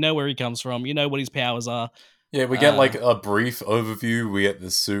 Spider-Man. You know where he comes from. You know what his powers are. Yeah, we get, like, a brief overview. We get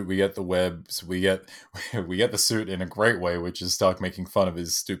the suit. We get the webs. We get the suit in a great way, which is Stark making fun of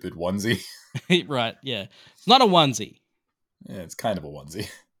his stupid onesie. Right. Yeah, it's not a onesie. Yeah, it's kind of a onesie.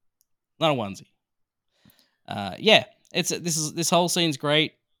 Not a onesie. Yeah, this whole scene's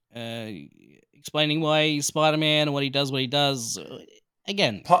great. Explaining why he's Spider-Man and what he does.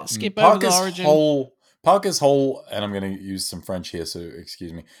 Again, skip over the origin. Parker's whole, and I'm going to use some French here, so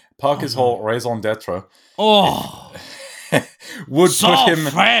excuse me. Parker's whole raison d'etre. Would put him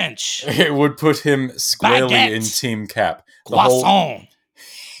French. It would put him squarely Baguette. in Team Cap. Croissant.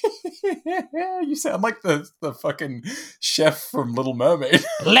 You sound like the fucking chef from Little Mermaid.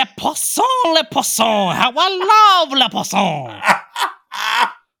 Le poisson. How I love le poisson.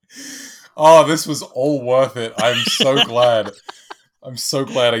 Oh, this was all worth it. I'm so glad. I'm so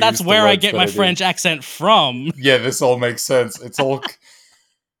glad I That's used the where I words get that my I did. French accent from. Yeah, this all makes sense. It's all.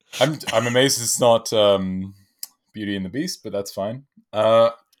 I'm amazed it's not Beauty and the Beast, but that's fine.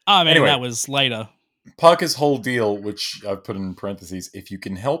 I mean, Anyway. that was later. Parker's whole deal, which I've put in parentheses, if you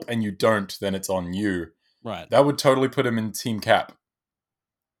can help and you don't, then it's on you. Right. That would totally put him in Team Cap.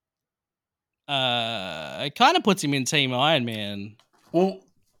 It kind of puts him in Team Iron Man. Well,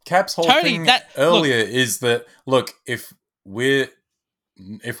 Cap's whole Tony, thing that- earlier is that, look, if we're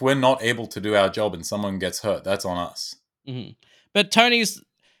not able to do our job and someone gets hurt, that's on us. Mm-hmm. But Tony's,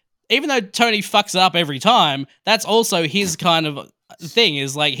 even though Tony fucks it up every time, that's also his kind of thing.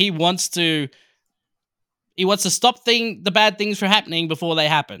 Is like he wants to stop the bad things from happening before they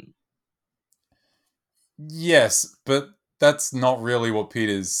happen. Yes, but that's not really what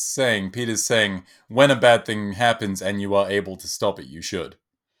Peter's saying. Peter's saying when a bad thing happens and you are able to stop it, you should.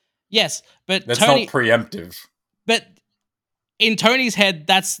 Yes, but That's Tony, not preemptive. But in Tony's head,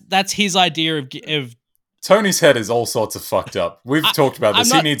 that's his idea of. Tony's head is all sorts of fucked up. We've talked about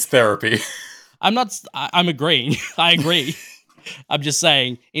this. He needs therapy. I'm agreeing. I agree. I'm just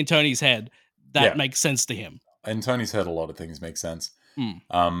saying, in Tony's head, that makes sense to him. In Tony's head, a lot of things make sense.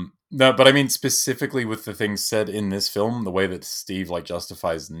 No, but I mean specifically with the things said in this film, the way that Steve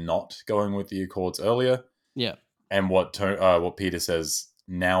justifies not going with the Accords earlier, and what Peter says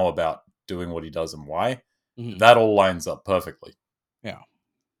now about doing what he does and why, that all lines up perfectly. Yeah,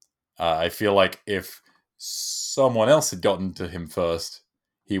 I feel like if someone else had gotten to him first,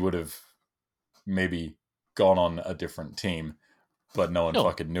 he would have maybe gone on a different team, but no one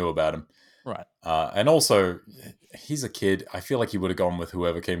fucking knew about him. Right. And also, he's a kid. I feel like he would have gone with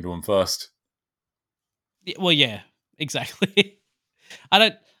whoever came to him first. Well, yeah, exactly.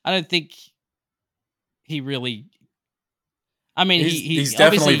 I don't think he really. I mean, he's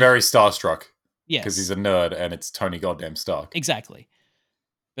definitely very starstruck. Yes, because he's a nerd, and it's Tony goddamn Stark. Exactly.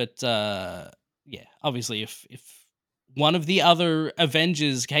 But yeah, obviously, if one of the other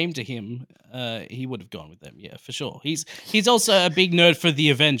Avengers came to him, he would have gone with them. Yeah, for sure. He's also a big nerd for the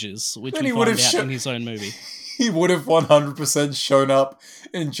Avengers, which we find out in his own movie. He would have 100% shown up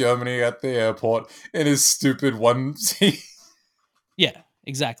in Germany at the airport in his stupid onesie. Yeah,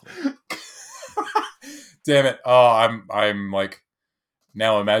 exactly. Damn it! Oh, I'm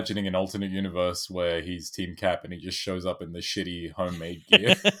now imagining an alternate universe where he's Team Cap and he just shows up in the shitty homemade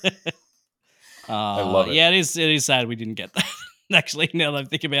gear. I love it. Yeah, it is sad we didn't get that. Actually, now that I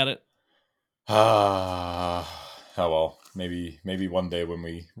think about it. Oh well. Maybe one day when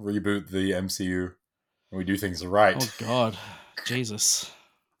we reboot the MCU and we do things right. Oh God, Jesus.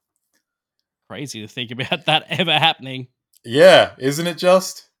 Crazy to think about that ever happening. Yeah, isn't it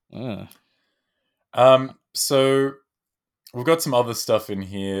just? Uh. So we've got some other stuff in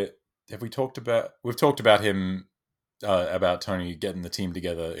here. We've talked about him, about Tony getting the team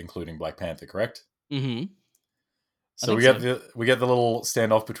together, including Black Panther, correct? Mm-hmm. So we get the little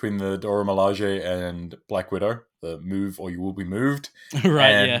standoff between the Dora Milaje and Black Widow, the move or you will be moved.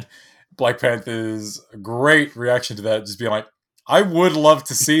 Right, and yeah. Black Panther's great reaction to that, just being like, I would love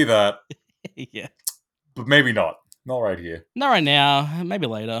to see that. Yeah. But maybe not. Not right here. Not right now. Maybe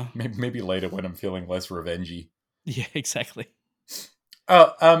later. Maybe later when I'm feeling less revengey. Yeah, exactly.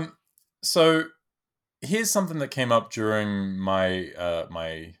 So here's something that came up during my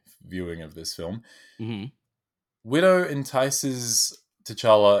my viewing of this film. Mm-hmm. Widow entices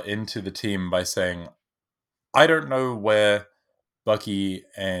T'Challa into the team by saying, I don't know where Bucky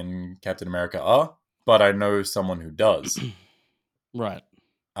and Captain America are, but I know someone who does. Right.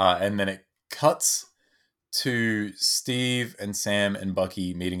 And then it cuts to Steve and Sam and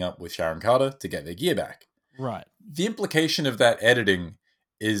Bucky meeting up with Sharon Carter to get their gear back. Right. The implication of that editing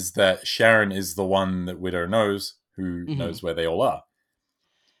is that Sharon is the one that Widow knows, who knows where they all are.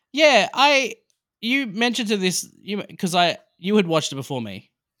 Yeah, you mentioned to this because you had watched it before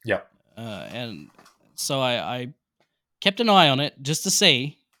me. Yep. And so I kept an eye on it just to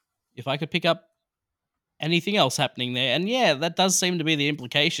see if I could pick up anything else happening there. And yeah, that does seem to be the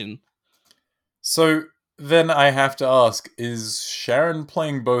implication. So then I have to ask, is Sharon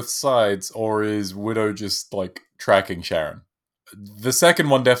playing both sides, or is Widow just tracking Sharon? The second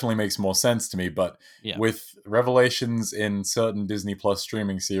one definitely makes more sense to me, but with revelations in certain Disney Plus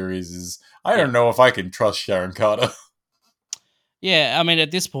streaming series, I don't know if I can trust Sharon Carter. Yeah, I mean,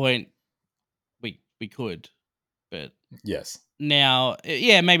 at this point, we could, but yes. Now,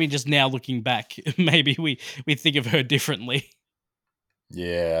 yeah, maybe just now looking back, maybe we think of her differently.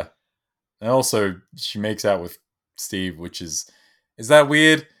 Yeah. And also, she makes out with Steve, which is that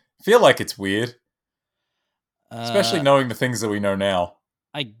weird? I feel like it's weird. Especially knowing the things that we know now.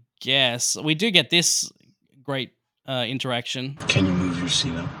 I guess. We do get this great interaction. Can you move your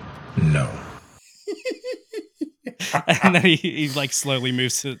seat up? No. And then he like slowly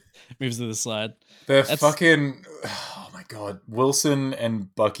moves to the side. They're fucking. Oh my god, Wilson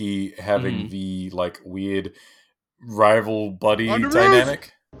and Bucky having the like weird rival buddy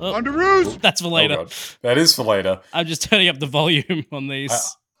dynamic. That's for later. Oh god, that is for later. I'm just turning up the volume on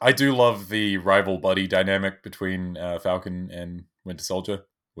these. I do love the rival buddy dynamic between Falcon and Winter Soldier.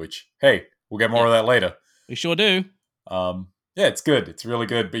 Which, hey, we'll get more of that later. We sure do. Yeah, it's good. It's really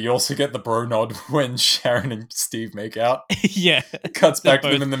good. But you also get the bro nod when Sharon and Steve make out. Yeah. Cuts back to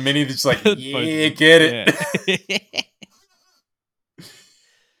them in the mini. They're just like, yeah, get it.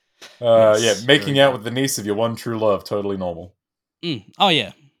 Yes, making out with the niece of your one true love, totally normal. Oh,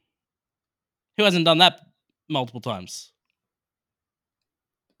 yeah. Who hasn't done that multiple times?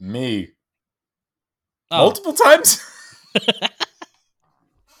 Me. Oh. Multiple times?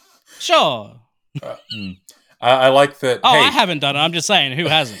 Sure. I like that. Oh, hey, I haven't done it. I'm just saying, who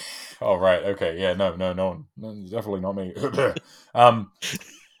hasn't? Oh, right. Okay. Yeah, no one. No, definitely not me.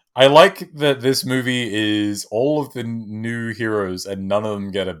 I like that this movie is all of the new heroes and none of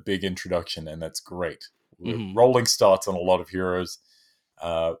them get a big introduction, and that's great. Mm-hmm. Rolling starts on a lot of heroes.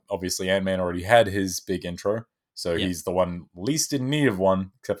 Obviously, Ant-Man already had his big intro, so he's the one least in need of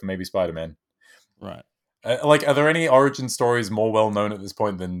one, except for maybe Spider-Man. Right. Are there any origin stories more well-known at this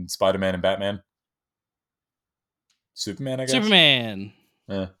point than Spider-Man and Batman? Superman, I guess? Superman.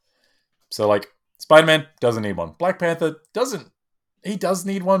 Yeah. So, like, Spider-Man doesn't need one. Black Panther doesn't. He does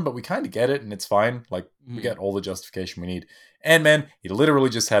need one, but we kind of get it, and it's fine. Like, we get all the justification we need. Ant-Man, he literally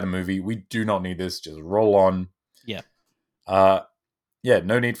just had a movie. We do not need this. Just roll on. Yeah.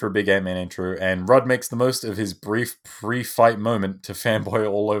 No need for a big Ant-Man intro. And Rudd makes the most of his brief pre-fight moment to fanboy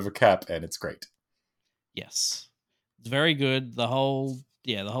all over Cap, and it's great. Yes. It's very good. The whole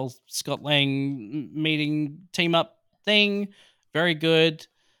Scott Lang meeting team up thing, very good.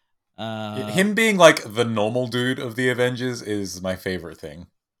 Him being like the normal dude of the Avengers is my favorite thing.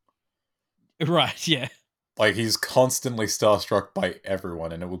 Right, yeah. Like, he's constantly starstruck by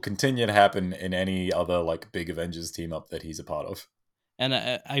everyone, and it will continue to happen in any other like big Avengers team up that he's a part of. And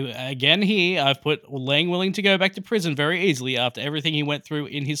I've put Lang willing to go back to prison very easily after everything he went through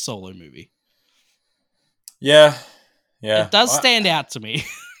in his solo movie. Yeah. It does stand out to me.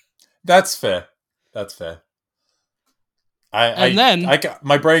 That's fair.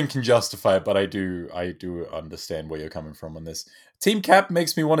 My brain can justify it, but I do understand where you're coming from on this. Team Cap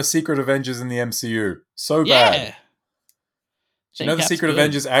makes me want a Secret Avengers in the MCU so bad. Do you know the Secret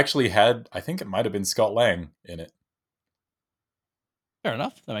Avengers actually had? I think it might have been Scott Lang in it. Fair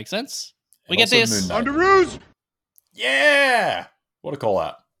enough. That makes sense. And we get this. Underoos! Yeah! What a call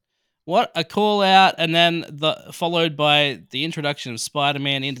out. What a call out, and then followed by the introduction of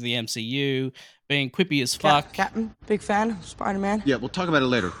Spider-Man into the MCU, being quippy as fuck. Captain, big fan of Spider-Man. Yeah, we'll talk about it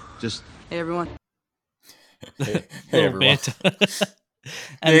later. Just... Hey, everyone. Hey Little everyone. bit.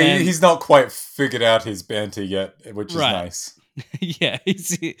 And then, he's not quite figured out his banter yet, which is nice. Yeah,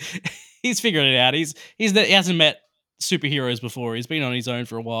 he's figured it out. He hasn't met superheroes before. He's been on his own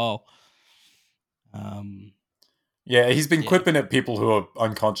for a while. Yeah, he's been quipping at people who are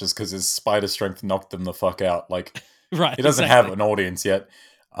unconscious because his spider strength knocked them the fuck out. Like, right, he doesn't have an audience yet.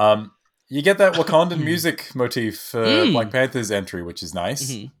 You get that Wakandan music motif for Black Panther's entry, which is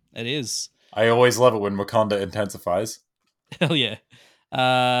nice. Mm-hmm. It is. I always love it when Wakanda intensifies. Hell yeah.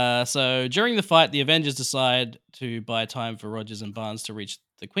 So during the fight, the Avengers decide to buy time for Rogers and Barnes to reach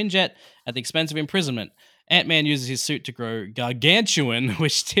the Quinjet at the expense of imprisonment. Ant-Man uses his suit to grow gargantuan,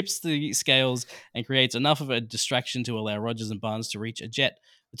 which tips the scales and creates enough of a distraction to allow Rogers and Barnes to reach a jet.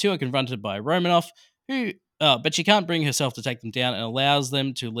 The two are confronted by Romanoff, but she can't bring herself to take them down and allows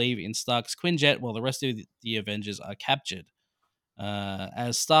them to leave in Stark's Quinjet while the rest of the Avengers are captured.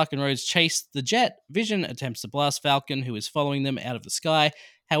 As Stark and Rhodes chase the jet, Vision attempts to blast Falcon, who is following them, out of the sky.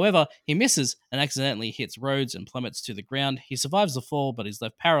 However, he misses and accidentally hits Rhodes and plummets to the ground. He survives the fall, but is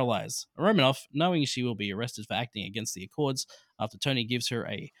left paralyzed. Romanoff, knowing she will be arrested for acting against the Accords after Tony gives her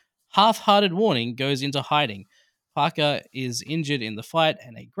a half-hearted warning, goes into hiding. Parker is injured in the fight,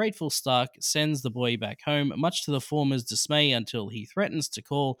 and a grateful Stark sends the boy back home, much to the former's dismay, until he threatens to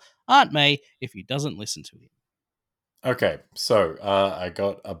call Aunt May if he doesn't listen to him. Okay, so I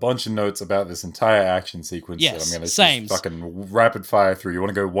got a bunch of notes about this entire action sequence that I'm going to just fucking rapid fire through. You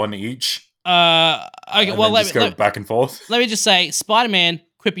want to go one each? Okay, well, let's go back and forth. Let me just say, Spider-Man,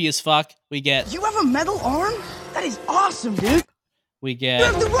 quippy as fuck. We get... You have a metal arm? That is awesome, dude. We get... You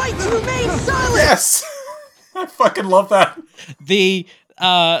have the right to remain silent! Yes! I fucking love that. The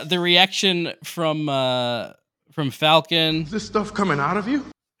reaction from Falcon... Is this stuff coming out of you?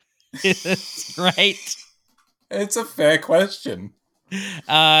 It's great. It's a fair question.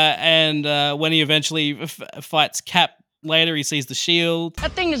 And when he eventually fights Cap later, he sees the shield.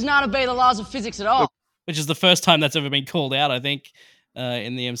 That thing does not obey the laws of physics at all. Which is the first time that's ever been called out, I think,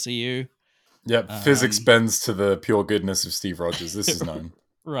 in the MCU. Yep, physics bends to the pure goodness of Steve Rogers. This is known.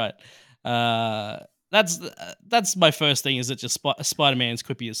 Right. That's my first thing, is that just Spider-Man's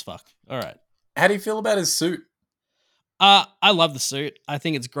quippy as fuck. All right. How do you feel about his suit? I love the suit. I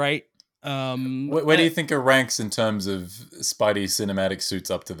think it's great. Where do you think it ranks in terms of Spidey cinematic suits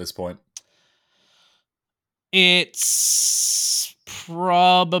up to this point? It's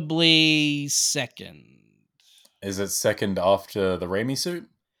probably second. Is it second after the Raimi suit?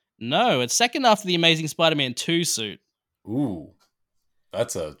 No, it's second after the Amazing Spider-Man 2 suit. Ooh,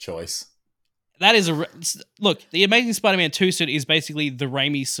 that's a choice. That is look, the Amazing Spider-Man 2 suit is basically the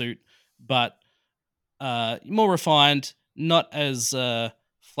Raimi suit, but more refined, not as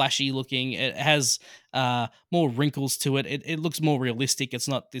flashy looking. It has more wrinkles to it. It looks more realistic. It's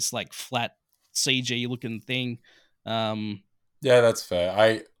not this like flat CG looking thing. Yeah, that's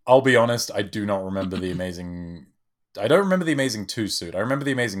fair. I'll be honest, I do not remember the Amazing... I don't remember the Amazing 2 suit. I remember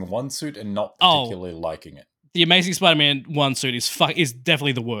the Amazing 1 suit and not particularly liking it. The Amazing Spider-Man 1 suit is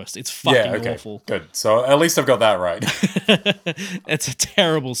definitely the worst. It's fucking awful. Good. So at least I've got that right. It's a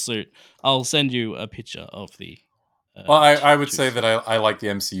terrible suit. I'll send you a picture of the... well, I would say that I like the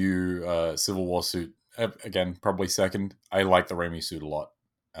MCU Civil War suit. Again, probably second. I like the Raimi suit a lot.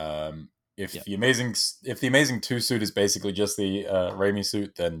 If the Amazing 2 suit is basically just the Raimi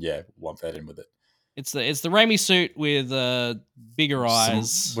suit, then yeah, lump that in with it. It's the Raimi suit with bigger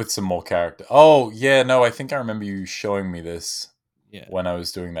eyes. With some more character. Oh, yeah, no, I think I remember you showing me this when I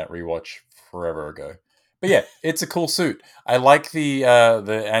was doing that rewatch forever ago. But yeah, it's a cool suit. I like the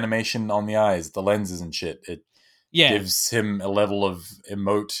animation on the eyes, the lenses and shit. It gives him a level of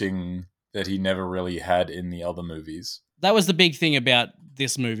emoting that he never really had in the other movies. That was the big thing about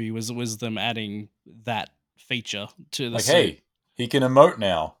this movie was them adding that feature to the suit. Hey, he can emote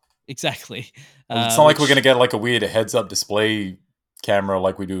now. Exactly. It's not like we're going to get like a weird heads-up display camera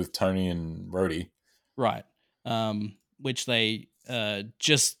like we do with Tony and Rhodey. Right. Which they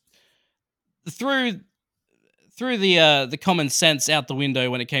just threw the common sense out the window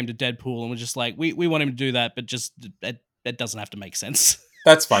when it came to Deadpool, and we're just like, we want him to do that, but just that doesn't have to make sense.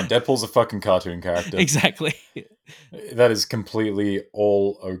 That's fine. Deadpool's a fucking cartoon character. Exactly. That is completely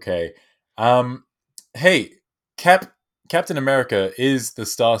all okay. Hey, Captain America is the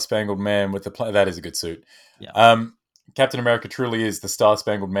Star-Spangled Man with the plan. That is a good suit. Yeah. Captain America truly is the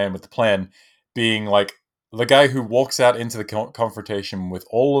Star-Spangled Man with the plan, being like the guy who walks out into the confrontation with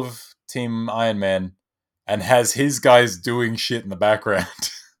all of Team Iron Man and has his guys doing shit in the background.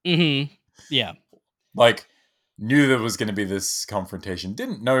 Mm-hmm. Yeah. Like, knew there was going to be this confrontation.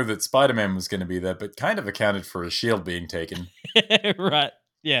 Didn't know that Spider-Man was going to be there, but kind of accounted for his shield being taken. Right.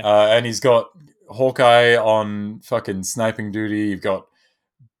 Yeah. And he's got Hawkeye on fucking sniping duty. You've got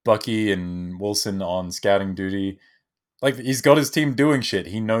Bucky and Wilson on scouting duty. Like, he's got his team doing shit.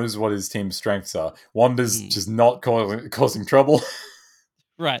 He knows what his team's strengths are. Wanda's just not causing trouble.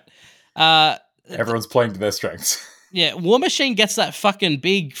 Right. Everyone's playing to their strengths. Yeah, War Machine gets that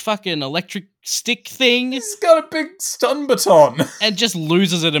big electric stick thing. He's got a big stun baton. And just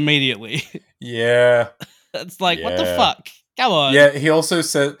loses it immediately. Yeah. It's like, what the fuck? Come on. Yeah, he also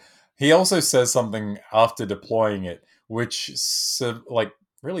says something after deploying it, which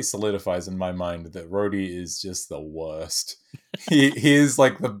really solidifies in my mind that Rhodey is just the worst. he is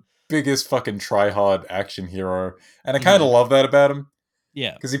like the biggest fucking try-hard action hero, and I kind of love that about him.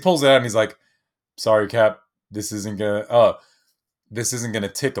 Yeah. Because he pulls it out and he's like, sorry, Cap, this isn't gonna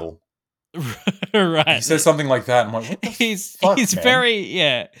tickle. Right. He says something like that. I'm like, what the fuck, he's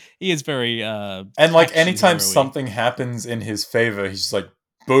man? he is very and like anytime something happens in his favor, he's just like,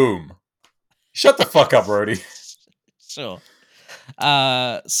 boom. Shut the fuck up, Rhodey. Sure.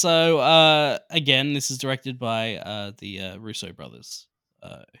 So again, this is directed by the Russo brothers,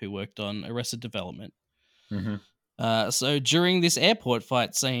 who worked on Arrested Development. Mm-hmm. So during this airport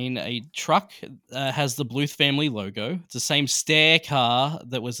fight scene, a truck has the Bluth family logo. It's the same stair car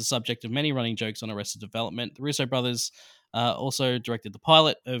that was the subject of many running jokes on Arrested Development. The Russo brothers also directed the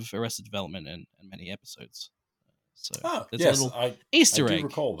pilot of Arrested Development and many episodes. So there's a little Easter egg. I do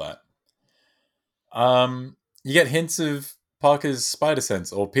recall that. You get hints of Parker's spider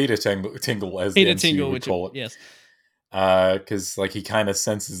sense, or Peter Tingle, as Peter the MCU Tingle, would call it. Yes. Because like he kind of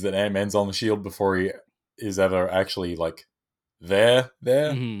senses that Ant-Man's on the shield before he is ever actually like there.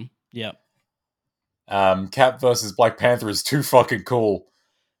 Mm-hmm. Yeah. Cap versus Black Panther is too fucking cool.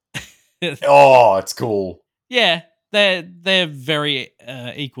 Oh, it's cool. Yeah, they're very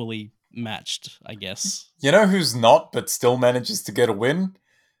equally matched, I guess. You know who's not, but still manages to get a win?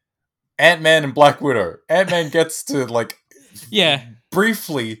 Ant-Man and Black Widow. Ant-Man gets to, like,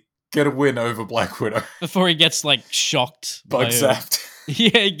 briefly get a win over Black Widow. Before he gets, like, shocked. Bug zapped.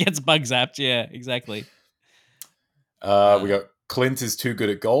 Yeah, he gets bug zapped. Yeah, exactly. We got Clint is too good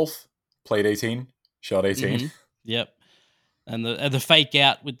at golf. Played 18. Shot 18. Mm-hmm. Yep. And the fake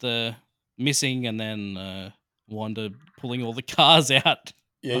out with the missing and then Wanda pulling all the cars out.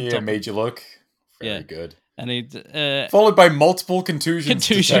 Yeah, made you look. Very good. And he followed by multiple contusions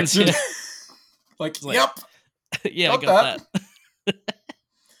detected. Yeah. like, yep. Yeah, I got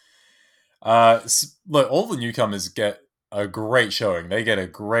that. Look, all the newcomers get a great showing. They get a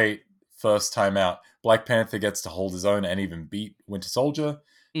great first time out. Black Panther gets to hold his own and even beat Winter Soldier.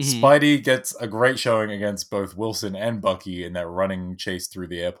 Mm-hmm. Spidey gets a great showing against both Wilson and Bucky in that running chase through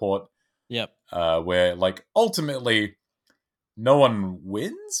the airport. Yep. Where, like, ultimately no one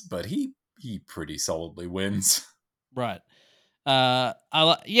wins, but he pretty solidly wins. Right. We got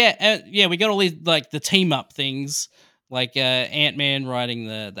all these, like, the team up things, like Ant-Man riding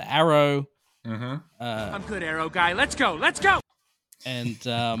the arrow. Mm-hmm. I'm good, Arrow guy. Let's go. And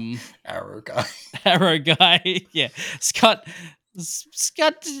Arrow guy. Arrow guy. Yeah. Scott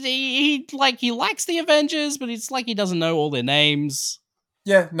he likes the Avengers, but it's like he doesn't know all their names.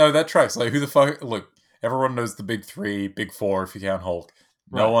 Yeah, no, that tracks. Like, who the fuck? Look, everyone knows the big three, big four if you count Hulk.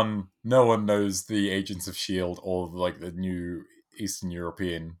 No one knows the Agents of S.H.I.E.L.D. or, like, the new Eastern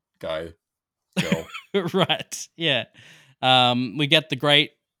European guy. Girl. Right. Yeah. We get the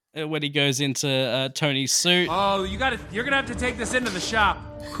great when he goes into Tony's suit. Oh, you're gonna have to take this into the shop.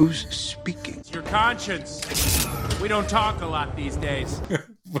 Who's speaking? It's your conscience. We don't talk a lot these days.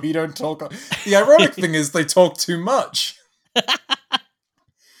 We don't talk. The ironic thing is they talk too much.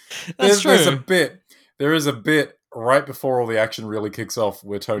 That's true. There is a bit right before all the action really kicks off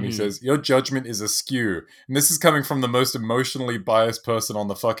where Tony says, "Your judgment is askew," and this is coming from the most emotionally biased person on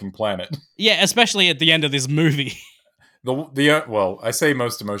the fucking planet. Yeah, especially at the end of this movie. Well, I say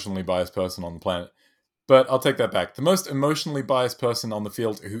most emotionally biased person on the planet, but I'll take that back. The most emotionally biased person on the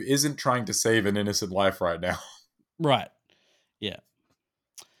field who isn't trying to save an innocent life right now. Right. Yeah.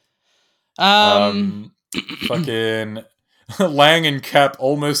 Fucking Lang and Cap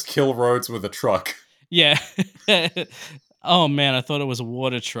almost kill Rhodes with a truck. Yeah. Oh man, I thought it was a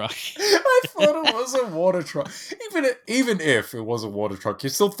water truck. I thought it was a water truck. Even if it was a water truck, you're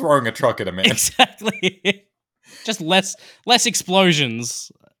still throwing a truck at a man. Exactly. Just less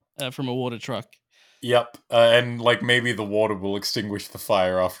explosions from a water truck. Yep, and like maybe the water will extinguish the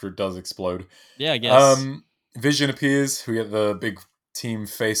fire after it does explode. Yeah, I guess. Vision appears. We get the big team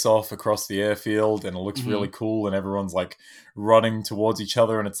face off across the airfield, and it looks really cool. And everyone's like running towards each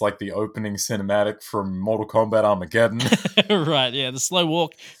other, and it's like the opening cinematic from Mortal Kombat Armageddon. Right? Yeah, the slow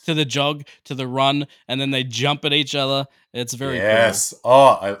walk to the jog to the run, and then they jump at each other. It's very cool.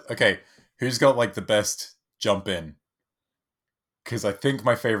 Oh, okay. Who's got like the best jump in? Because I think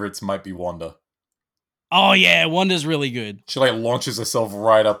my favorites might be Wanda. Oh yeah, Wanda's really good. She like launches herself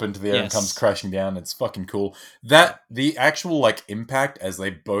right up into the air and comes crashing down. It's fucking cool. The actual like impact as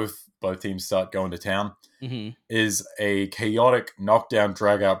they both teams start going to town is a chaotic knockdown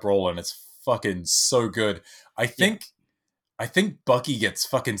drag out brawl, and it's fucking so good. I think Bucky gets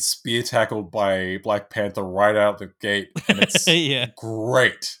fucking spear tackled by Black Panther right out the gate, and it's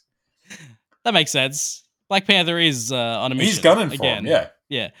great. That makes sense. Black Panther is on a mission. He's gunning for him, yeah.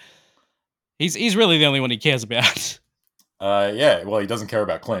 Yeah. He's really the only one he cares about. Yeah, well, he doesn't care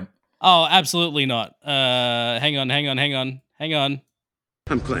about Clint. Oh, absolutely not. Hang on.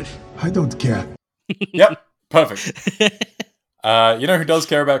 I'm Clint. I don't care. Yep, perfect. You know who does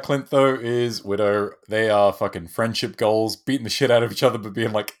care about Clint, though, is Widow. They are fucking friendship goals, beating the shit out of each other, but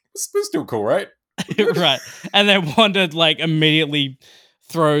being like, we're still cool, right? Right. And then Wanda, like, immediately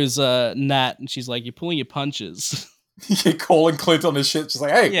throws Nat, and she's like, you're pulling your punches. You're calling Clint on his shit. She's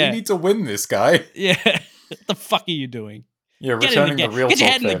like, hey, we need to win this guy. Yeah. What the fuck are you doing? Yeah, returning the real Get your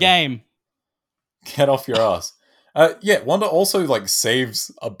head in the game. Get off your ass. Wanda also like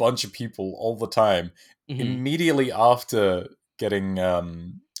saves a bunch of people all the time. Immediately after getting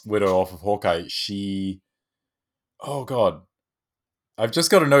Widow off of Hawkeye, oh god. I've just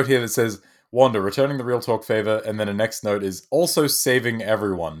got a note here that says Wanda returning the real talk favor, and then a next note is also saving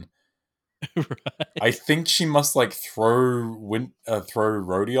everyone. Right. I think she must like throw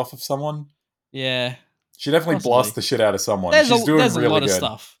Rhodey off of someone. Yeah. She definitely blasts the shit out of someone. There's She's doing a really lot good. of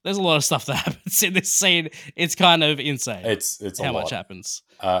stuff. There's a lot of stuff that happens in this scene. It's kind of insane. It's how much happens.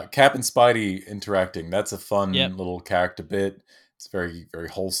 Cap and Spidey interacting. That's a fun little character bit. It's very, very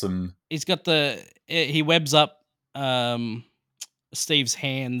wholesome. He's got he webs up Steve's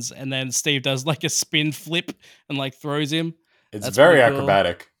hands, and then Steve does like a spin flip and like throws him. It's That's very pretty cool.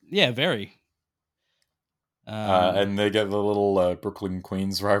 acrobatic. Yeah, very. And they get the little Brooklyn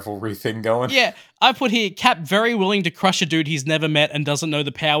Queens rivalry thing going. Yeah, I put here, Cap very willing to crush a dude he's never met and doesn't know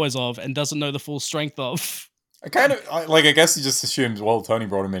the powers of and doesn't know the full strength of. I guess he just assumes, well, Tony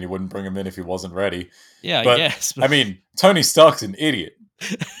brought him in, he wouldn't bring him in if he wasn't ready. Yeah, but, I guess. I mean, Tony Stark's an idiot.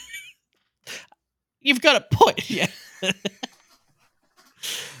 You've got it put, yeah.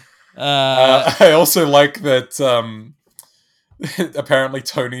 I also like that apparently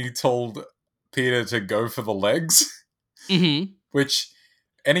Tony told Peter to go for the legs. Mm-hmm. Which,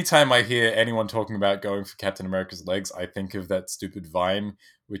 anytime I hear anyone talking about going for Captain America's legs, I think of that stupid Vine,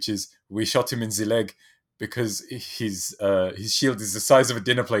 which is, we shot him in the leg because his shield is the size of a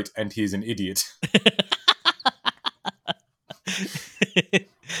dinner plate and he's an idiot.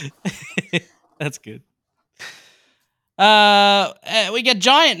 That's good. We get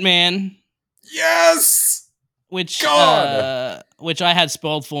Giant Man. Yes! Which I had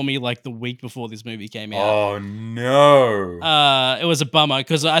spoiled for me like the week before this movie came out. Oh no! It was a bummer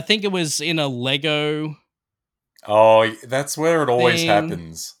because I think it was in a Lego. Oh, that's where it always thing.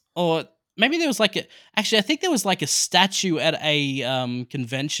 happens. Or maybe there was like I think there was like a statue at a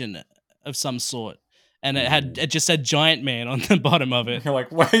convention of some sort, and it just said Giant Man on the bottom of it. You're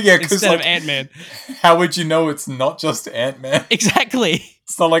like, well, yeah, because instead like, of Ant-Man. How would you know it's not just Ant-Man? Exactly.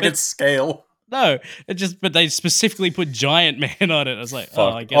 It's not like it's scale. No, but they specifically put Giant Man on it. I was like,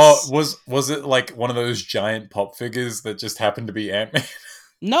 Fuck. I guess. Oh, was it like one of those giant pop figures that just happened to be Ant-Man?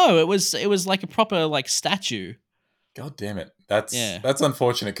 No, it was like a proper like statue. God damn it. That's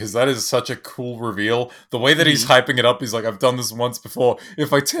unfortunate because that is such a cool reveal. The way that he's hyping it up, he's like, I've done this once before.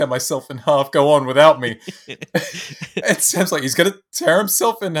 If I tear myself in half, go on without me. It sounds like he's going to tear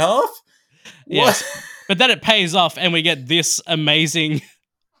himself in half? Yes. But then it pays off and we get this amazing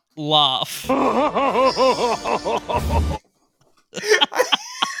laugh. I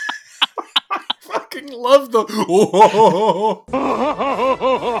fucking love the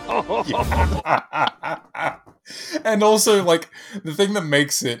And also, like, the thing that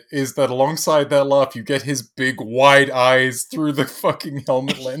makes it is that alongside that laugh, you get his big wide eyes through the fucking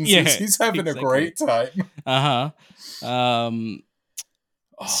helmet lenses. Yeah, he's having a great time.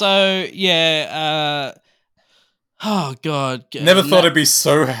 So yeah, oh god, never thought I'd be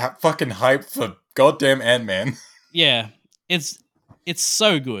so fucking hyped for goddamn Ant-Man. Yeah, it's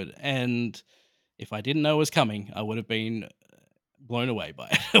so good, and if I didn't know it was coming, I would have been blown away by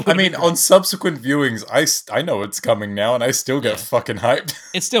it. I mean, on subsequent viewings, I know it's coming now, and I still get fucking hyped.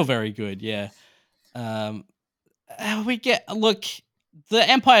 It's still very good, yeah. We get the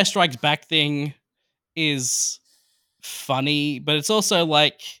Empire Strikes Back thing is funny, but it's also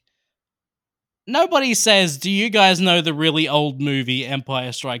like nobody says, "Do you guys know the really old movie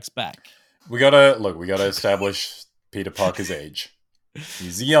Empire Strikes Back?" We gotta establish Peter Parker's age.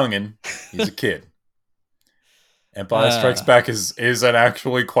 He's a youngin'. He's a kid. Empire Strikes Back is an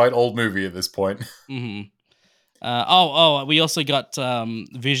actually quite old movie at this point. Mm-hmm. We also got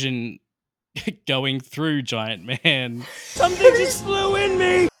Vision going through Giant Man. Something just flew in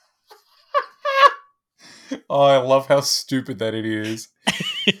me. Oh, I love how stupid that idiot is.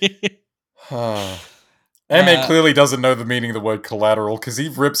 Ant-Man clearly doesn't know the meaning of the word collateral because he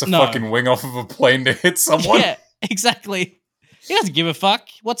rips a fucking wing off of a plane to hit someone. Yeah, exactly. He doesn't give a fuck.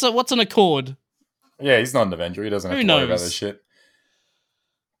 What's an Accord? Yeah, he's not an Avenger. He doesn't have to worry about this shit.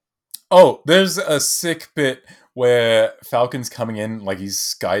 Oh, there's a sick bit where Falcon's coming in, like he's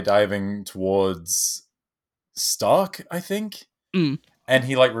skydiving towards Stark, I think. Mm. And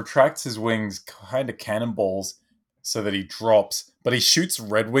he like retracts his wings, kind of cannonballs, so that he drops. But he shoots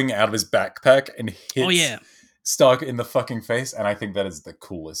Red Wing out of his backpack and hits Stark in the fucking face. And I think that is the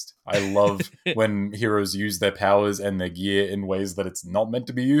coolest. I love when heroes use their powers and their gear in ways that it's not meant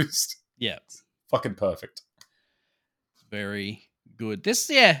to be used. Yeah. Fucking perfect. Very good. This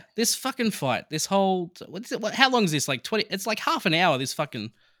fucking fight, this whole how long is this? Like 20? It's like half an hour. This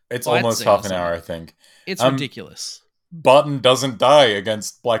fucking. It's almost half an hour, I think. It's ridiculous. Barton doesn't die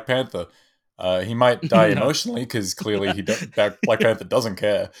against Black Panther. He might die emotionally because clearly Black Panther doesn't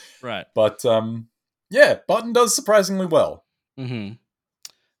care. Right. But yeah, Barton does surprisingly well. Mm-hmm.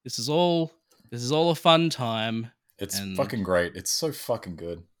 This is all a fun time. It's fucking great. It's so fucking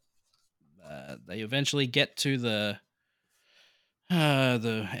good. They eventually get to the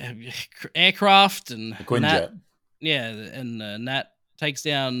aircraft and the Quinjet. And Nat takes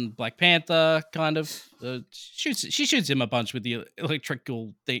down Black Panther. Kind of she shoots him a bunch with the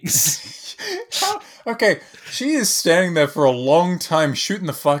electrical things. Okay, she is standing there for a long time shooting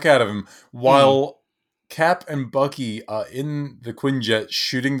the fuck out of him while Cap and Bucky are in the Quinjet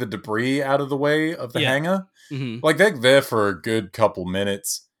shooting the debris out of the way of the hangar. Mm-hmm. Like, they're there for a good couple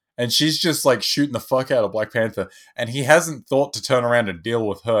minutes. And she's just, like, shooting the fuck out of Black Panther. And he hasn't thought to turn around and deal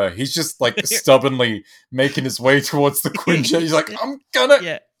with her. He's just, like, stubbornly making his way towards the Quinjet. He's like, I'm gonna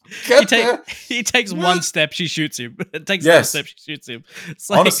get there. He takes one step, she shoots him. It takes another step, she shoots him. It's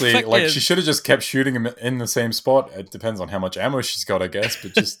like, honestly, like, she should have just kept shooting him in the same spot. It depends on how much ammo she's got, I guess.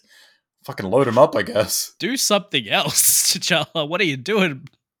 But just fucking load him up, I guess. Do something else, T'Challa. What are you doing?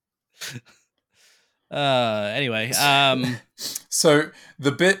 Anyway, so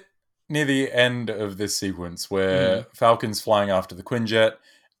the bit near the end of this sequence where Falcon's flying after the Quinjet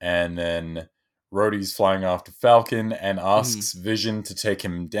and then Rhodey's flying after Falcon and asks Vision to take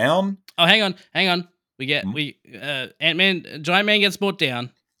him down. Oh, hang on. Ant-Man, Giant Man gets brought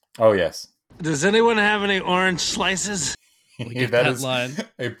down. Oh, yes. Does anyone have any orange slices? We get that that is line.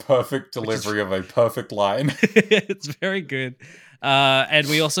 A perfect delivery of a perfect line. It's very good. And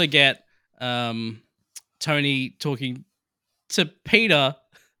we also get Tony talking to Peter.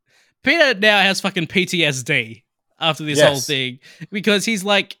 Peter now has fucking PTSD after this whole thing because he's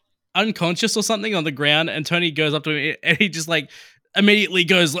like unconscious or something on the ground, and Tony goes up to him and he just like immediately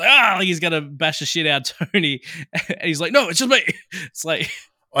goes like he's gonna bash the shit out of Tony, and he's like, no, it's just me. It's like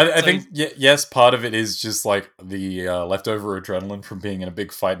I think yes, part of it is just like the leftover adrenaline from being in a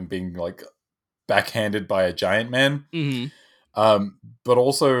big fight and being like backhanded by a giant man. But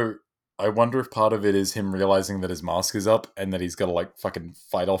also I wonder if part of it is him realizing that his mask is up and that he's got to like fucking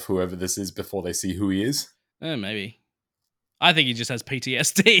fight off whoever this is before they see who he is. Maybe. I think he just has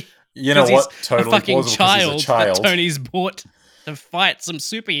PTSD. You know what? Totally a fucking plausible, child that Tony's bought to fight some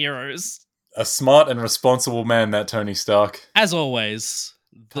superheroes. A smart and responsible man, that Tony Stark. As always,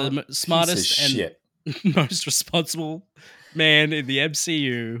 the smartest and most responsible man in the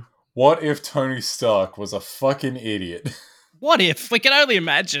MCU. What if Tony Stark was a fucking idiot? What if? We can only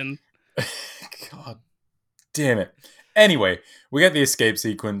imagine. God damn it. Anyway, we get the escape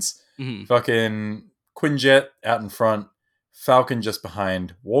sequence. Fucking Quinjet out in front. Falcon just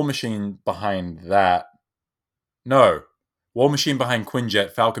behind. War Machine behind that. No. War Machine behind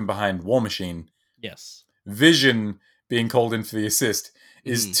Quinjet. Falcon behind War Machine. Yes. Vision, being called in for the assist,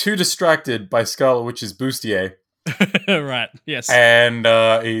 is too distracted by Scarlet Witch's bustier. Right, yes. And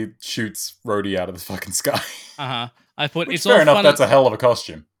he shoots Rhodey out of the fucking sky. I put Which, it's fair all enough, fun. that's a hell of a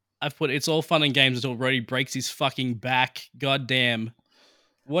costume. I've put it's all fun and games until Rhodey breaks his fucking back. God damn.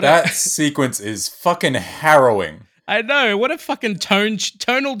 That sequence is fucking harrowing. I know. What a fucking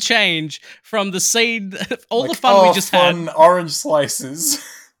tonal change from the scene, all the fun we just had. Orange slices.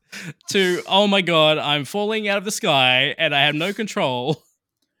 To, oh my god, I'm falling out of the sky and I have no control.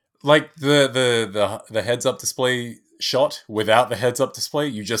 Like the heads-up display shot without the heads-up display,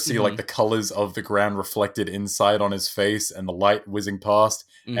 you just see like the colors of the ground reflected inside on his face and the light whizzing past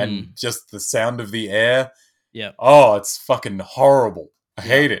and just the sound of the air. Yeah. Oh, it's fucking horrible. I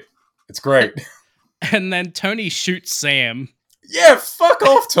hate it. It's great. And then Tony shoots Sam. Yeah, fuck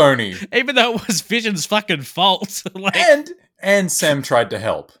off, Tony. Even though it was Vision's fucking fault. Like, and Sam tried to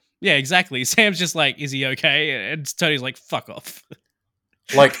help. Yeah, exactly. Sam's just like, is he okay? And Tony's like, fuck off.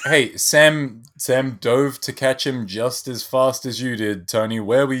 Like, hey, Sam dove to catch him just as fast as you did, Tony.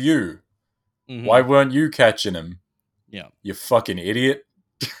 Where were you? Why weren't you catching him? Yeah. You fucking idiot.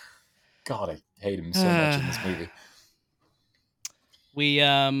 God, I hate him so much in this movie. We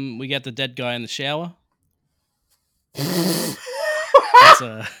get the dead guy in the shower. That's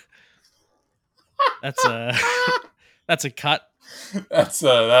a cut.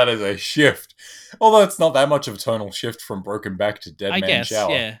 That is a shift. Although it's not that much of a tonal shift from Broken Back to Dead Man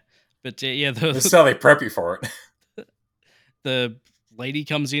Shower. Yeah. But yeah, that's how they prep you for it. The lady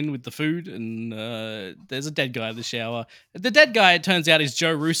comes in with the food, and there's a dead guy in the shower. The dead guy, it turns out, is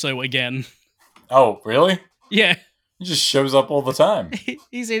Joe Russo again. Oh, really? Yeah. He just shows up all the time.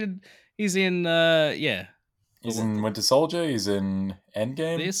 He's in He's in Winter Soldier. He's in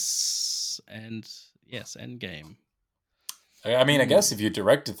Endgame. Endgame. I mean, I guess if you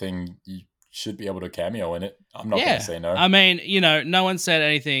direct a thing, you should be able to cameo in it. I'm not going to say no. I mean, no one said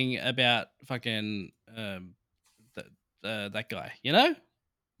anything about fucking that guy, You're going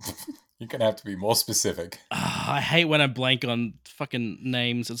to have to be more specific. I hate when I blank on fucking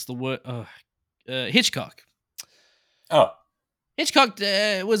names. It's the word... Hitchcock. Oh. Hitchcock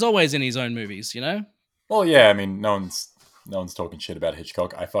was always in his own movies, Well, yeah, I mean, no one's talking shit about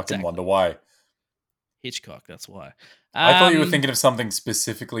Hitchcock. I fucking wonder why. Hitchcock, that's why. I thought you were thinking of something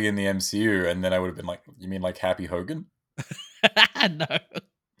specifically in the MCU, and then I would have been like, you mean like Happy Hogan? No.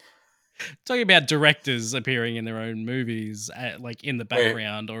 Talking about directors appearing in their own movies, like in the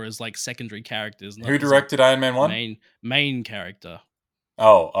background or as like secondary characters. Who directed Iron Man 1? Main character.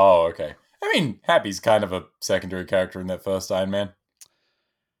 Oh, okay. I mean, Happy's kind of a secondary character in that first Iron Man.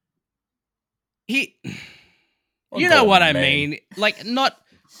 You know what I mean? Like, not...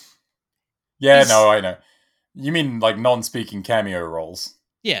 Yeah, no, I know. You mean like non-speaking cameo roles?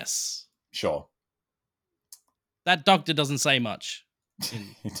 Yes. Sure. That doctor doesn't say much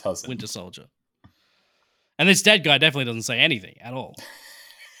in He doesn't. Winter Soldier. And this dead guy definitely doesn't say anything at all.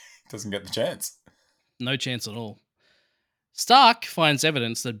 Doesn't get the chance. No chance at all. Stark finds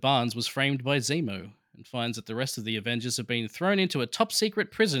evidence that Barnes was framed by Zemo and finds that the rest of the Avengers have been thrown into a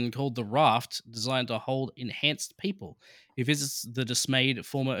top-secret prison called the Raft, designed to hold enhanced people. He visits the dismayed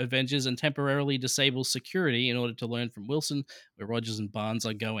former Avengers and temporarily disables security in order to learn from Wilson where Rogers and Barnes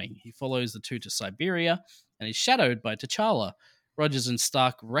are going. He follows the two to Siberia and is shadowed by T'Challa. Rogers and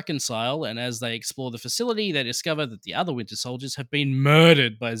Stark reconcile, and as they explore the facility, they discover that the other Winter Soldiers have been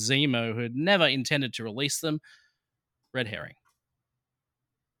murdered by Zemo, who had never intended to release them. Red herring.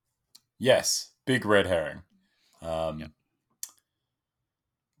 Yes, big red herring. Yep.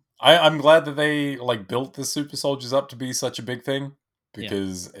 I'm glad that they like built the super soldiers up to be such a big thing,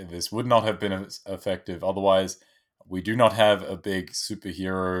 because this would not have been as effective otherwise. We do not have a big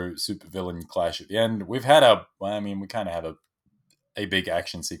superhero supervillain clash at the end. We've had we kind of have a big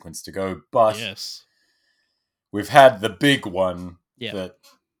action sequence to go, but yes, we've had the big one Yeah. that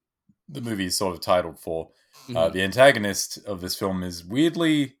the movie is sort of titled for. The antagonist of this film is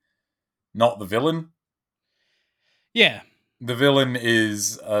weirdly not the villain. Yeah. The villain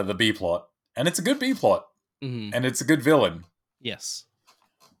is the B plot, and it's a good B plot, and it's a good villain. Yes.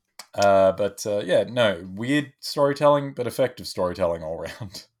 Weird storytelling, but effective storytelling all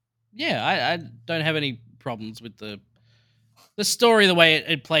around. Yeah, I don't have any problems with the story, the way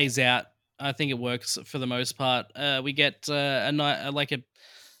it plays out. I think it works for the most part. We get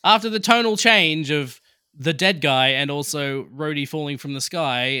after the tonal change of the dead guy and also Rhodey falling from the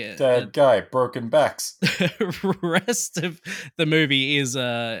sky. Dead guy, broken backs. The rest of the movie is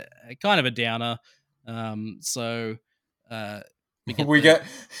kind of a downer.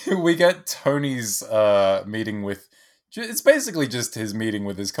 We get Tony's meeting with. It's basically just his meeting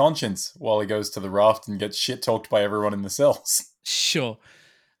with his conscience while he goes to the raft and gets shit talked by everyone in the cells. Sure.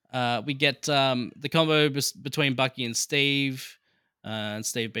 We get the combo between Bucky and Steve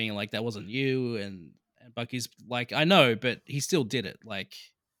being like, "That wasn't you," and Bucky's like, "I know, but he still did it." Like,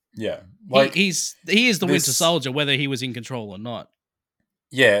 yeah, like he is the Winter Soldier, whether he was in control or not.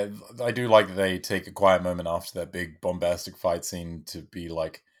 Yeah, I do like that they take a quiet moment after that big bombastic fight scene to be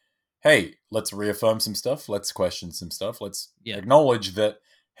like, "Hey, let's reaffirm some stuff. Let's question some stuff. Let's acknowledge that,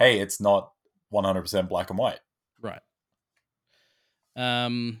 hey, it's not 100% black and white." Right.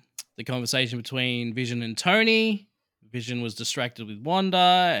 The conversation between Vision and Tony. Vision was distracted with Wanda,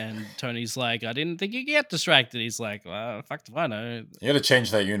 and Tony's like, "I didn't think you'd get distracted." He's like, "Well, fuck if I know." You gotta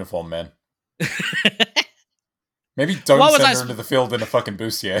change that uniform, man. Maybe don't send her into the field in a fucking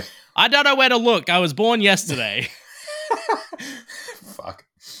bustier. I don't know where to look. I was born yesterday. Fuck.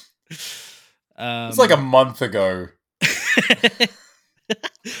 It's like a month ago.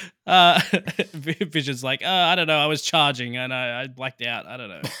 Vision's like, I don't know. I was charging and I blacked out. I don't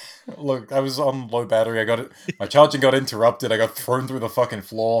know. Look, I was on low battery. My charging got interrupted. I got thrown through the fucking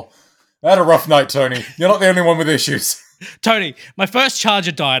floor. I had a rough night, Tony. You're not the only one with issues. Tony, my first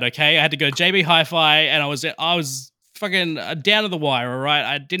charger died, okay? I had to go JB Hi-Fi and I was fucking down to the wire, all right?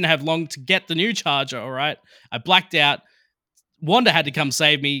 I didn't have long to get the new charger, all right? I blacked out. Wanda had to come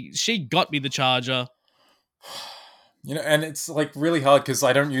save me. She got me the charger. You know, and it's like really hard because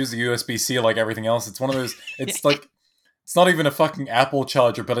I don't use the USB-C like everything else. It's one of those, it's like, it's not even a fucking Apple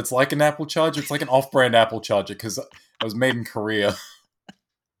charger, but it's like an Apple charger. It's like an off-brand Apple charger because I was made in Korea.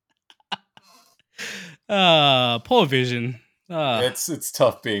 Poor Vision. It's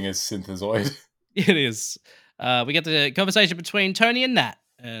tough being a synthezoid. It is. We get the conversation between Tony and Nat,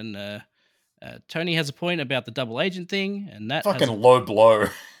 and Tony has a point about the double agent thing, and Nat low blow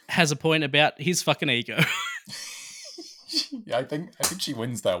has a point about his fucking ego. Yeah, I think she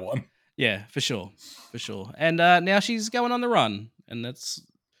wins that one. Yeah, for sure. And now she's going on the run, and this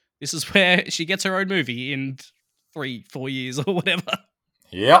is where she gets her own movie in 3-4 years or whatever.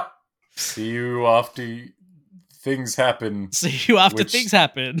 Yep. See you after things happen.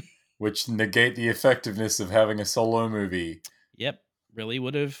 Which negate the effectiveness of having a solo movie. Yep. Really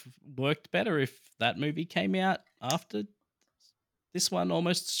would have worked better if that movie came out after this one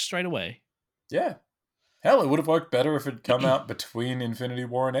almost straight away. Yeah. Hell, it would have worked better if it had come out between Infinity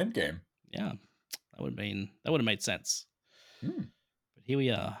War and Endgame. Yeah. That would have made sense. here we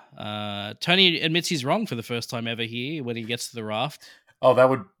are. Tony admits he's wrong for the first time ever here when he gets to the raft. Oh,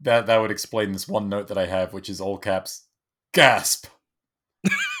 that would explain this one note that I have, which is all caps. Gasp.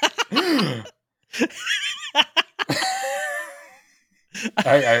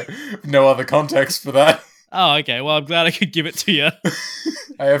 I no other context for that. Oh, okay. Well, I'm glad I could give it to you.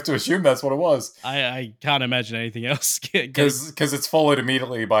 I have to assume that's what it was. I can't imagine anything else. Because it's followed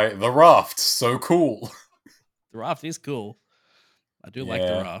immediately by the raft. So cool. The raft is cool. I do like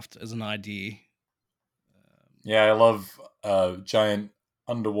the raft as an idea. Yeah, I love giant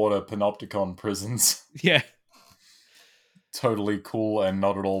underwater panopticon prisons. Yeah. Totally cool and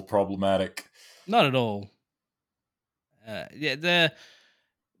not at all problematic. Not at all.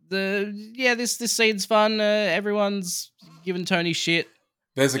 This scene's fun. Everyone's giving Tony shit.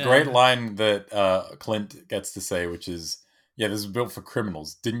 There's a great line that Clint gets to say, which is, "Yeah, this is built for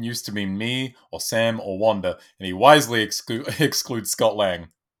criminals. Didn't used to mean me or Sam or Wanda," and he wisely excludes Scott Lang,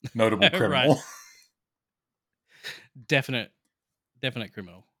 notable criminal. Right. Definite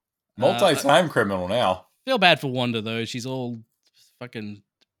criminal. Multi-time criminal now. Feel bad for Wanda though. She's all fucking.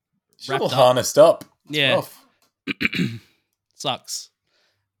 She's all harnessed up. It's rough. Sucks.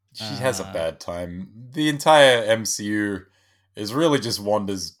 She has a bad time. The entire MCU is really just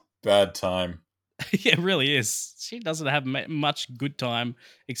Wanda's bad time. Yeah, it really is. She doesn't have much good time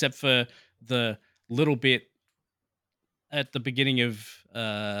except for the little bit at the beginning of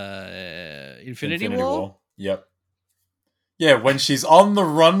Infinity War. Yep. Yeah, when she's on the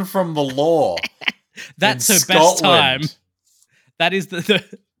run from the law. That's her best time. That is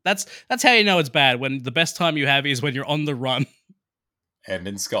that's how you know it's bad, when the best time you have is when you're on the run. And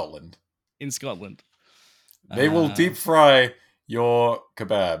in Scotland. They will deep fry your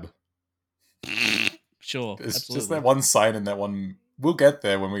kebab. Sure. It's absolutely. just that one sign in that one. We'll get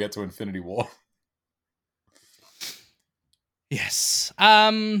there when we get to Infinity War. Yes.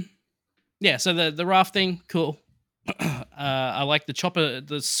 Yeah, so the raft thing, cool. I like the chopper,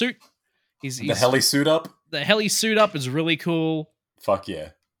 the suit. The heli suit up? The heli suit up is really cool. Fuck yeah.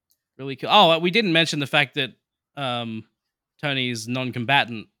 Really cool. Oh, we didn't mention the fact that Tony's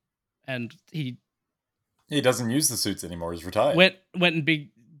non-combatant and he doesn't use the suits anymore. He's retired. Went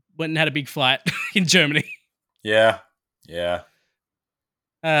and had a big flight in Germany. Yeah.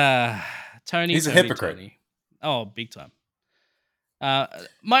 Tony. He's a hypocrite. Tony. Oh, big time.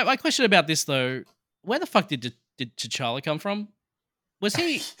 My question about this though, where the fuck did T'Challa come from? Was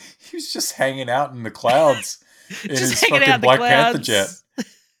he? He was just hanging out in the clouds in his fucking Black Panther jet.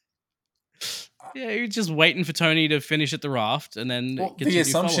 Yeah, he was just waiting for Tony to finish at the raft, and then the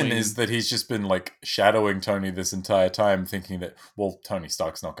assumption is that he's just been like shadowing Tony this entire time, thinking that, well, Tony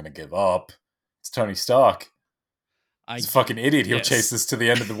Stark's not going to give up. It's Tony Stark. He's a fucking idiot. He'll chase this to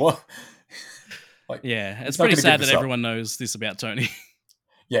the end of the war. It's pretty sad that everyone knows this about Tony.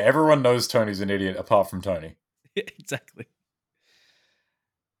 Yeah, everyone knows Tony's an idiot apart from Tony. Yeah, exactly.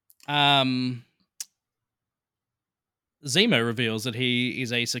 Zemo reveals that he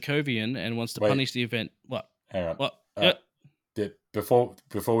is a Sokovian and wants to punish the event. What? Hang on. What? Before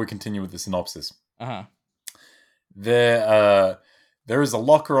we continue with the synopsis. Uh-huh. There is a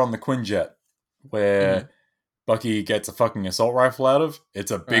locker on the Quinjet where Bucky gets a fucking assault rifle out of.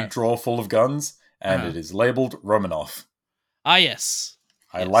 It's a big drawer full of guns, and it is labeled Romanoff. Ah, yes.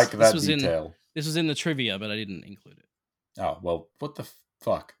 I like that detail. This was in the trivia, but I didn't include it. Oh, well, what the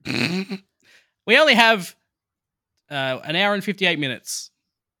fuck? We only have an hour and 58 minutes.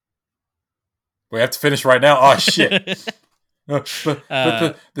 We have to finish right now? Oh, shit. But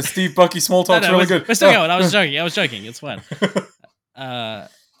the Steve Bucky small talk's really good. We're still going. I was joking. It's fine.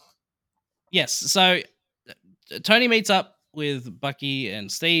 Yes, so Tony meets up with Bucky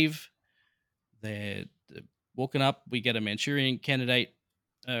and Steve. They're walking up. We get a Manchurian Candidate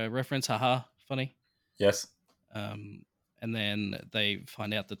reference. Haha, funny. Yes. And then they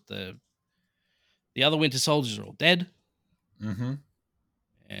find out that the other Winter Soldiers are all dead. Mm-hmm.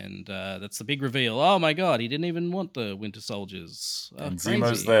 And that's the big reveal. Oh my god, he didn't even want the Winter Soldiers. Oh, and crazy.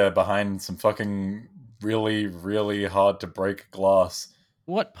 Zemo's there behind some fucking really, really hard to break glass.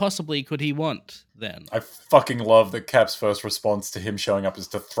 What possibly could he want then? I fucking love that Cap's first response to him showing up is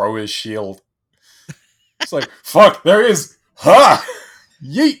to throw his shield. It's like, fuck, there he is! Ha!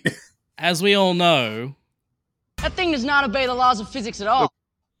 Yeet! As we all know... That thing does not obey the laws of physics at all.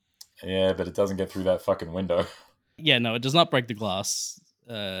 Yeah, but it doesn't get through that fucking window. Yeah, no, it does not break the glass.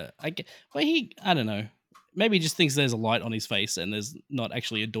 I don't know. Maybe he just thinks there's a light on his face and there's not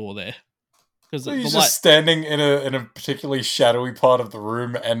actually a door there. Because he's just standing in a particularly shadowy part of the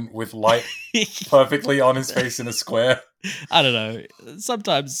room and with light perfectly on his face in a square. I don't know.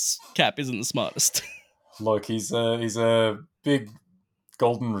 Sometimes Cap isn't the smartest. Look, he's a big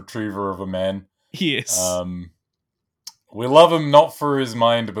golden retriever of a man. Yes. We love him not for his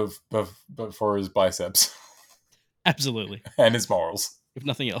mind, but for his biceps. Absolutely. And his morals. If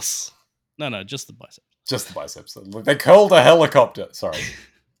nothing else. No, just the biceps. Just the biceps. They curled a helicopter. Sorry.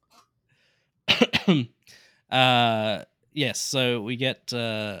 Yes, so we get...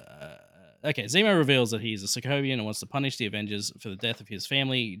 okay, Zemo reveals that he's a Sokovian and wants to punish the Avengers for the death of his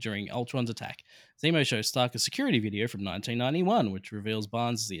family during Ultron's attack. Zemo shows Stark a security video from 1991, which reveals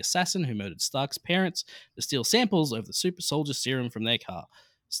Barnes is the assassin who murdered Stark's parents to steal samples of the super soldier serum from their car.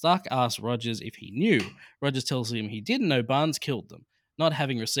 Stark asks Rogers if he knew. Rogers tells him he didn't know Barnes killed them. Not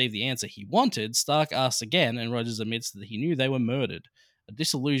having received the answer he wanted, Stark asks again, and Rogers admits that he knew they were murdered. A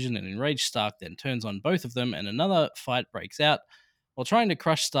disillusioned and enraged Stark then turns on both of them, and another fight breaks out. While trying to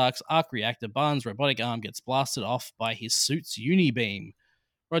crush Stark's arc reactor, Barnes' robotic arm gets blasted off by his suit's unibeam.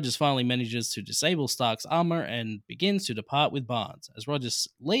 Rogers finally manages to disable Stark's armor and begins to depart with Barnes. As Rogers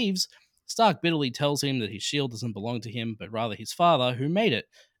leaves, Stark bitterly tells him that his shield doesn't belong to him, but rather his father, who made it.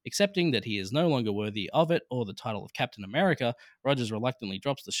 Accepting that he is no longer worthy of it or the title of Captain America, Rogers reluctantly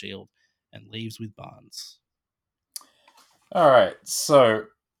drops the shield and leaves with Barnes. All right, so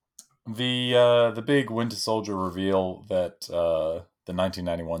the big Winter Soldier reveal that the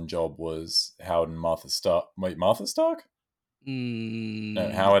 1991 job was Howard and Martha Stark. Wait, Martha Stark?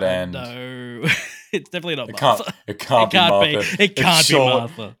 No, Howard and... No, it's definitely not Martha. It can't be Martha. It can't be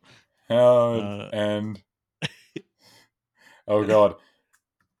Martha. Howard and... Oh, God.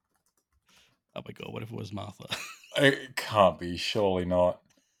 Oh, my God, what if it was Martha? It can't be, surely not.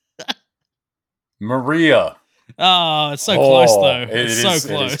 Maria. Oh, it's so close, though. It's so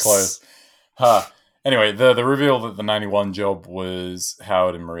close. It is close. Anyway, the reveal that the 91 job was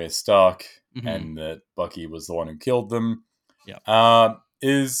Howard and Maria Stark, and that Bucky was the one who killed them,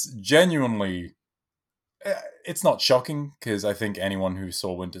 is genuinely... It's not shocking, because I think anyone who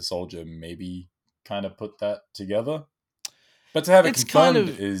saw Winter Soldier maybe kind of put that together. But to have it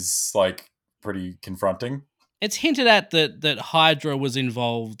confirmed is, like, pretty confronting. It's hinted at that Hydra was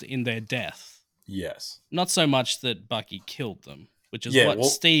involved in their death. Yes. Not so much that Bucky killed them, which is what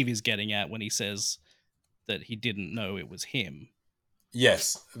Steve is getting at when he says that he didn't know it was him.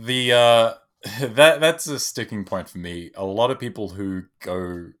 Yes. That's a sticking point for me. A lot of people who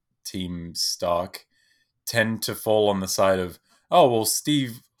go Team Stark tend to fall on the side of, oh, well,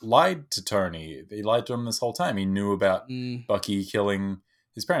 Steve lied to Tony. He lied to him this whole time. He knew about Bucky killing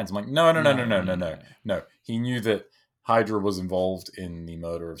his parents. I'm like, no. He knew that Hydra was involved in the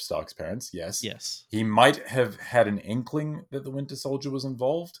murder of Stark's parents, yes. Yes. He might have had an inkling that the Winter Soldier was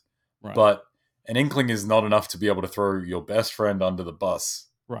involved, right. But an inkling is not enough to be able to throw your best friend under the bus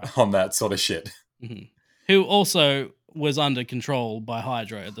on that sort of shit. Mm-hmm. Who also was under control by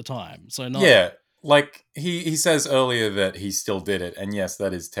Hydra at the time. So not... Yeah, like he says earlier that he still did it, and yes,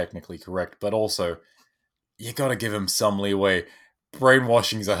 that is technically correct, but also, you gotta give him some leeway.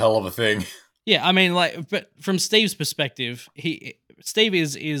 Brainwashing's a hell of a thing. Yeah, I mean, like, but from Steve's perspective, Steve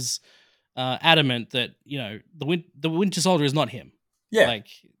is adamant that, you know, the Winter Soldier is not him. Yeah, like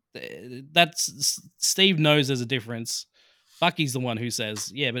that's Steve knows there's a difference. Bucky's the one who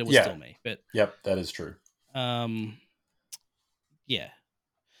says, "Yeah, but it was still me." But yep, that is true. Yeah.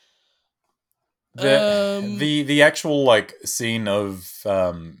 The actual like scene of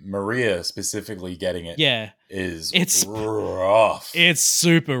Maria specifically getting it, it's rough. It's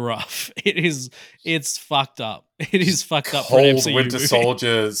super rough. It's fucked up. It is fucked up. Cold for an MCU Winter movie.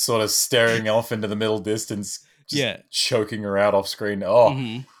 Soldier sort of staring off into the middle distance, choking her out off screen.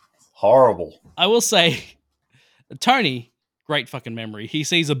 Oh, horrible. I will say, Tony, great fucking memory. He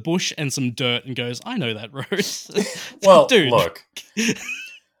sees a bush and some dirt and goes, "I know that road." Well, dude, look.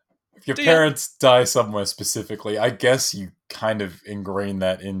 If your parents die somewhere specifically, I guess you kind of ingrain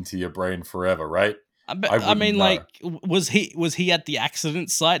that into your brain forever, right? I mean, like, was he at the accident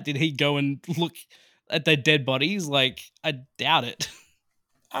site? Did he go and look at their dead bodies? Like, I doubt it.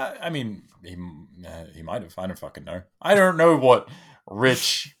 I mean, he might have. I don't fucking know. I don't know what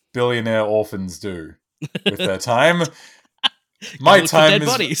rich billionaire orphans do with their time. My time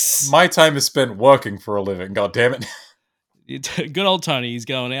is spent working for a living. God damn it. Good old Tony. He's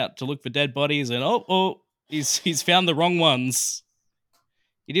going out to look for dead bodies, and he's found the wrong ones.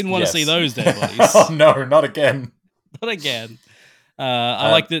 He didn't want to see those dead bodies. Oh no, not again. Not again.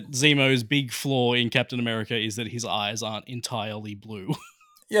 I like that Zemo's big flaw in Captain America is that his eyes aren't entirely blue.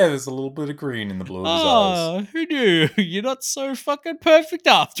 Yeah, there's a little bit of green in the blue of his eyes. Who knew? You're not so fucking perfect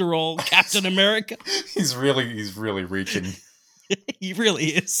after all, Captain America. He's really reaching. He really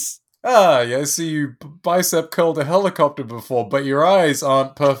is. Yeah, I see you bicep curled a helicopter before, but your eyes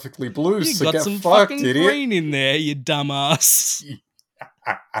aren't perfectly blue, You so got get some fucked, fucking idiot. green in there, you dumbass.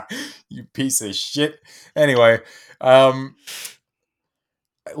 piece of shit. Anyway,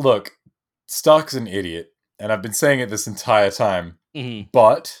 look, Stark's an idiot, and I've been saying it this entire time,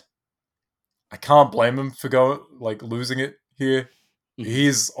 but I can't blame him for losing it here.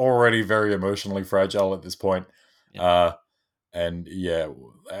 He's already very emotionally fragile at this point. And yeah,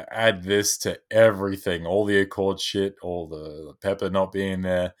 add this to everything, all the Accord shit, all the Pepper not being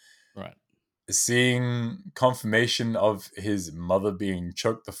there. Right. Seeing confirmation of his mother being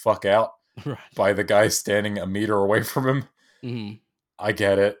choked the fuck out right. by the guy standing a meter away from him. Mm-hmm. I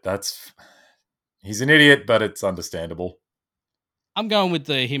get it. He's an idiot, but it's understandable. I'm going with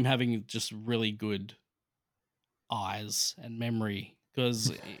him having just really good eyes and memory,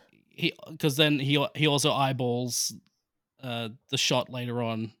 because then he also eyeballs the shot later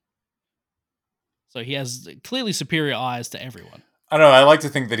on, so he has clearly superior eyes to everyone. I don't know. I like to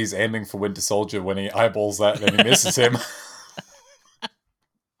think that he's aiming for Winter Soldier when he eyeballs that and he misses him.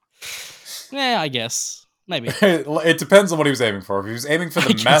 Yeah, I guess. Maybe. It depends on what he was aiming for. If he was aiming for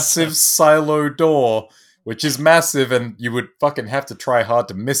the massive silo door, which is massive, and you would fucking have to try hard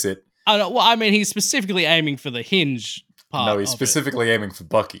to miss it. Oh, no, well, I mean, he's specifically aiming for the hinge part. No, he's specifically aiming for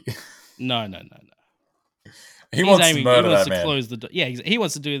Bucky. No. He wants to murder that man. Close the door. Yeah, he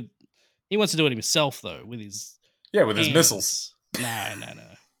wants to do it himself, though, with his his missiles.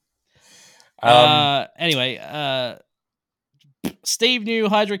 No. Anyway, Steve knew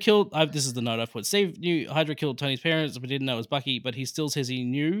Hydra killed... this is the note I've put. Steve knew Hydra killed Tony's parents, but didn't know it was Bucky, but he still says he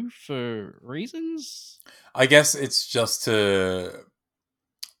knew for reasons? I guess it's just to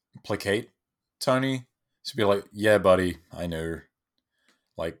placate Tony. To be like, yeah, buddy, I knew.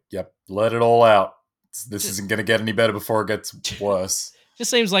 Like, yep, let it all out. This isn't going to get any better before it gets worse. Just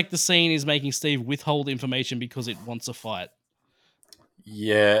seems like the scene is making Steve withhold information because it wants a fight.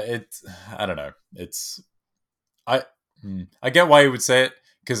 Yeah, I don't know. I get why you would say it,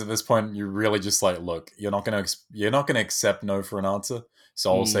 because at this point you're really just like, look, you're not gonna accept no for an answer.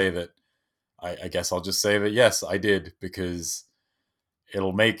 So I'll say that. I guess I'll just say that yes, I did, because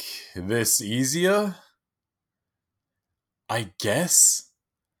it'll make this easier. I guess.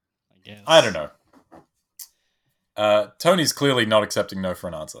 I don't know. Tony's clearly not accepting no for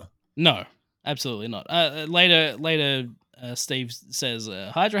an answer. No, absolutely not. Later, Steve says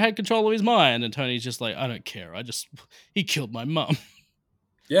Hydra had control of his mind, and Tony's just like, I don't care. He killed my mum.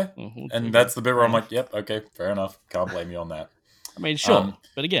 Yeah, and that's the bit where I'm like, yep, okay, fair enough. Can't blame you on that. I mean, sure,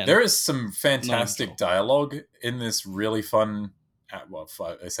 but again, there is some fantastic dialogue in this really fun. Well,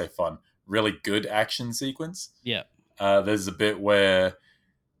 I say fun, really good action sequence. Yeah. There's a bit where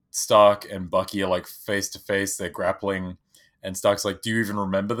Stark and Bucky are like face to face, they're grappling, and Stark's like, do you even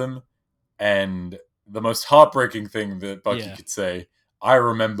remember them? And the most heartbreaking thing that Bucky could say, I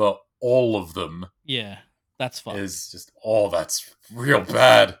remember all of them. Yeah, that's fun. Is just, that's real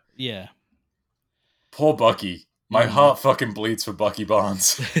bad. Yeah. Poor Bucky. My heart fucking bleeds for Bucky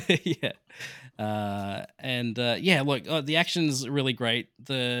Barnes. Yeah. Look, the action's really great.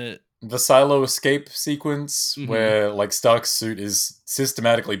 The silo escape sequence where like Stark's suit is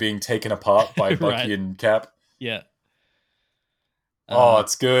systematically being taken apart by Bucky and Cap. Yeah.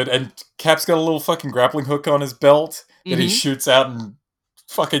 It's good. And Cap's got a little fucking grappling hook on his belt that he shoots out and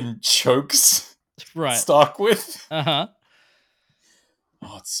fucking chokes Stark with. Uh-huh.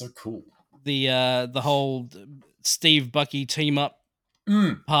 Oh, it's so cool. The whole Steve Bucky team up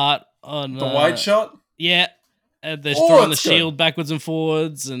part on the wide shot. Yeah, they're throwing the shield backwards and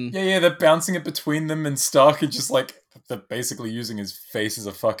forwards, and they're bouncing it between them, and Stark is just like they're basically using his face as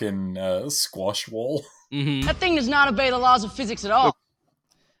a fucking squash wall. That thing does not obey the laws of physics at all.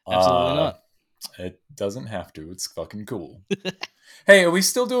 Absolutely not. It doesn't have to. It's fucking cool. Hey, are we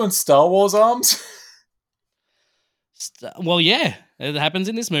still doing Star Wars arms? Well, yeah, it happens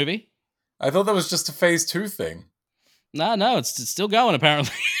in this movie. I thought that was just a Phase 2 thing. No, it's still going,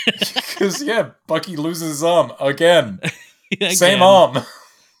 apparently. Because, Bucky loses his arm again. Same arm.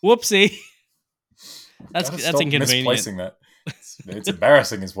 Whoopsie. That's inconvenient. Misplacing that. It's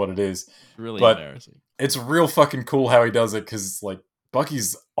embarrassing is what it is. Really embarrassing. It's real fucking cool how he does it, because, like,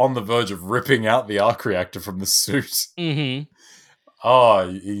 Bucky's on the verge of ripping out the arc reactor from the suit. Mm-hmm.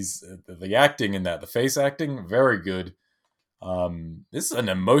 He's the acting in that, the face acting, very good. This is an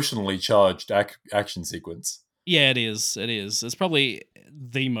emotionally charged action sequence. Yeah, it is. It's probably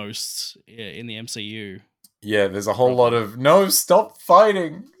the most in the MCU. Yeah, there's a whole lot of no, stop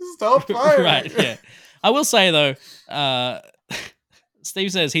fighting. Right, yeah. I will say though,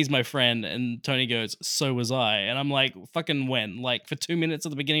 Steve says he's my friend, and Tony goes, "So was I." And I'm like, "Fucking when? Like for 2 minutes at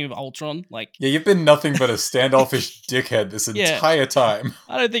the beginning of Ultron? Like, Yeah, you've been nothing but a standoffish dickhead this entire time.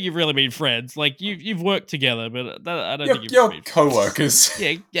 I don't think you've really been friends. Like you've worked together, but I don't think You're been co-workers.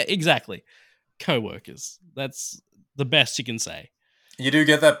 friends. Yeah, exactly. Co-workers. That's the best you can say. You do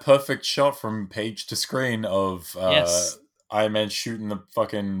get that perfect shot from page to screen of Yes. Iron Man shooting the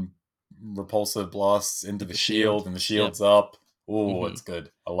fucking repulsor blasts into the shield, and the shield's Yep. up. Oh, it's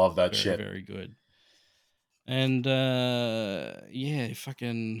good. I love that shit. Very good. And he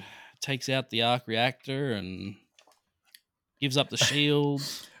fucking takes out the arc reactor and gives up the shield.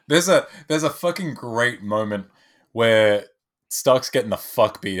 There's a fucking great moment where Stark's getting the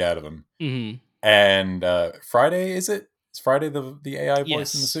fuck beat out of him. Mm-hmm. And Friday, is it? Is Friday the AI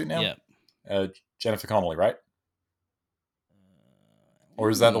voice in the suit now? Yeah. Jennifer Connelly, right? Or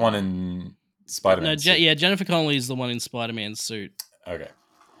is that the one in Spider-Man? No, Jennifer Connelly is the one in Spider-Man's suit. Okay.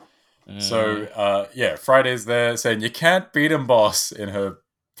 So, Friday's there saying, "You can't beat him, boss," in her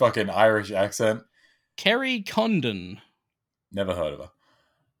fucking Irish accent. Kerry Condon. Never heard of her.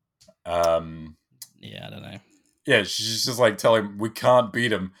 Yeah, I don't know. Yeah, she's just like telling him, "We can't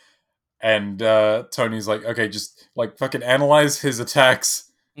beat him." And Tony's like, "Okay, just like fucking analyze his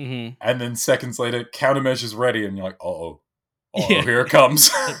attacks." Mm-hmm. And then seconds later, countermeasures ready. And you're like, uh-oh, here it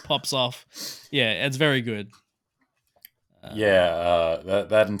comes. It pops off. Yeah, it's very good.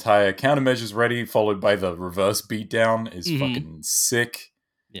 That entire countermeasures ready, followed by the reverse beatdown, is fucking sick.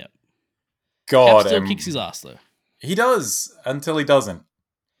 Yeah. God, Cap still kicks his ass though. He does until he doesn't.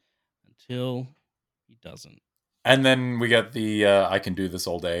 And then we get the "I can do this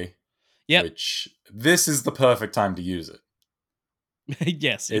all day." Yep. Which this is the perfect time to use it.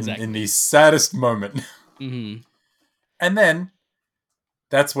 Yes, exactly. In the saddest moment. Mm-hmm. And then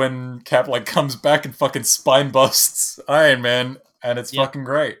that's when Cap like comes back and fucking spine busts Iron Man, and it's fucking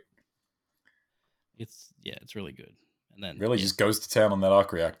great. It's really good. And then really just goes to town on that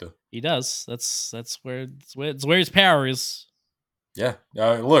arc reactor. He does. That's where his power is. Yeah.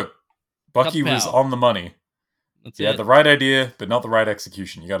 Look, Bucky was on the money. He had the right idea, but not the right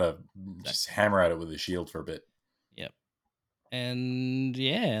execution. You gotta just hammer at it with his shield for a bit. Yep. And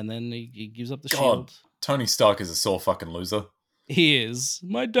then he gives up the God, shield. Tony Stark is a sore fucking loser. He is.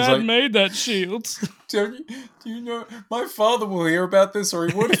 My dad made that shield. Do you know? My father will hear about this, or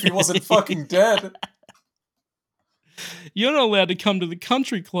he would if he wasn't fucking dead. You're not allowed to come to the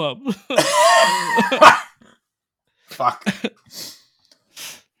country club. Fuck.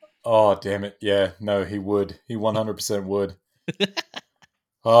 Oh, damn it. Yeah, no, he would. He 100% would.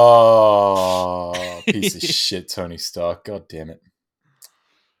 Oh, piece of shit, Tony Stark. God damn it.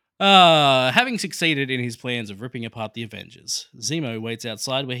 Having succeeded in his plans of ripping apart the Avengers, Zemo waits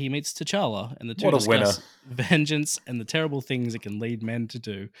outside where he meets T'Challa, and the two discuss vengeance and the terrible things it can lead men to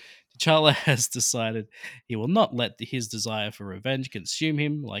do. T'Challa has decided he will not let his desire for revenge consume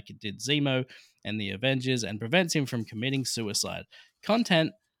him like it did Zemo and the Avengers, and prevents him from committing suicide,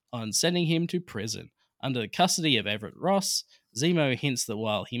 content on sending him to prison. Under the custody of Everett Ross, Zemo hints that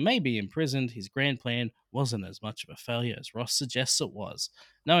while he may be imprisoned, his grand plan wasn't as much of a failure as Ross suggests it was,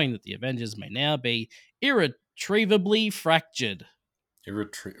 knowing that the Avengers may now be irretrievably fractured.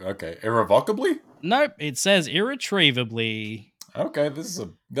 Irrevocably? Nope, it says irretrievably. Okay,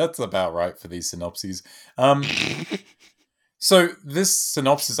 that's about right for these synopses. So this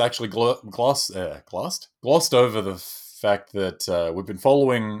synopsis actually glossed over the fact that we've been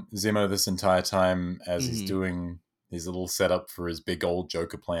following Zemo this entire time as he's doing his little setup for his big old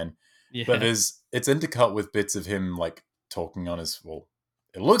Joker plan. Yeah. But it's intercut with bits of him like talking on his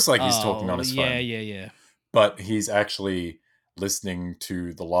it looks like he's talking on his phone. Yeah. But he's actually listening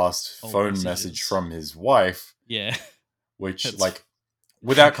to the last phone message from his wife. Yeah. Which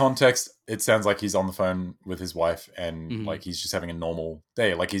without context, it sounds like he's on the phone with his wife and like he's just having a normal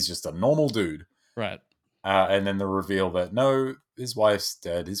day. Like he's just a normal dude. Right. And then the reveal that no, his wife's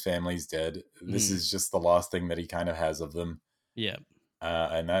dead, his family's dead. This is just the last thing that he kind of has of them. Yeah.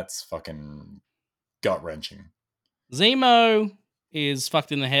 And that's fucking gut-wrenching. Zemo is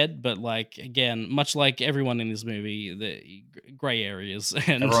fucked in the head, but like again, much like everyone in this movie, the gray areas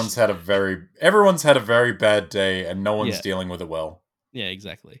and everyone's had a very bad day and no one's dealing with it well. Yeah,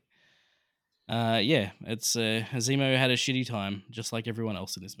 exactly. It's Zemo had a shitty time, just like everyone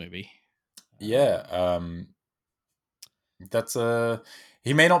else in this movie. Yeah,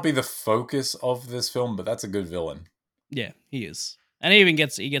 he may not be the focus of this film, but that's a good villain. Yeah, he is, and he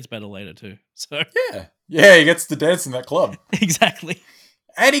gets better later too. So yeah, he gets to dance in that club. Exactly,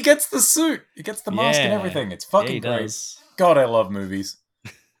 and he gets the suit, he gets the mask and everything. It's fucking great. Does. God, I love movies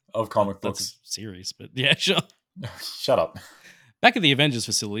of comic books. That's a series, but yeah, sure. Shut up. Back at the Avengers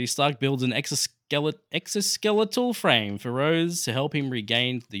facility, Stark builds an exoskeletal frame for Rhodes to help him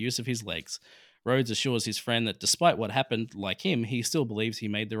regain the use of his legs. Rhodes assures his friend that despite what happened, like him, he still believes he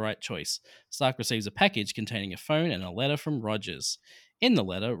made the right choice. Stark receives a package containing a phone and a letter from Rogers. In the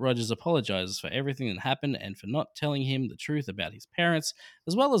letter, Rogers apologizes for everything that happened and for not telling him the truth about his parents,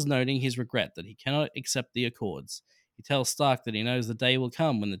 as well as noting his regret that he cannot accept the Accords. He tells Stark that he knows the day will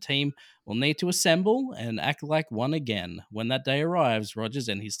come when the team will need to assemble and act like one again. When that day arrives, Rogers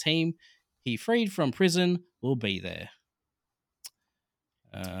and his team, he freed from prison, will be there.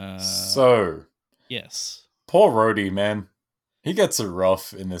 So, yes. Poor Rhodey, man. He gets it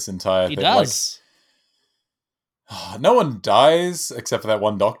rough in this entire He thing. does. Like, no one dies except for that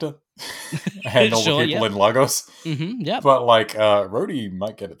one doctor and all the people in Lagos. Mm-hmm, yeah. But, like, Rhodey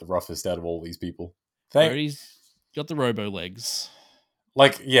might get it the roughest out of all these people. Rhodey's got the robo legs.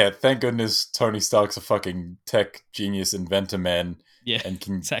 Like, yeah, thank goodness Tony Stark's a fucking tech genius inventor man. Yeah, and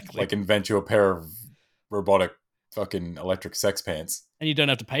can exactly. like invent you a pair of robotic fucking electric sex pants. And you don't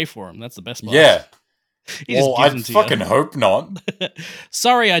have to pay for them. That's the best part. Yeah. Well, I fucking hope not.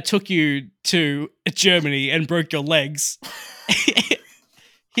 Sorry I took you to Germany and broke your legs.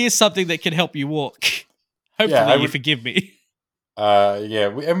 Here's something that can help you walk. Hopefully you forgive me.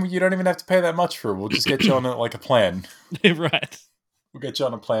 And you don't even have to pay that much for it. We'll just get you on a plan. Right. We'll get you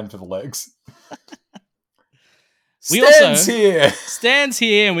on a plan for the legs. Stands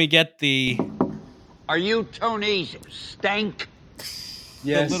here and we get the... Are you Tony Stank?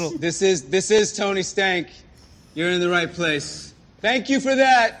 Yes, this is Tony Stank. You're in the right place. Thank you for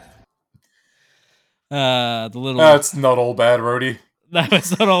that. The little... That's not all bad, Rhodey. No,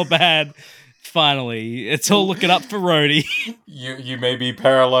 it's not all bad. Finally, it's all looking up for Rhodey. You may be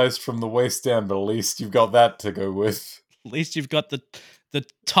paralyzed from the waist down, but at least you've got that to go with. At least you've got the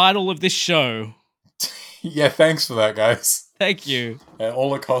title of this show. Yeah, thanks for that, guys. Thank you. And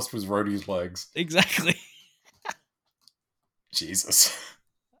all it cost was Rhodey's legs. Exactly. Jesus.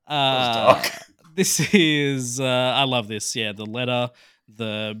 That was dark. This is... I love this. Yeah, the letter,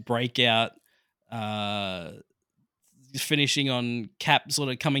 the breakout, finishing on Cap sort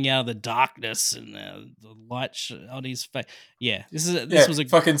of coming out of the darkness and the light on his face. Yeah, this was a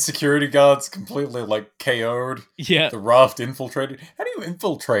fucking security guards completely like KO'd. Yeah, the raft infiltrated. How do you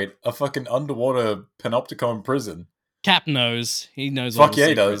infiltrate a fucking underwater panopticon prison? Cap knows. He knows. Fuck yeah,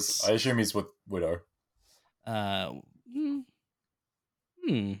 he does. I assume he's with Widow. That's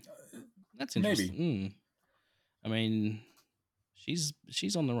interesting. Maybe. I mean, she's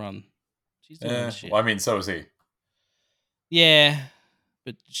on the run. She's doing this shit. Well, I mean, so is he. Yeah,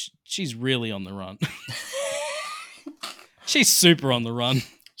 but she's really on the run. She's super on the run.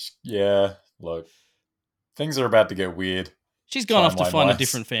 Yeah, look. Things are about to get weird. She's gone off to find a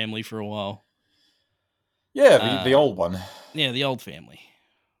different family for a while. Yeah, the old one. Yeah, the old family.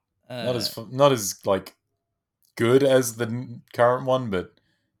 Not as like good as the current one, but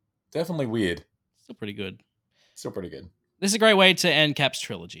definitely weird. Still pretty good. This is a great way to end Cap's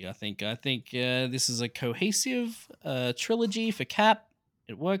trilogy, I think. I think this is a cohesive trilogy for Cap.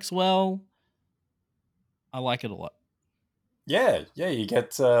 It works well. I like it a lot. Yeah, you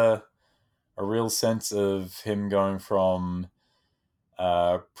get a real sense of him going from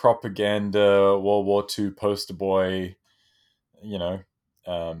propaganda, World War II poster boy, the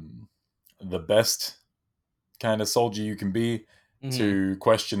best kind of soldier you can be, to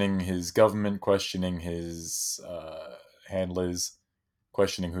questioning his government, questioning his handlers,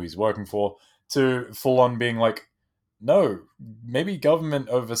 questioning who he's working for, to full on being like, no, maybe government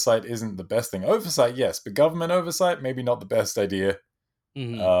oversight isn't the best thing. Oversight, yes, but government oversight, maybe not the best idea.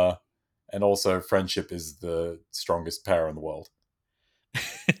 Mm-hmm. And also, friendship is the strongest power in the world.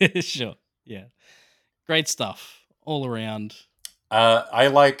 Sure, yeah. Great stuff all around. I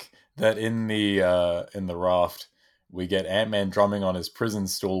like that in the raft, we get Ant-Man drumming on his prison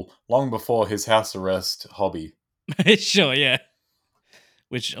stool long before his house arrest hobby. Sure, yeah.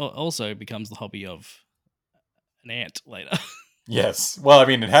 Which also becomes the hobby of an ant later. Yes. Well, I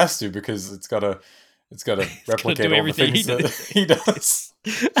mean, it has to, because it's got to replicate all the things that he does.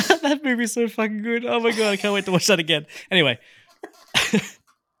 That movie's so fucking good. Oh my god, I can't wait to watch that again. Anyway.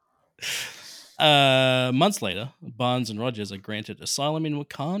 Months later, Barnes and Rogers are granted asylum in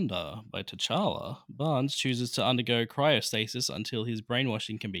Wakanda by T'Challa. Barnes chooses to undergo cryostasis until his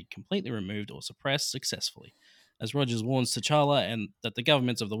brainwashing can be completely removed or suppressed successfully. As Rogers warns T'Challa and that the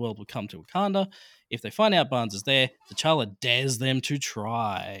governments of the world will come to Wakanda, if they find out Barnes is there, T'Challa dares them to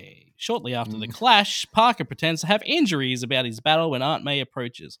try. Shortly after the clash, Parker pretends to have injuries about his battle when Aunt May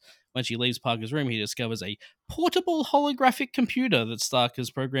approaches. When she leaves Parker's room, he discovers a portable holographic computer that Stark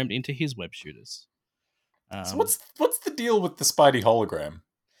has programmed into his web shooters. So what's the deal with the Spidey hologram?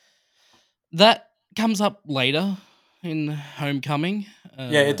 That comes up later in Homecoming.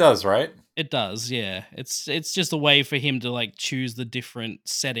 Yeah, it does, right? It does, yeah. It's just a way for him to like choose the different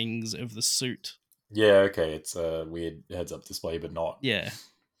settings of the suit. Yeah, okay. It's a weird heads-up display, but not. Yeah.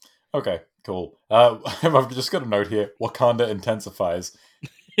 Okay, cool. I've just got a note here. Wakanda intensifies.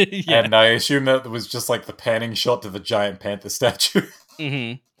 Yeah. And I assume that was just like the panning shot to the giant panther statue.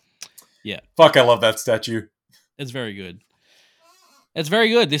 Mm-hmm. Yeah. Fuck, I love that statue. It's very good. It's very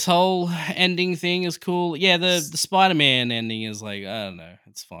good. This whole ending thing is cool. Yeah, the Spider-Man ending is like, I don't know.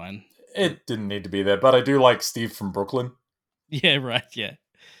 It's fine. It didn't need to be there, but I do like Steve from Brooklyn. Yeah, right, yeah.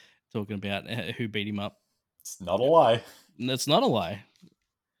 Talking about who beat him up. It's not a lie. That's not a lie.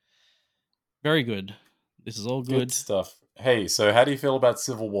 Very good. This is all good stuff. Hey, so how do you feel about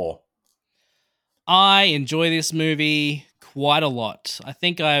Civil War? I enjoy this movie quite a lot. I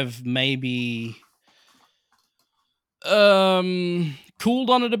think I've maybe cooled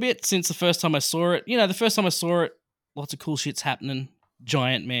on it a bit since the first time I saw it. You know, the first time I saw it, lots of cool shit's happening.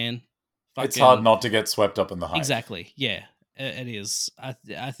 Giant man. It's hard not to get swept up in the hype. Exactly. Yeah, it is.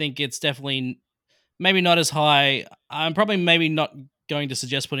 I think it's definitely maybe not as high. I'm probably maybe not going to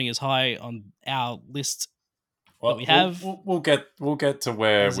suggest putting as high on our list that we have. We'll get to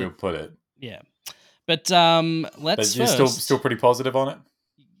where we'll put it. Yeah. But let's. But you're still pretty positive on it.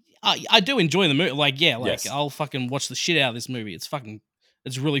 I do enjoy the movie. Like, yeah, Yes. I'll fucking watch the shit out of this movie. It's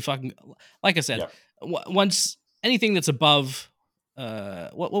really fucking. Like I said, once anything that's above,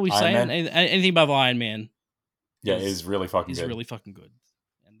 what were we saying? Anything above Iron Man, is really fucking good. Really fucking good.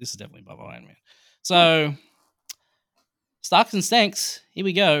 And this is definitely above Iron Man. So, Starks and Stanks. Here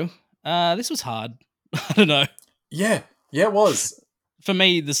we go. This was hard. I don't know. Yeah, it was. For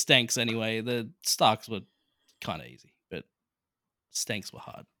me, the Stanks anyway. The Starks were kind of easy, but Stanks were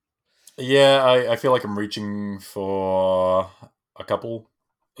hard. Yeah, I feel like I'm reaching for a couple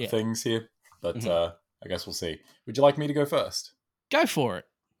of things here, but I guess we'll see. Would you like me to go first? Go for it.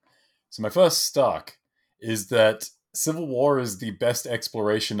 So my first Stark is that Civil War is the best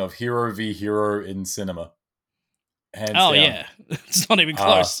exploration of hero v hero in cinema. Hands down. Yeah. It's not even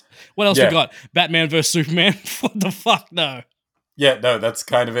close. What else we got? Batman vs. Superman? What the fuck? No. Yeah, no, that's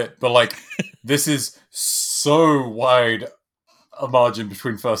kind of it. But like, this is so wide a margin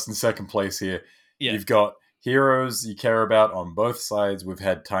between first and second place here. Yeah. You've got heroes you care about on both sides. We've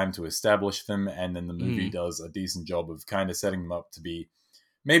had time to establish them, and then the movie does a decent job of kind of setting them up to be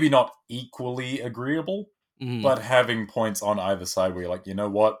maybe not equally agreeable, but having points on either side where you're like, you know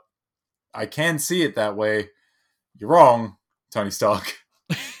what? I can see it that way. You're wrong, Tony Stark,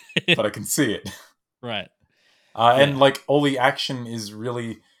 but I can see it. Right. And like all the action is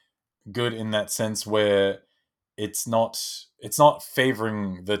really good in that sense where it's not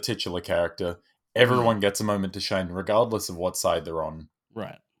favoring the titular character. Everyone gets a moment to shine regardless of what side they're on.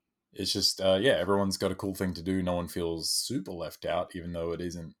 Right. It's just everyone's got a cool thing to do. No one feels super left out, even though it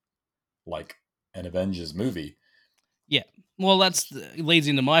isn't like an Avengers movie. Yeah. Well, leads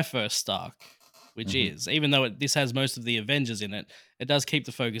into my first Stark, which is, even though this has most of the Avengers in it, it does keep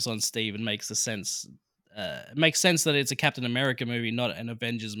the focus on Steve and makes sense that it's a Captain America movie, not an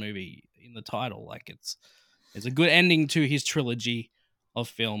Avengers movie in the title. Like it's a good ending to his trilogy of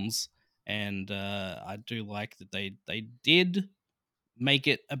films, and I do like that they did make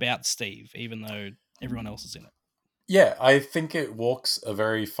it about Steve, even though everyone else is in it. Yeah, I think it walks a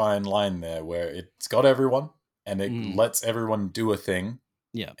very fine line there where it's got everyone and it lets everyone do a thing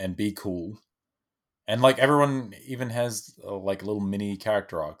and be cool. And like everyone even has like little mini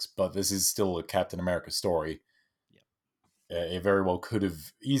character arcs, but this is still a Captain America story. It very well could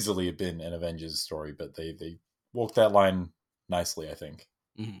have easily been an Avengers story, but they walked that line nicely, I think.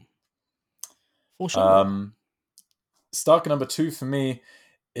 For sure. Stark number 2 for me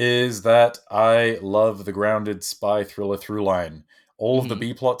is that I love the grounded spy thriller through line. All of the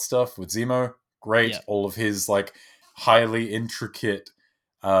B-plot stuff with Zemo, great. All of his like highly intricate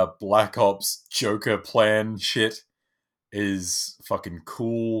Black Ops Joker plan shit is fucking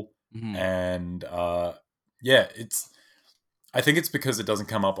cool. And I think it's because it doesn't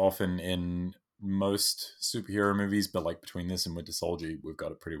come up often in most superhero movies, but like between this and Winter Soldier, we've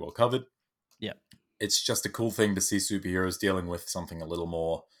got it pretty well covered. Yeah. It's just a cool thing to see superheroes dealing with something a little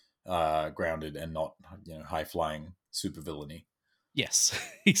more grounded and not, high-flying supervillainy. Yes,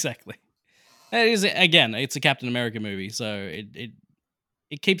 exactly. It is, again, it's a Captain America movie, so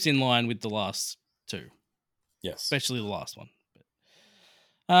it keeps in line with the last two. Yes. Especially the last one.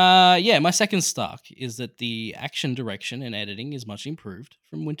 My second Stark is that the action direction and editing is much improved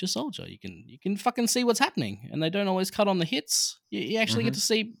from Winter Soldier. You can fucking see what's happening, and they don't always cut on the hits. You actually get to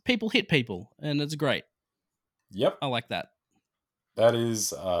see people hit people, and it's great. Yep. I like that. That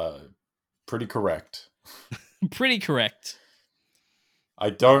is pretty correct. Pretty correct. I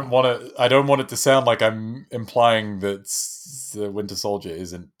don't want it to sound like I'm implying that the Winter Soldier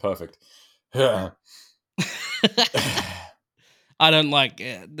isn't perfect. I don't like.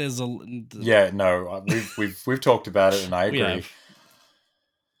 There's a. Yeah, no, we've talked about it, and I agree.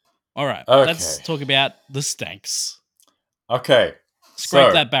 All right, okay. Let's talk about the stanks. Okay,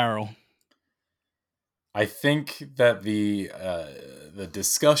 Scrape that barrel. I think that the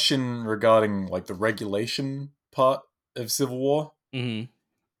discussion regarding like the regulation part of Civil War,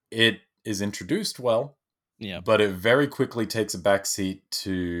 it is introduced well, but it very quickly takes a backseat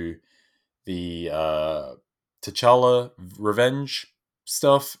to the T'Challa revenge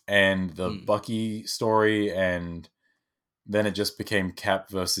stuff and the Bucky story, and then it just became Cap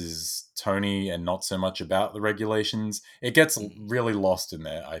versus Tony and not so much about the regulations. It gets really lost in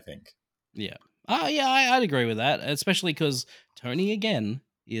there, I think. Yeah. I'd agree with that, especially because Tony again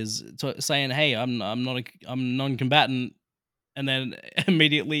is saying, "Hey, I'm non-combatant," and then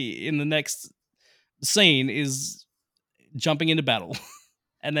immediately in the next scene is jumping into battle,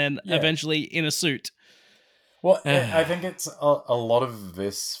 and then eventually in a suit. Well, I think it's a lot of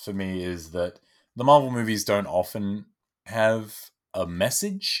this for me is that the Marvel movies don't often have a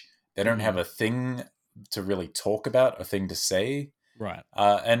message. They don't have a thing to really talk about, a thing to say. Right.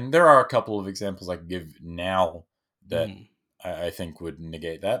 And there are a couple of examples I can give now that I think would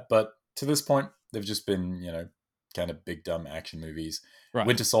negate that. But to this point, they've just been, kind of big, dumb action movies. Right.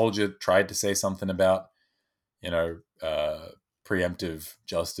 Winter Soldier tried to say something about, preemptive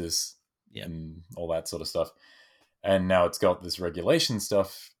justice and all that sort of stuff. And now it's got this regulation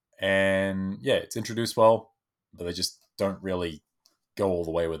stuff. And yeah, it's introduced well, but they just don't really go all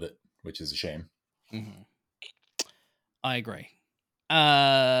the way with it, which is a shame. I agree.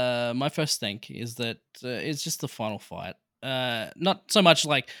 My first think is that it's just the final fight. Not so much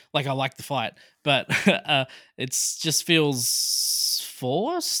like I like the fight, but it's just feels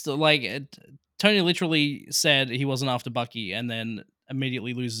forced. Like Tony literally said he wasn't after Bucky, and then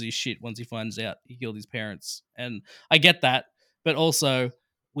immediately loses his shit once he finds out he killed his parents. And I get that, but also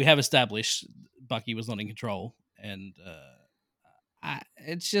we have established Bucky was not in control, and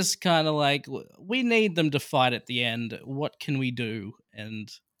it's just kind of like we need them to fight at the end. What can we do?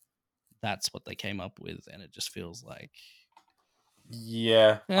 And that's what they came up with, and it just feels like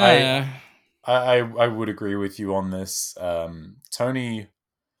I would agree with you on this. Tony's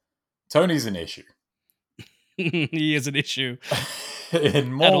an issue. He is an issue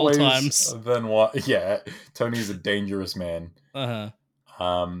in more at all ways times than what. Yeah, Tony's a dangerous man. But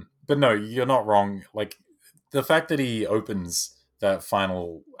no, you're not wrong. Like the fact that he opens that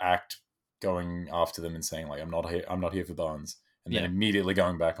final act going after them and saying like I'm not here for Barnes, and then immediately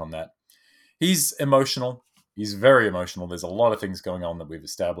going back on that. He's emotional. He's very emotional. There's a lot of things going on that we've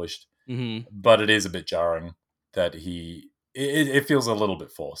established, but it is a bit jarring that it feels a little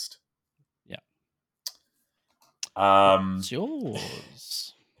bit forced. It's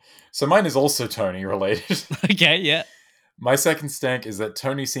yours. So mine is also Tony related. Okay, yeah. My second stank is that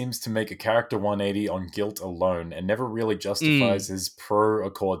Tony seems to make a character 180 on guilt alone and never really justifies his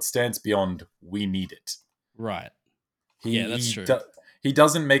pro-Accord stance beyond we need it. Right. That's true. He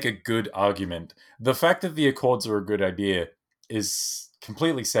doesn't make a good argument. The fact that the Accords are a good idea is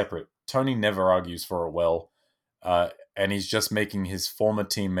completely separate. Tony never argues for it well, and he's just making his former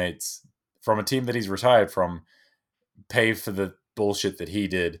teammates from a team that he's retired from pay for the bullshit that he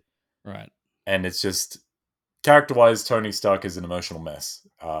did. Right. And it's just, character-wise, Tony Stark is an emotional mess,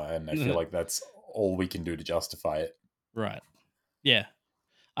 and I feel like that's all we can do to justify it. Right. Yeah.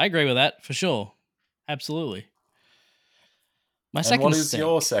 I agree with that, for sure. Absolutely. What is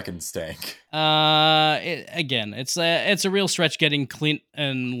your second stank? It's a real stretch getting Clint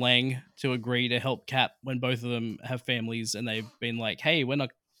and Lang to agree to help Cap when both of them have families, and they've been like, "Hey, we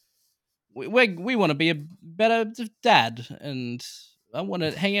want to be a better dad, and I want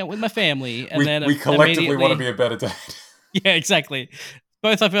to hang out with my family." And then we collectively want to be a better dad. Yeah, exactly.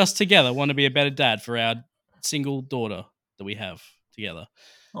 Both of us together want to be a better dad for our single daughter that we have together.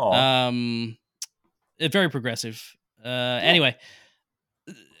 Aww. It's very progressive. Anyway,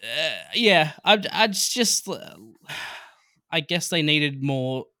 I just I guess they needed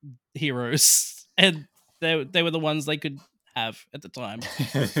more heroes, and they were the ones they could have at the time.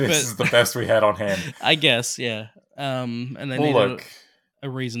 This is the best we had on hand, I guess. Yeah. And they needed a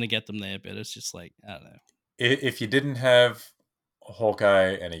reason to get them there, but it's just like, I don't know. If you didn't have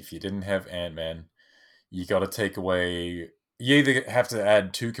Hawkeye and if you didn't have Ant-Man, you got to take away. You either have to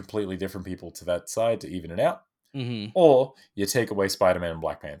add two completely different people to that side to even it out, or you take away Spider-Man and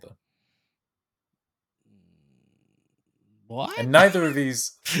Black Panther. What? And neither of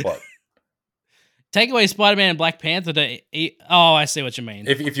these... What? Take away Spider-Man and Black Panther to... Oh, I see what you mean.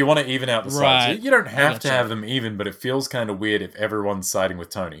 If you want to even out the sides. Right. You don't have to gotcha. have them even, but it feels kind of weird if everyone's siding with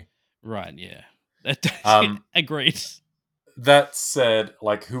Tony. Right, yeah. Agreed. That said,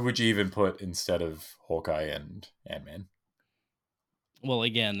 like, who would you even put instead of Hawkeye and Ant-Man? Well,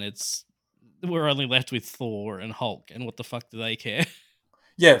 again, we're only left with Thor and Hulk, and what the fuck do they care?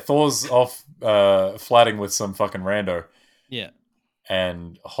 Yeah, Thor's off flatting with some fucking rando. Yeah.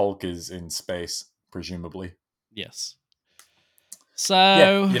 And Hulk is in space, presumably. Yes. So...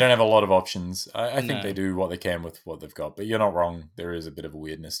 Yeah, you don't have a lot of options. I think No. they do what they can with what they've got, but you're not wrong. There is a bit of a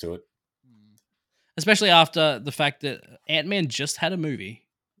weirdness to it. Especially after the fact that Ant-Man just had a movie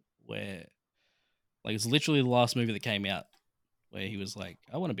where, like, it's literally the last movie that came out where he was like,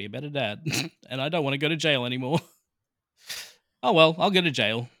 I want to be a better dad and I don't want to go to jail anymore. Oh, well, I'll go to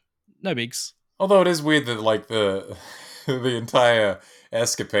jail. No bigs. Although it is weird that, like, the entire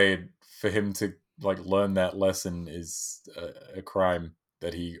escapade for him to, like, learn that lesson is a crime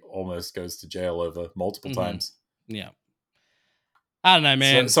that he almost goes to jail over multiple times. Yeah. I don't know,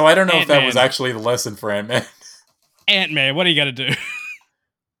 man. So I don't know if that was Ant-Man. actually the lesson for Ant-Man. Ant-Man, what are you going to do?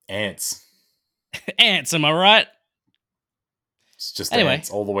 Ants. Ants, am I right? It's just Anyway.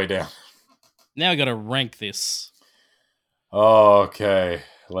 ants all the way down. Now I got to rank this. Okay,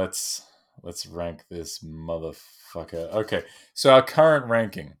 let's rank this motherfucker. Okay, so our current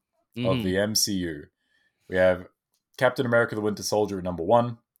ranking of the MCU, we have Captain America: The Winter Soldier at number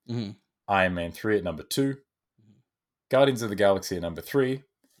 1, Iron Man 3 at number 2, Guardians of the Galaxy at number 3,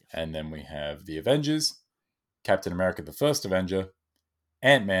 and then we have the Avengers, Captain America: The First Avenger,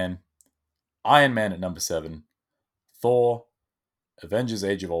 Ant-Man, Iron Man at number 7, Thor, Avengers: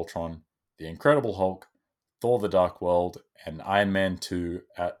 Age of Ultron, The Incredible Hulk, Thor: The Dark World, and Iron Man 2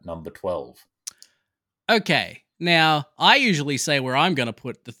 at number 12. Okay, now, I usually say where I'm going to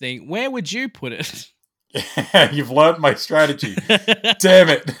put the thing. Where would you put it? You've learnt my strategy. Damn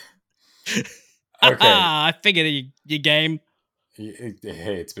it. Okay. I figured your game. Hey,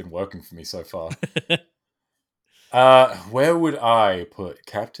 it's been working for me so far. Where would I put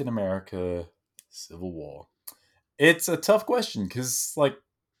Captain America: Civil War? It's a tough question because, like,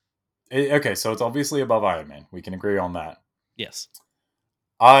 okay, so it's obviously above Iron Man. We can agree on that. Yes.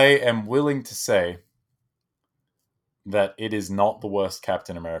 I am willing to say that it is not the worst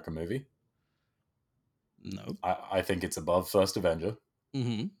Captain America movie. No. I think it's above First Avenger.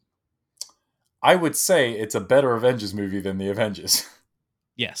 Mm-hmm. I would say it's a better Avengers movie than the Avengers.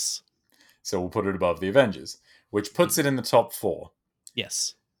 Yes. So we'll put it above the Avengers, which puts it in the top 4.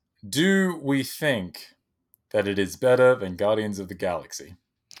 Yes. Do we think that it is better than Guardians of the Galaxy?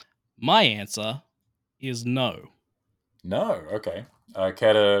 My answer is no. No. Okay.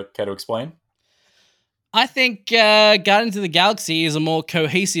 Care to explain? I think Guardians of the Galaxy is a more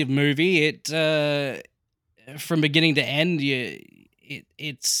cohesive movie. It from beginning to end,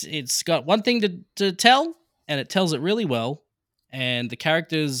 it's got one thing to tell, and it tells it really well. And the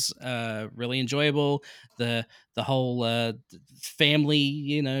characters are really enjoyable. The whole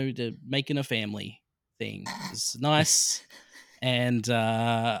family, the making a family thing is nice. And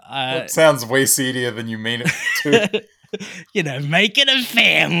it sounds way seedier than you mean it to. Making a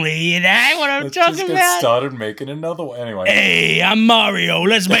family, what I'm Let's talking just get about. started making another one. Anyway. Hey, I'm Mario.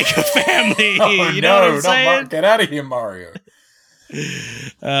 Let's make a family. Oh, you know what I'm saying? Get out of here, Mario.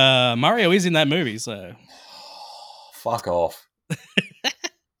 Mario is in that movie, so. Fuck off.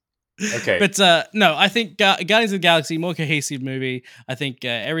 Okay. But no, I think Guardians of the Galaxy, more cohesive movie. I think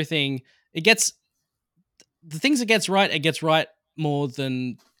everything, the things it gets right more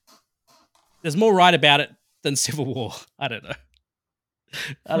than, there's more right about it than Civil War. I don't know.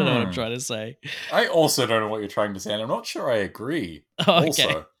 I don't know what I'm trying to say. I also don't know what you're trying to say, and I'm not sure I agree. Oh, okay.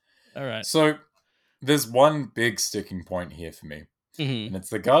 Also. All right. So, there's one big sticking point here for me, and it's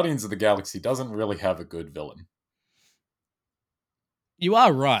the Guardians of the Galaxy doesn't really have a good villain. You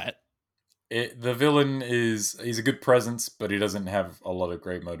are right. The villain he's a good presence, but he doesn't have a lot of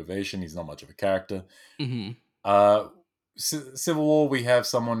great motivation. He's not much of a character. Civil War, we have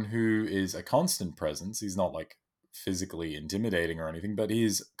someone who is a constant presence. He's not like physically intimidating or anything, but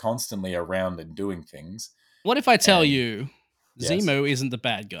he's constantly around and doing things. What if I tell you Yes. Zemo isn't the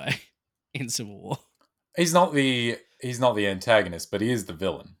bad guy in Civil War? He's not the antagonist, but he is the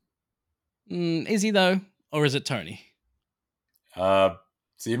villain. Is he though? Or is it Tony?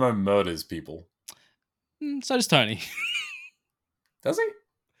 Zemo murders people. So does Tony. Does he?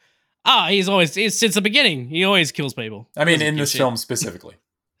 He's since the beginning. He always kills people. I mean, in this film specifically.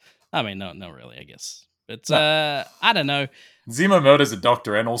 I mean, not really, I guess. But no. I don't know. Zemo murders a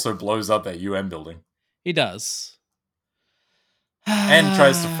doctor and also blows up that UN building. He does. And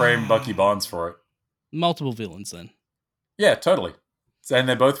tries to frame Bucky Barnes for it. Multiple villains, then. Yeah, totally. And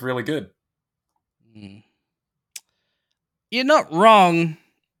they're both really good. You're not wrong.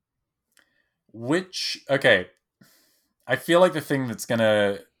 Okay. I feel like the thing that's going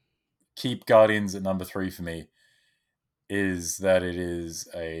to keep Guardians at number 3 for me is that it is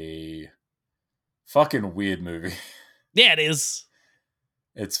a fucking weird movie. Yeah, it is.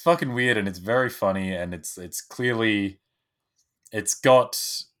 It's fucking weird and it's very funny and it's clearly it's got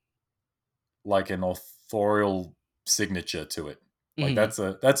like an authorial signature to it. Like that's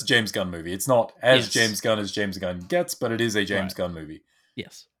a James Gunn movie. It's not as James Gunn as James Gunn gets, but it is a James Gunn movie.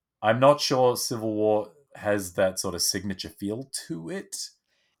 Yes. I'm not sure Civil War has that sort of signature feel to it.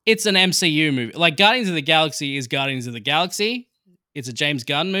 It's an MCU movie. Like Guardians of the Galaxy is Guardians of the Galaxy. It's a James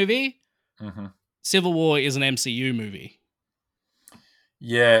Gunn movie. Mm-hmm. Civil War is an MCU movie.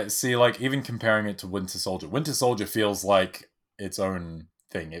 Yeah, see, like, even comparing it to Winter Soldier feels like its own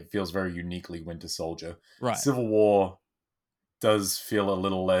thing. It feels very uniquely Winter Soldier. Right. Civil War does feel a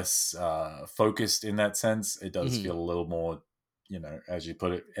little less focused in that sense. It does feel a little more, as you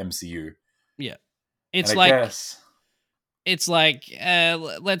put it, MCU. Yeah. It's like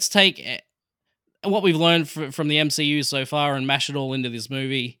let's take what we've learned from the MCU so far and mash it all into this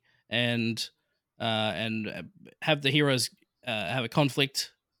movie and have the heroes have a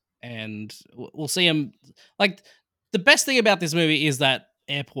conflict, and we'll see them. Like, the best thing about this movie is that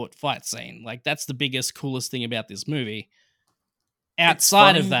airport fight scene. Like, that's the biggest, coolest thing about this movie.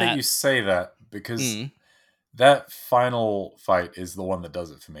 Outside of that, you say that because that final fight is the one that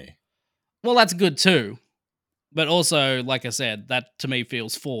does it for me. Well, that's good too, but also, like I said, that to me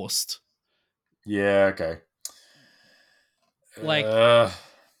feels forced. Yeah. Okay. Like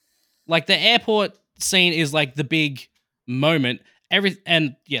the airport scene is like the big moment. That's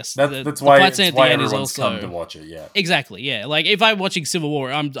why fight scene at the end is everyone's also come to watch it. Yeah, exactly. Yeah, like if I'm watching Civil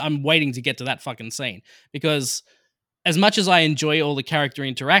War, I'm waiting to get to that fucking scene, because as much as I enjoy all the character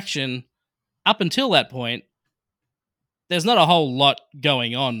interaction up until that point, there's not a whole lot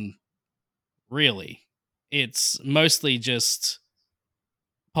going on. Really, it's mostly just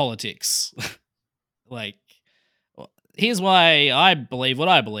politics. Like, here's why I believe what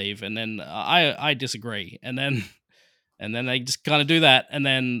I believe, and then I disagree, and then they just kind of do that, and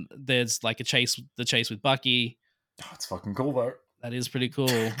then there's like the chase with Bucky. Oh, it's fucking cool though. That is pretty cool.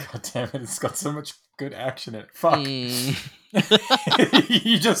 God damn it, it's got so much good action in it. Fuck.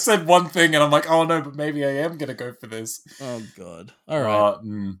 You just said one thing and I'm like, oh no, but maybe I am gonna go for this. Oh god. All right.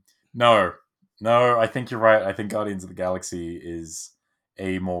 No, I think you're right. I think Guardians of the Galaxy is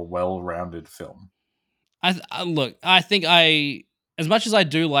a more well-rounded film. I think as much as I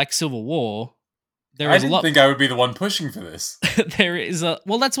do like Civil War, I didn't think I would be the one pushing for this. There is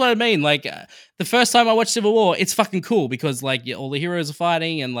that's what I mean. Like, the first time I watched Civil War, it's fucking cool because like all the heroes are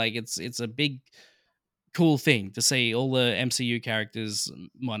fighting, and like it's a big cool thing to see all the MCU characters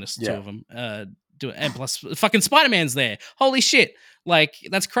minus two of them do it, and plus fucking Spider-Man's there. Holy shit! Like,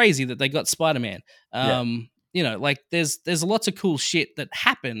 that's crazy that they got Spider-Man. Like there's lots of cool shit that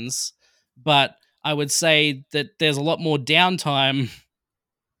happens, but I would say that there's a lot more downtime.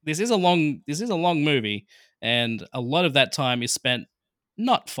 This is a long movie, and a lot of that time is spent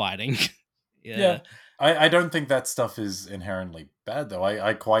not fighting. Yeah. I don't think that stuff is inherently bad though.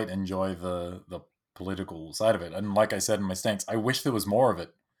 I quite enjoy the political side of it, and like I said in my stance, I wish there was more of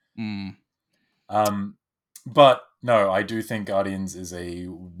it. But no, I do think Guardians is a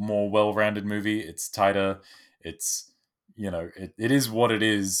more well-rounded movie. It's tighter. It's it is what it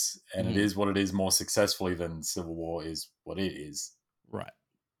is, and it is what it is more successfully than Civil War is what it is. Right.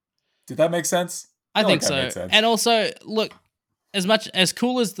 Did that make sense? I think so. And also, look, as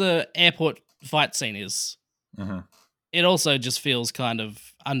cool as the airport fight scene is, it also just feels kind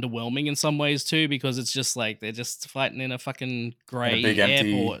of underwhelming in some ways too, because it's just like they're just fighting in a fucking grey big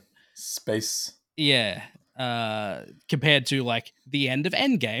airport empty space. Yeah. Compared to like the end of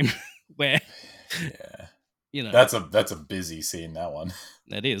Endgame, where that's a busy scene, that one.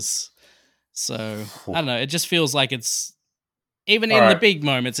 It is. So I don't know. It just feels like it's even in the big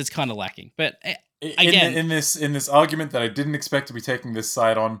moments, it's kind of lacking. But again, in this argument that I didn't expect to be taking this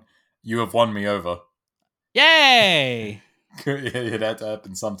side on, you have won me over. Yay! It had to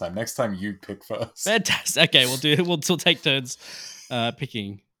happen sometime. Next time, you pick first. Fantastic. Okay, we'll take turns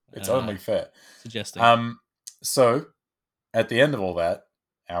picking. It's only fair. Suggesting. So at the end of all that,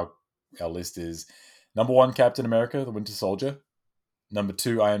 our list is number 1, Captain America: The Winter Soldier. Number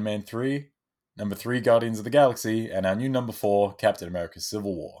 2, Iron Man 3. Number 3, Guardians of the Galaxy. And our new number 4, Captain America: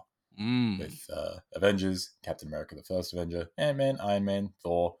 Civil War. With Avengers, Captain America: The First Avenger, Ant-Man, Iron Man,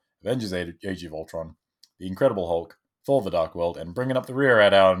 Thor, Avengers: Age of Ultron, The Incredible Hulk, Thor: The Dark World, and bringing up the rear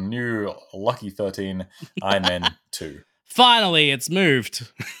at our new Lucky 13, Iron Man 2. Finally, it's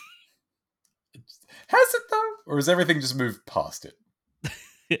moved. Has it though? Or has everything just moved past it?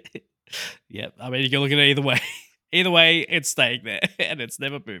 Yep. I mean, you can look at it either way. Either way, it's staying there, and it's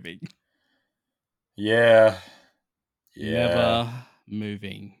never moving. Yeah. Never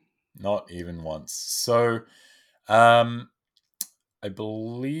moving. Not even once. So, I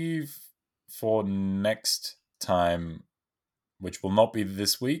believe for next time, which will not be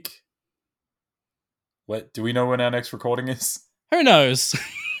this week. What do we know when our next recording is? Who knows?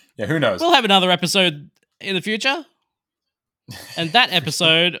 Yeah, who knows? We'll have another episode in the future. And that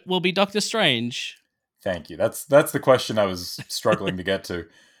episode will be Doctor Strange. Thank you. That's the question I was struggling to get to.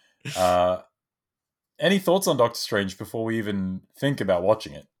 Any thoughts on Doctor Strange before we even think about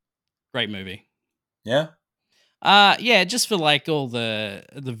watching it? Great movie. Yeah? Yeah, just for like all the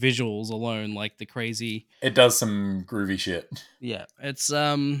visuals alone, like the crazy. It does some groovy shit. Yeah, it's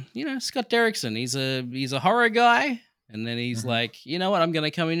Scott Derrickson. He's a horror guy, and then he's like, you know what? I'm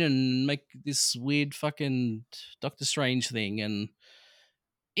gonna come in and make this weird fucking Doctor Strange thing, and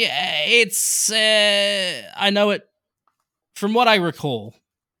yeah, it's I know it from what I recall.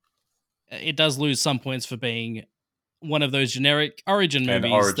 It does lose some points for being one of those generic origin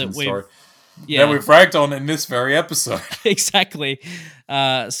movies that we've ragged on in this very episode. Exactly.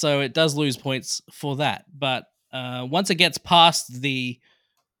 So it does lose points for that. But once it gets past the,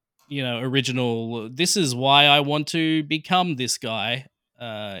 original, this is why I want to become this guy.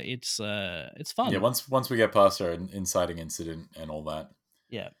 It's fun. Yeah. Once we get past our inciting incident and all that.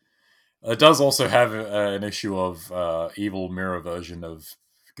 Yeah. It does also have an issue of evil mirror version of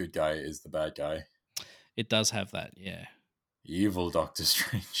good guy is the bad guy. It does have that. Yeah. Evil Doctor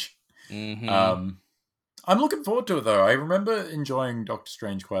Strange. Mm-hmm. I'm looking forward to it though. I remember enjoying Doctor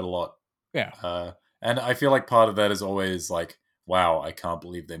Strange quite a lot. Yeah. And I feel like part of that is always like, wow, I can't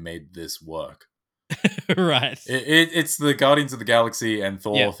believe they made this work. Right. It's the Guardians of the Galaxy and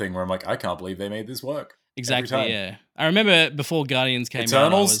Thor thing where I'm like, I can't believe they made this work. Exactly. Yeah. I remember before Guardians came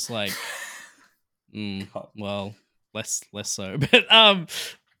out, I was like, well, less so, but I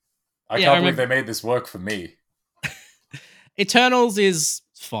can't believe they made this work for me. Eternals is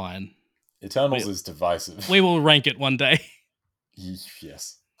fine. Eternals is divisive. We will rank it one day.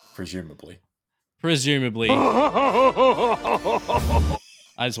 Yes, presumably. I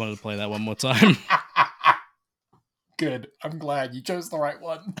just wanted to play that one more time. Good. I'm glad you chose the right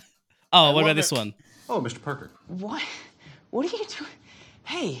one. Oh, what about this one? Oh, Mr. Parker. What? What are you doing?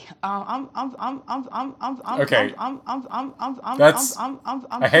 Hey, Okay.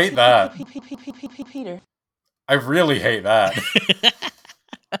 I hate that. Peter. I really hate that.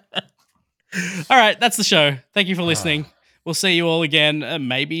 All right, that's the show. Thank you for listening. We'll see you all again,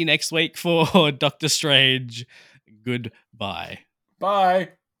 maybe next week for Doctor Strange. Goodbye. Bye.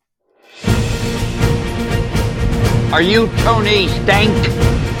 Are you Tony Stank?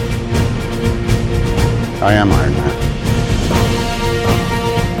 I am Iron Man.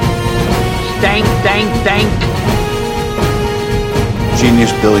 Stank.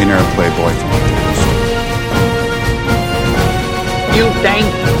 Genius, billionaire, playboy, philanthropist. You stank.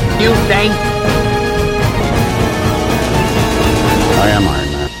 I am Iron Man.